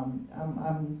now,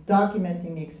 I'm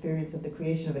documenting the experience of the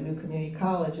creation of a new community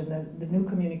college, and the new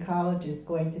community college is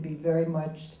going to be very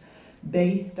much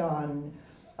based on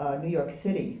New York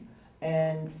City.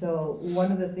 And so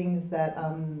one of the things that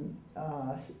I'm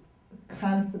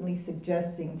constantly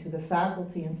suggesting to the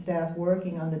faculty and staff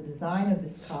working on the design of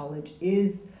this college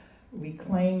is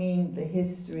reclaiming the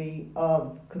history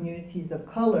of communities of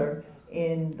color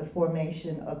in the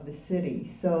formation of the city.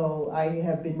 So I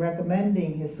have been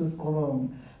recommending Jesus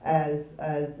Colon as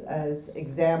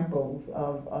examples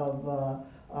of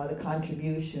the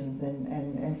contributions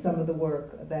and some of the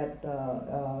work that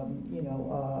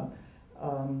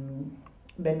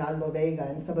Bernardo Vega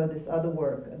and some of this other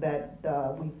work that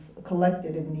we've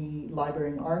collected in the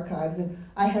library and archives. And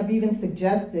I have even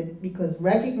suggested, because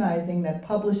recognizing that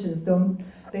publishers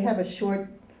they have a short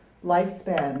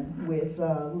lifespan with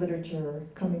literature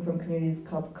coming from communities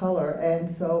of color, and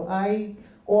so I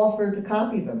offer to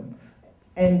copy them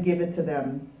and give it to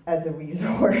them as a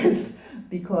resource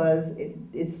because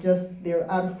it's just, they're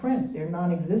out of print, they're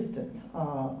non-existent.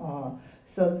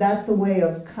 So that's a way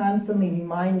of constantly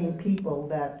reminding people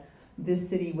that this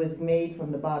city was made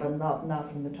from the bottom up, not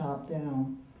from the top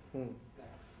down.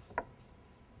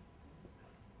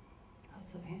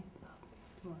 That's okay.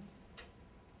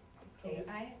 Okay,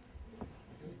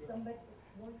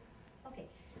 okay,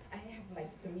 I have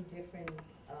like 3 different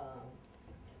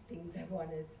things I want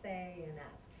to say and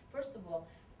ask. First of all,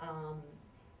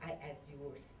 as you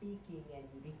were speaking,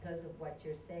 and because of what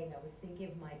you're saying, I was thinking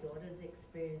of my daughter's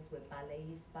experience with Ballet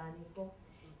Hispanico.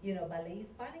 You know, Ballet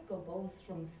Hispanico goes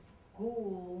from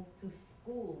school to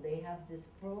school. They have this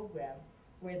program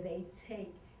where they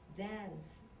take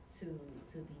dance to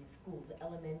these schools,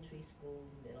 elementary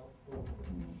schools, middle schools.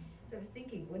 Mm-hmm. So I was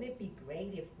thinking, wouldn't it be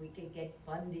great if we could get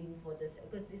funding for this?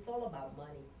 Because it's all about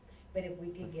money. But if we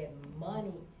could get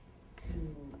money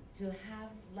to have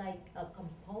like a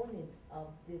component of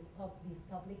these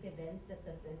public events that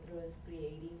the Centro is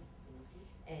creating,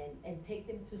 and take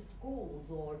them to schools,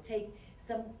 or take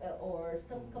some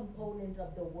component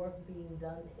of the work being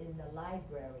done in the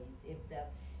libraries,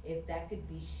 if that could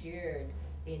be shared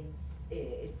in,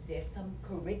 if there's some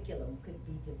curriculum could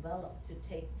be developed to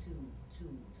take to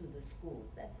the schools.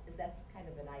 That's kind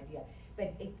of an idea.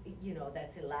 But you know,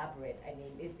 that's elaborate. I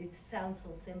mean, it sounds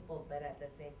so simple, but at the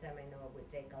same time, I know it would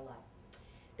take a lot.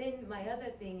 Then my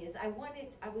other thing is, I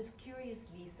was curious,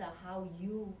 Lisa, how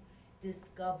you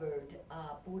discovered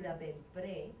Pura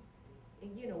Belpré,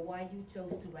 and you know, why you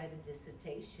chose to write a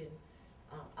dissertation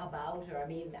about her. I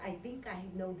mean, I think I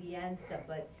know the answer,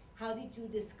 but how did you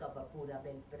discover Pura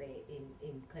Belpré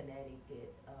in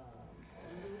Connecticut?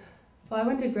 Well, I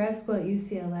went to grad school at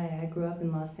UCLA. I grew up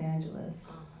in Los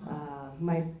Angeles.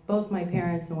 Both my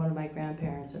parents and one of my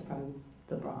grandparents are from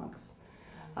the Bronx.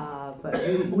 But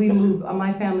we moved,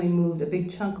 my family moved, a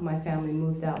big chunk of my family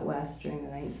moved out west during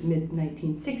the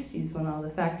mid-1960s when all the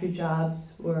factory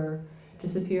jobs were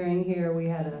disappearing here. We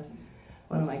had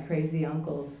one of my crazy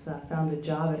uncles found a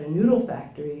job at a noodle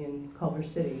factory in Culver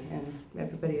City, and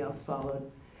everybody else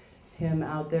followed him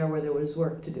out there where there was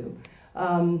work to do.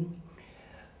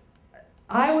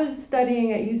 I was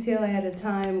studying at UCLA at a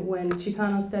time when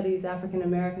Chicano studies, African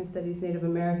American studies, Native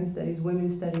American studies,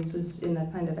 women's studies was in a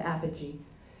kind of apogee.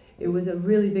 It was a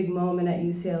really big moment at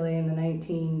UCLA in the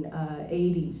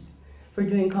 1980s for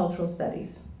doing cultural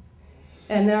studies.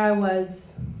 And there I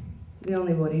was, the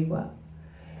only Boricua.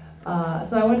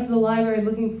 So I went to the library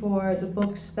looking for the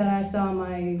books that I saw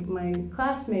my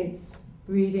classmates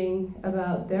reading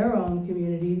about their own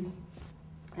communities.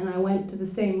 And I went to the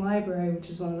same library, which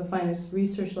is one of the finest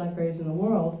research libraries in the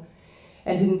world,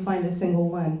 and didn't find a single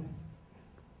one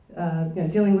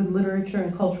dealing with literature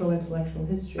and cultural intellectual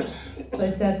history. So I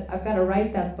said, I've got to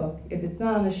write that book. If it's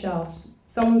not on the shelf,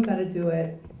 someone's got to do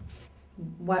it.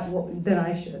 Then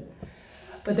I should.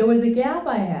 But there was a gap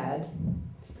I had,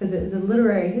 because it was a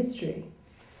literary history,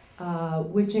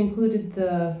 which included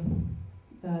the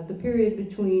period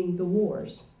between the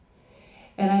wars.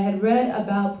 And I had read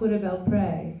about Pura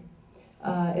Belpré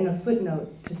in a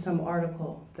footnote to some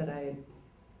article that I had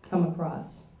come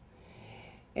across.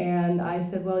 And I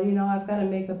said, well, you know, I've got to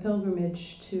make a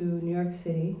pilgrimage to New York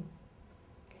City.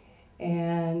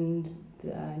 And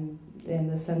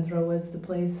the Centro was the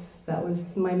place, that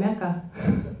was my Mecca.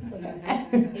 So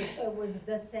it was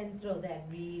the Centro that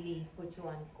really put you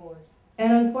on course.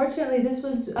 And unfortunately, this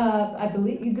was, I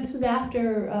believe, this was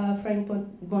after Frank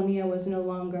Bonilla was no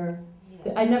longer,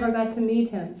 I never got to meet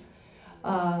him.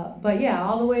 But yeah,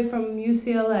 all the way from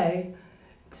UCLA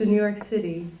to New York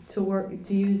City to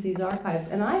use these archives.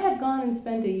 And I had gone and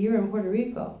spent a year in Puerto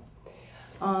Rico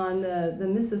on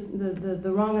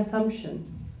the wrong assumption,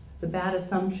 the bad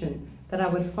assumption that I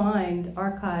would find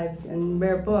archives and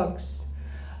rare books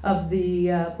of the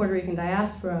Puerto Rican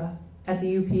diaspora at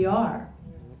the UPR.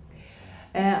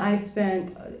 And I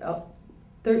spent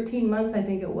 13 months, I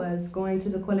think it was, going to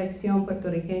the Colección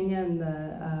Puertorriqueña in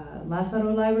the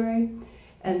Lázaro Library.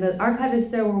 And the archivists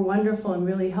there were wonderful and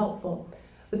really helpful.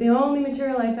 But the only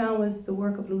material I found was the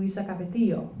work of Luisa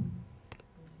Capetillo.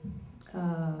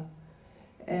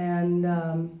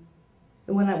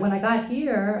 When I got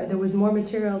here, there was more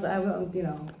material that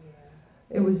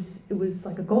it was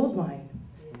like a gold mine.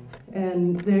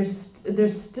 And there's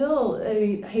still, I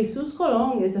mean, Jesus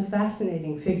Colón is a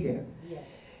fascinating figure.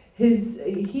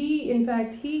 He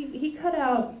cut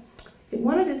out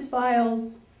one of his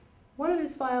files. One of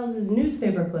his files is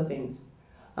newspaper clippings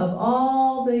of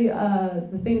all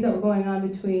the things that were going on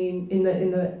in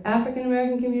the African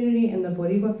American community and the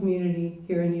Boricua community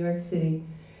here in New York City.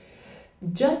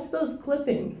 Just those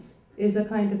clippings is a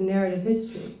kind of narrative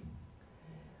history.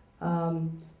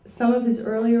 Some of his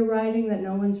earlier writing that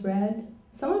no one's read,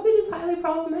 some of it is highly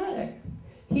problematic.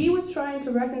 He was trying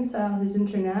to reconcile his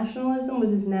internationalism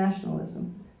with his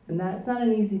nationalism, and that's not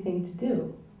an easy thing to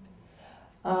do.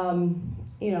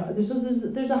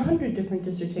 There's 100 different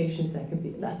dissertations that could be,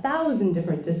 1,000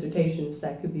 different dissertations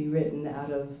that could be written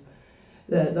out of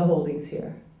the holdings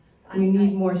here. We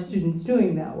need more students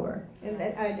doing that work. And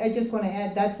I just want to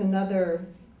add, that's another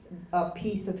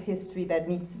piece of history that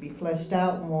needs to be fleshed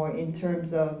out more in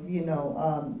terms of,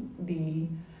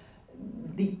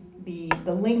 the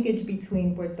linkage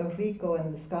between Puerto Rico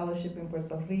and the scholarship in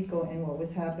Puerto Rico and what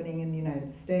was happening in the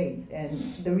United States, and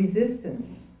the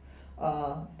resistance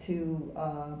to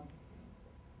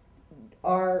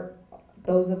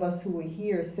those of us who were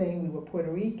here saying we were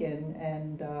Puerto Rican,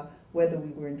 and whether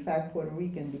we were in fact Puerto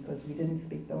Rican because we didn't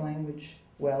speak the language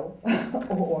well,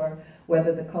 or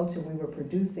whether the culture we were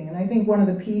producing. And I think one of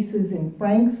the pieces in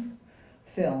Frank's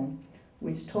film,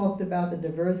 which talked about the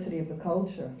diversity of the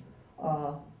culture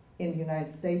in the United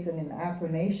States and in the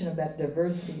affirmation of that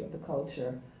diversity of the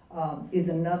culture, is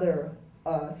another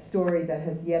story that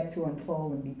has yet to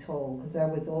unfold and be told, because that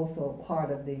was also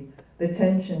part of the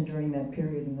tension during that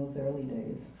period in those early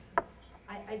days.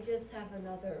 I just have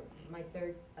my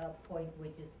third point,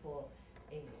 which is for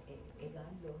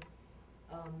Egalo.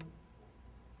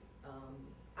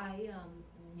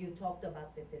 You talked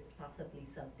about that there's possibly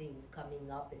something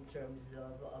coming up in terms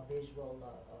of a visual,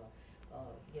 a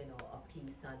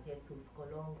piece on Jesus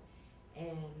Colón,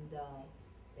 and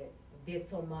there's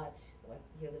so much.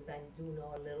 I do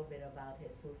know a little bit about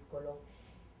Jesus Colón,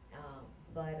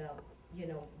 but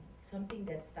something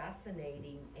that's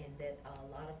fascinating and that a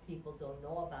lot of people don't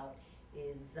know about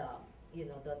is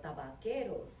the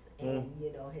tabaqueros, and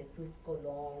Jesus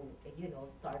Colón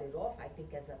started off, I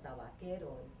think, as a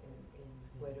tabaquero in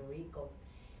Puerto Rico,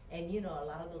 and a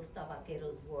lot of those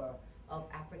tabaqueros were of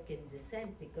African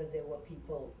descent, because there were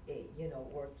people, you know,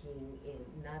 working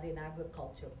not in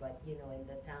agriculture, but, you know, in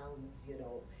the towns, you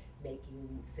know,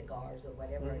 making cigars or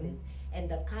whatever it is. And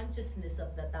the consciousness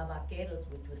of the tabaqueros,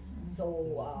 which was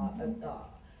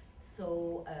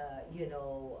you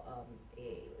know,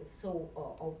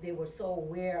 they were so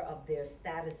aware of their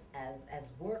status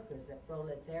as workers, a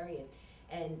proletariat,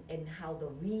 and how the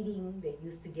reading, they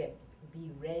used to be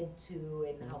read to,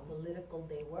 and how political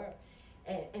they were.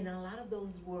 And a lot of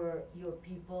those were your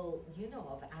people, you know,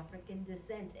 of African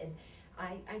descent. And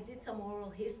I did some oral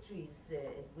histories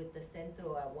with the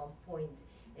Centro at one point,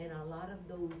 and a lot of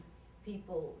those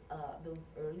people, those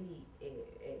early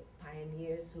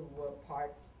pioneers who were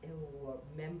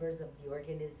members of the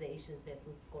organizations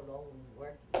Jesus Colón was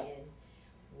working in,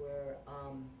 were,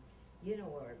 you know,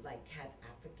 or like had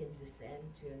African descent,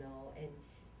 you know, and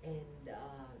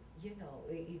you know,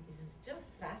 it's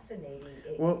just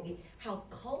fascinating how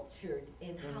cultured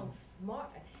and how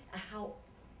smart, how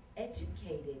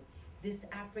educated this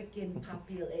African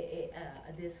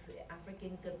this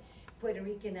African Puerto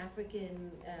Rican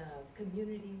African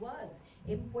community was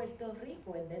in Puerto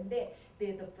Rico, and then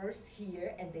they're the first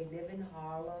here, and they live in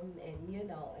Harlem, and you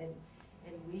know, and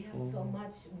we have so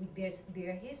much.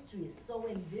 Their history is so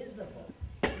invisible.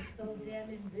 It's so damn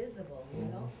invisible, you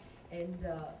know. And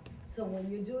so when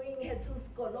you're doing Jesus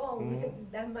Colón,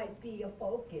 that might be a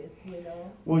focus, you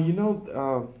know. Well, you know,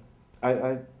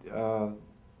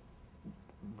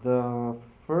 the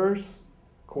first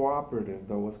cooperative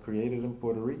that was created in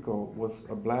Puerto Rico was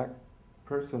a black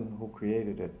person who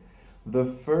created it. The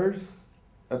first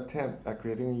attempt at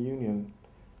creating a union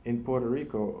in Puerto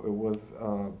Rico, it was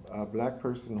a black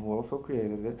person who also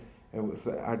created it. It was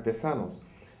artesanos.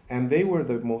 And they were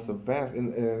the most advanced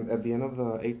at the end of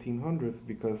the 1800s,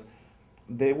 because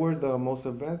they were the most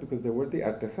advanced because they were the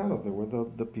artesanos. They were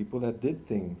the people that did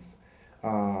things.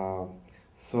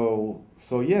 So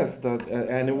yes,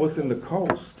 and it was in the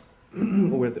coast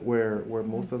where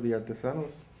most of the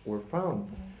artesanos were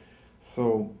found.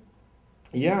 So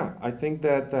yeah, I think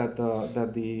that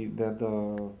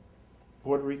the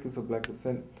Puerto Ricans of black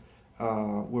descent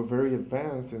were very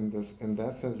advanced in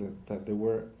that sense, that they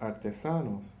were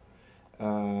artesanos,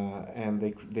 and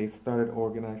they started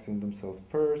organizing themselves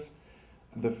first.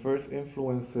 The first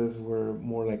influences were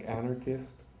more like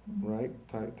anarchist, right,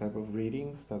 type of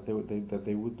readings that they would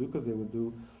do, because they would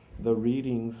do the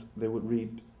readings. They would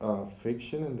read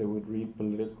fiction, and they would read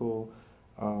political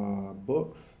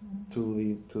books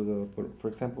to the for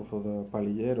example, for the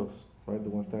palilleros, right, the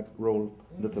ones that roll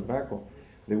the tobacco.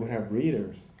 They would have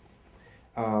readers.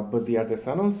 But the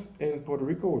artesanos in Puerto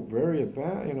Rico were very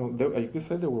advanced. You know, you could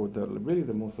say they were really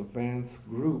the most advanced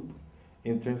group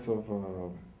in terms of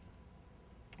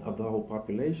the whole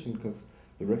population, because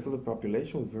the rest of the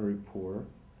population was very poor,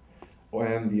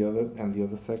 and the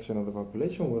other section of the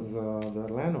population was the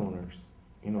landowners.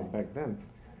 You know, back then.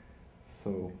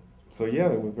 So yeah,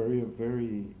 they were very,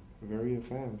 very, very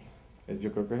advanced.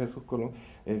 Yo creo que Jesús Colón,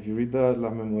 if you read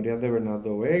la Memoria de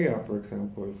Bernardo Vega, for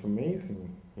example, it's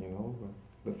amazing, you know,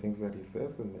 the things that he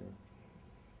says in there.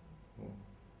 Yeah.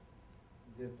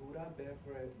 Did Pura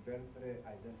Belpré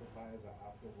identify as an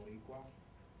Afro-Boricua?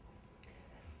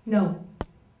 No,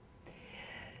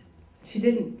 she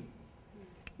didn't.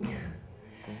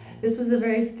 This was a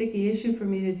very sticky issue for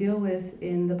me to deal with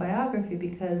in the biography,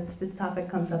 because this topic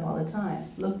comes up all the time.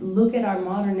 Look at our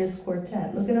modernist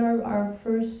quartet. Look at our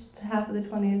first half of the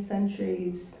 20th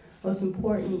century's most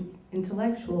important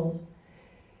intellectuals.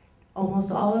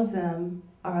 Almost all of them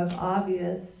are of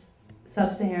obvious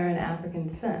sub-Saharan African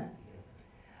descent.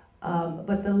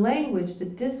 But the language, the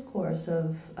discourse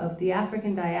of the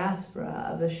African diaspora,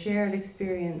 of the shared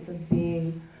experience of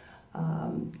being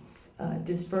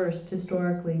dispersed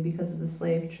historically because of the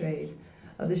slave trade,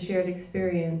 of the shared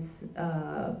experience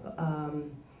of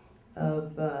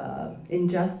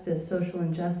injustice, social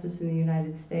injustice in the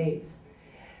United States,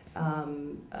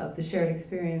 of the shared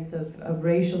experience of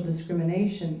racial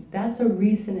discrimination, that's a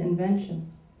recent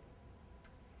invention.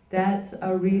 That's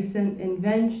a recent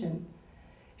invention.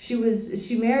 She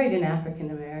married an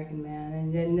African-American man,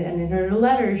 and in her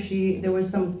letter, there was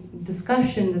some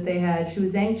discussion that they had. She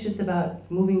was anxious about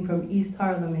moving from East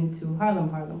Harlem into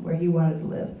Harlem, where he wanted to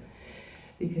live.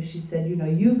 Because she said, you know,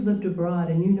 you've lived abroad,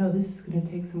 and you know this is going to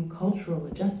take some cultural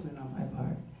adjustment on my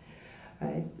part.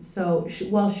 Right? So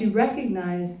while she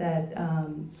recognized that,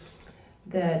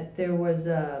 that there was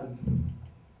a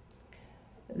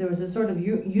sort of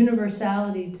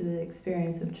universality to the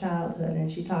experience of childhood,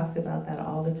 and she talks about that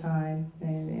all the time.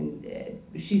 And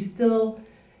she still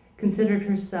considered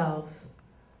herself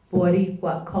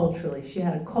Boricua culturally. She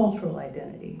had a cultural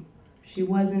identity. She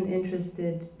wasn't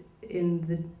interested in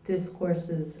the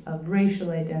discourses of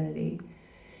racial identity.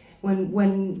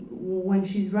 When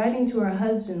she's writing to her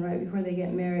husband right before they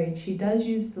get married, she does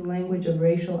use the language of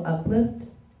racial uplift,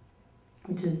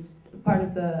 which is part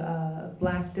of the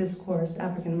black discourse,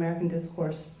 African American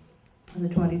discourse in the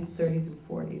 20s, 30s, and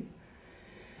 40s.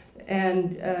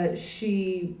 And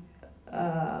she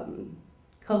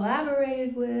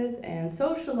collaborated with and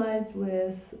socialized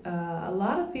with a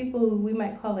lot of people who we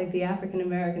might call like the African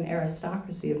American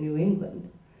aristocracy of New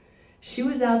England. She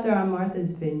was out there on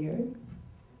Martha's Vineyard.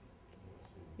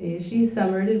 Yeah, she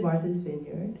summered in Martha's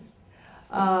Vineyard.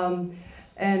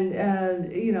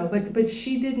 You know, but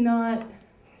she did not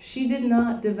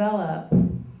develop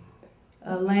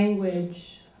a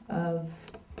language of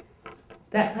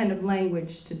that kind of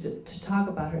language to talk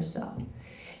about herself.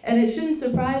 And it shouldn't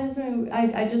surprise us. I mean,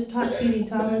 I just taught P.D.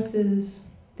 Thomas's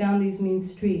Down These Mean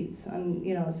Streets. And,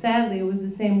 you know, sadly, it was the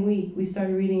same week we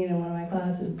started reading it in one of my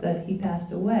classes that he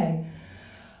passed away.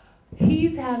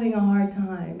 He's having a hard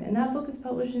time, and that book is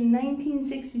published in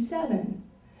 1967,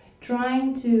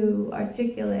 trying to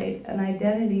articulate an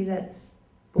identity that's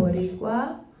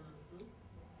Boricua,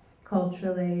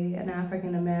 culturally, and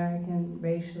African American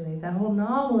racially. That whole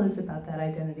novel is about that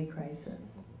identity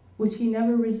crisis, which he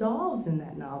never resolves in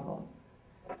that novel.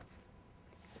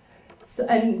 So,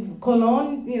 and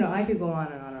Colon, you know, I could go on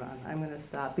and on and on. I'm going to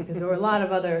stop because there were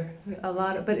but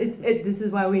this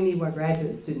is why we need more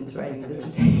graduate students writing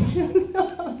dissertations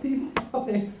on these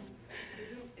topics.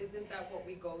 Isn't that what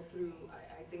we go through?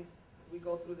 I think we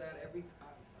go through that every,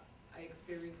 I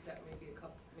experienced that maybe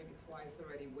twice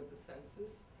already with the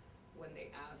census, when they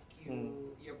ask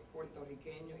you, you're Puerto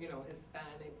Rican, you know,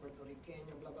 Hispanic, Puerto Rican,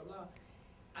 blah, blah, blah.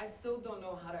 I still don't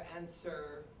know how to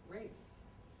answer race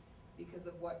because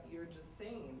of what you're just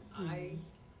saying. I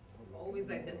always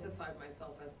identified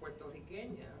myself as Puerto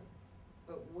Ricana,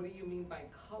 but what do you mean by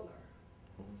color?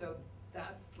 So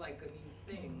that's like a new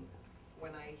thing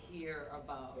when I hear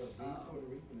about being Puerto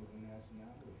Rican is a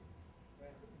nationality.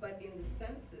 But in the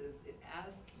census, it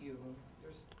asks you,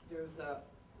 there's a...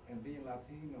 And being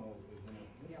Latino is an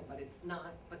ethnicity. Yeah, but it's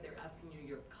not, but they're asking you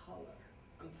your color.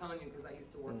 I'm telling you, because I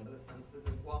used to work for the census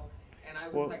as well. And I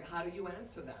was like, how do you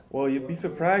answer that? Well, you'd be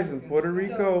surprised. In Puerto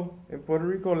Rico,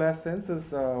 last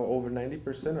census, over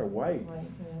 90% are white.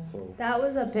 So that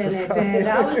was a pene.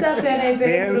 That was a pene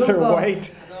They're white.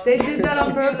 They did that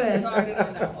on purpose.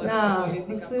 No. But you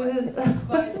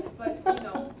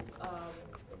know,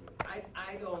 I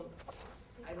don't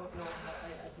know how,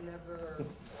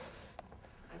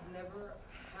 I've never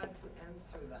had to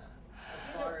answer that. As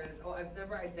far as, I've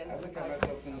never identified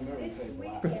myself. This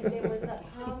weekend there was a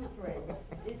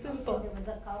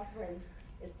conference.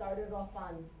 It started off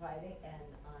on Friday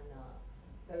and on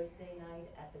Thursday night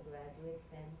at the Graduate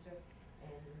Center,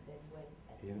 and then went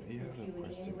to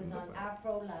it was on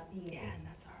Afro-Latinos. Yeah,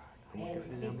 that's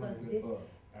and because this,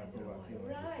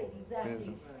 right,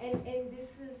 exactly. And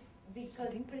this is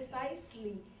because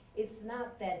precisely it's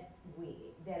not that the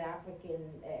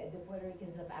Puerto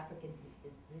Ricans of African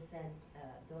descent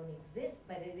don't exist,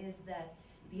 but it is that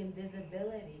the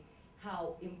invisibility,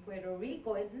 how in Puerto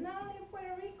Rico, it's not only in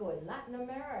Puerto Rico, in Latin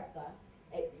America,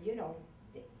 you know,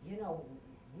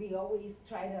 we always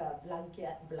try to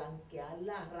blanquear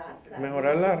la raza.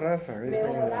 Mejorar la raza.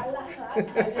 Mejorar la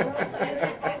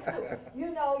raza.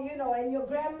 You know, and your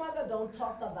grandmother don't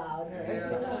talk about her.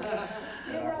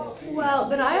 You know. Well,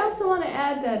 but I also want to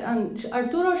add that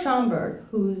Arturo Schomburg,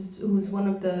 who's one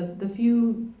of the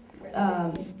few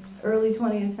early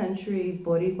 20th century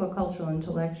Boricua cultural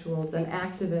intellectuals, an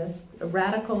activist, a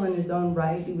radical in his own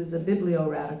right. He was a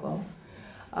biblio-radical,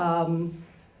 a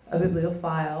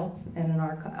bibliophile, and an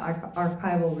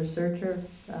archival researcher.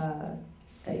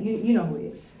 You know who he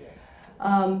is.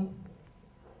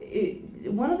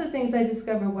 One of the things I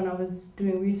discovered when I was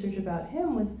doing research about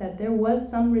him was that there was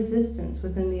some resistance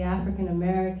within the African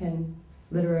American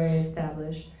literary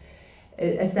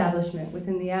establishment,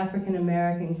 within the African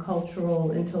American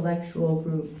cultural intellectual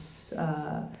groups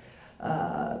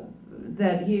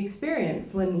that he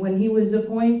experienced when he was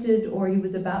appointed, or he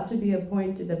was about to be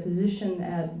appointed, a position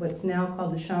at what's now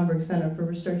called the Schomburg Center for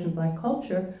Research in Black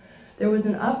Culture. There was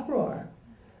an uproar.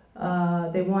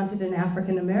 They wanted an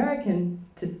African American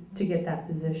to get that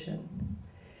position.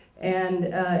 And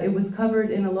it was covered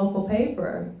in a local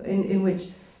paper in which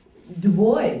Du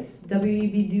Bois,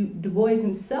 W.E.B. Du Bois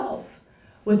himself,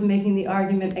 was making the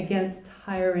argument against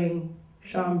hiring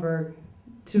Schomburg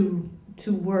to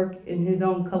work in his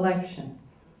own collection.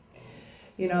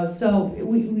 You know, so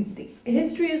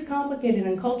history is complicated,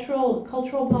 and cultural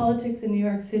politics in New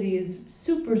York City is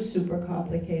super, super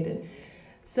complicated.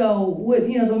 So,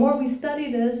 the more we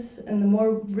study this and the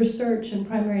more research and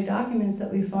primary documents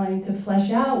that we find to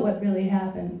flesh out what really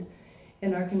happened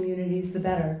in our communities, the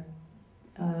better.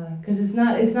 Because it's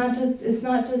not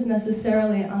just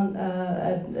necessarily on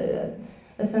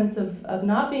a sense of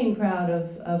not being proud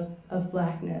of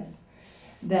blackness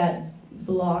that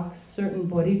blocks certain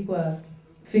Boricua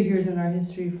figures in our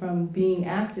history from being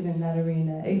active in that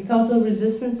arena. It's also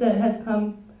resistance that has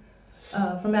come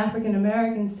from African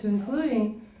Americans to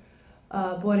including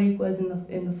Boricuas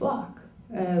in the flock.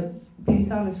 P.D.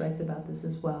 Thomas writes about this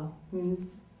as well. I mean,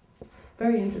 it's a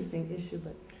very interesting issue,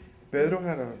 but. Pedro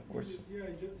had a question. Yeah,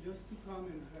 just two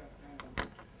comments.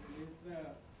 Is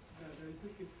that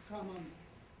it's common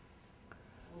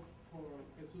for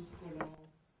Jesus Colon,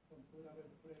 from Pura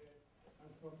Belpré,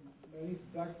 and from many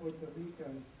black Puerto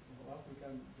Ricans or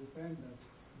African descendants.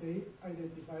 They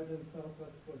identify themselves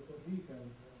as Puerto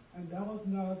Ricans. And that was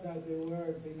not that they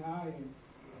were denying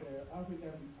their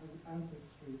African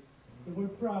ancestry. They were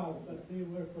proud that they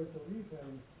were Puerto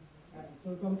Ricans. And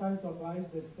so sometimes applies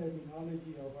the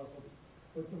terminology of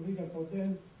Puerto Rican. For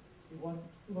them, it was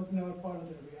not part of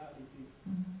the reality.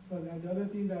 Mm-hmm. So the other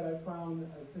thing that I found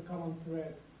is a common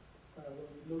thread when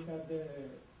we look at the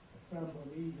Fran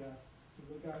Bonilla, to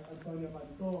look at Antonio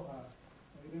Pantoja,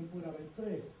 or even Pura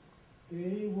Belpré,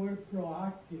 they were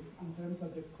proactive in terms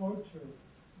of the culture.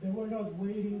 They were not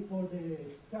waiting for the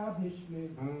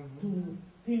establishment to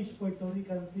teach Puerto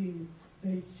Rican things.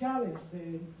 They challenged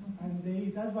them,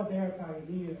 and that's what they are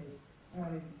pioneers.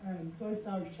 And so it's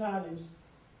our challenge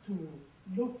to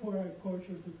look for our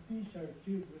culture, to teach our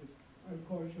children our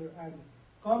culture, and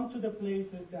come to the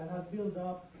places that have built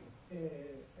up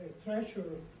a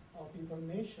treasure of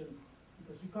information.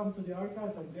 Because you come to the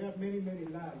archives and there are many, many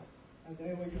lives. And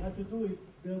then what you have to do is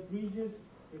build bridges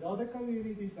with other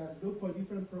communities and look for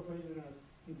different professionals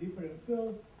in different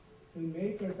fields,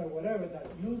 filmmakers or whatever, that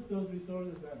use those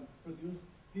resources and produce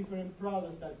different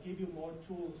products that give you more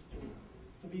tools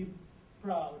to be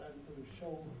proud and to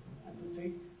show and to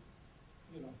take,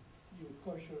 your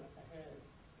culture ahead.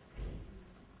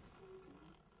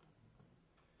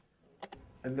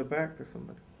 In the back, there's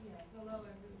somebody. Yes, hello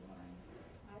everyone.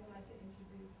 I'd like to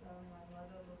introduce my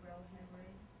mother, Laurel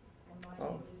Henry, and my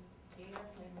name is Gail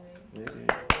Henry. Yeah.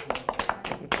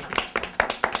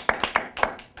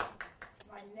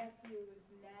 My nephew is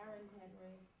Naren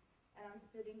Henry, and I'm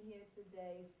sitting here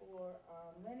today for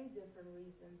many different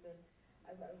reasons. And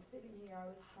as I was sitting here, I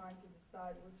was trying to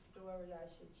decide which story I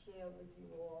should share with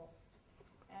you all.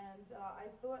 And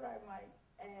I thought I might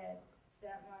add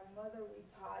that my mother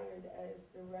retired as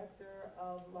director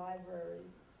of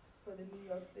libraries for the New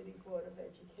York City Board of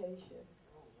Education.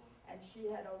 And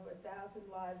she had over 1,000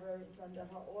 libraries under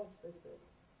her auspices.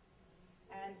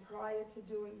 And prior to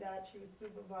doing that, she was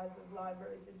supervisor of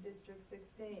libraries in District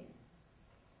 16.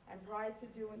 And prior to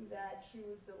doing that, she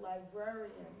was the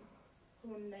librarian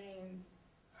who named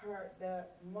her the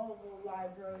mobile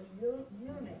library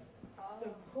unit, the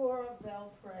Pura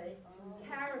Belpré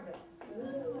Caravan.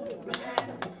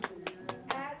 And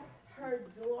as her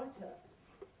daughter,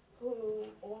 who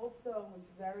also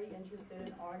was very interested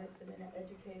in artists and an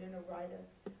educator and a writer,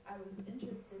 I was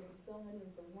interested in so many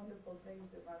of the wonderful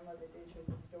things that my mother did. She was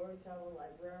a storyteller,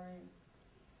 librarian.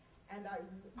 And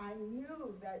I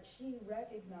knew that she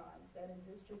recognized that in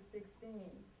District 16,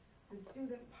 the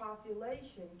student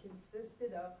population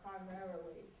consisted of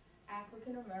primarily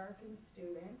African-American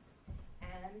students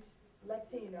and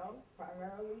Latino,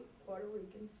 primarily Puerto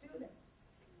Rican students.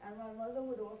 And my mother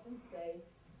would often say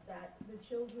that the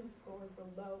children's scores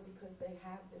are low because they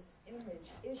have this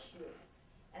image issue,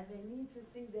 and they need to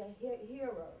see their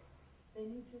heroes. They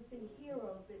need to see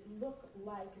heroes that look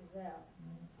like them.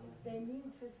 They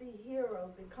need to see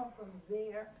heroes that come from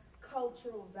their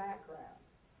cultural background.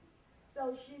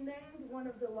 So she named one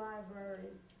of the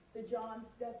libraries the John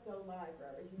Steptoe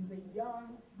Library. He was a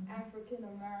young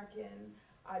African-American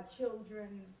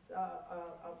children's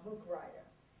book writer.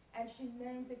 And she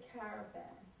named the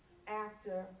caravan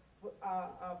after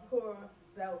Pura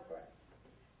Belpré.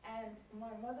 And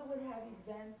my mother would have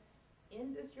events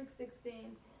in District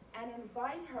 16 and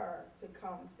invite her to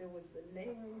come. There was the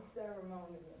naming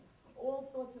ceremony and all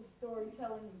sorts of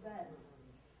storytelling events.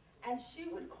 And she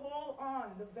would call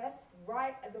on the best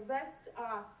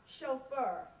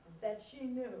chauffeur that she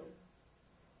knew.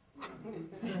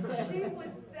 She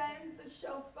would send the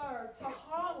chauffeur to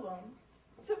Harlem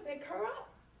to pick her up.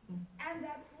 And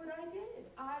that's what I did.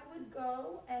 I would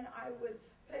go and I would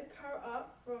pick her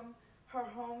up from her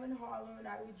home in Harlem, and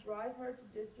I would drive her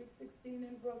to District 16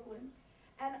 in Brooklyn.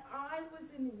 And I was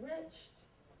enriched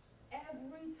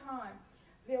every time.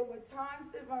 There were times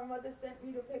that my mother sent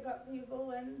me to pick up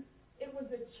people, and it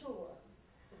was a chore.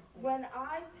 When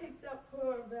I picked up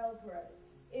Pura Belpré,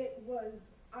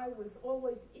 I was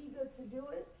always eager to do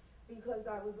it because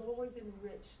I was always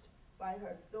enriched by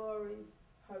her stories,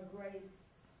 her grace.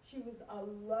 She was a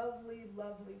lovely,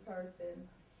 lovely person,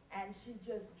 and she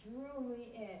just drew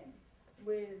me in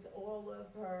with all of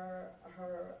her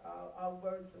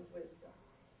words of wisdom.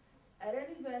 At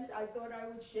any event, I thought I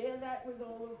would share that with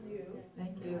all of you.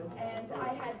 Thank you. And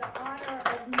I had the honor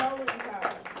of knowing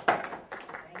her.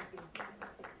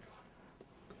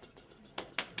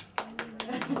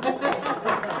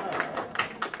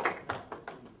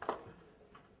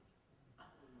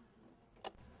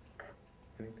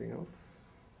 Anything else?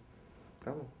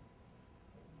 Tell them.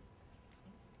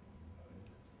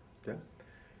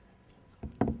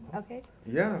 Yeah. Okay.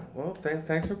 Yeah. Well,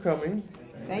 thanks for coming.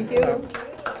 Thank you.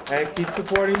 And keep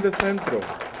supporting the Centro.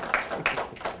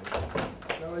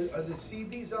 Now, are the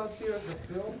CDs out there, the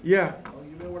film? Yeah. Oh,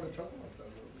 you may want to talk about that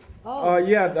a little bit.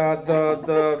 Yeah,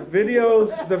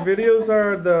 the videos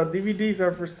are, the DVDs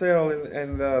are for sale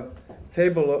in the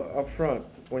table up front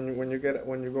when you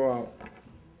go out.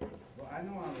 Well, I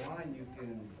know online you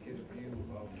can get a view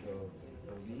of the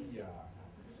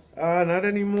Bonilla. Not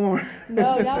anymore.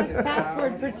 No, now it's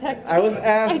password protected. I was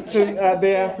asked to,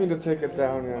 they asked me to take it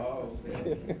down, yeah.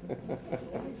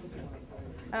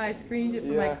 I screened it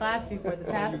for my class before the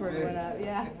password went out,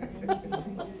 yeah.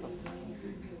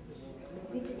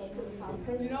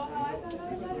 You know how I found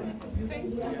out about it?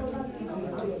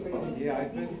 Facebook. Yeah,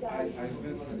 I've been to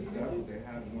several. They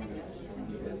had one at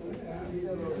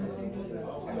the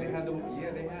and they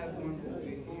had one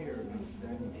here.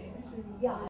 Yeah.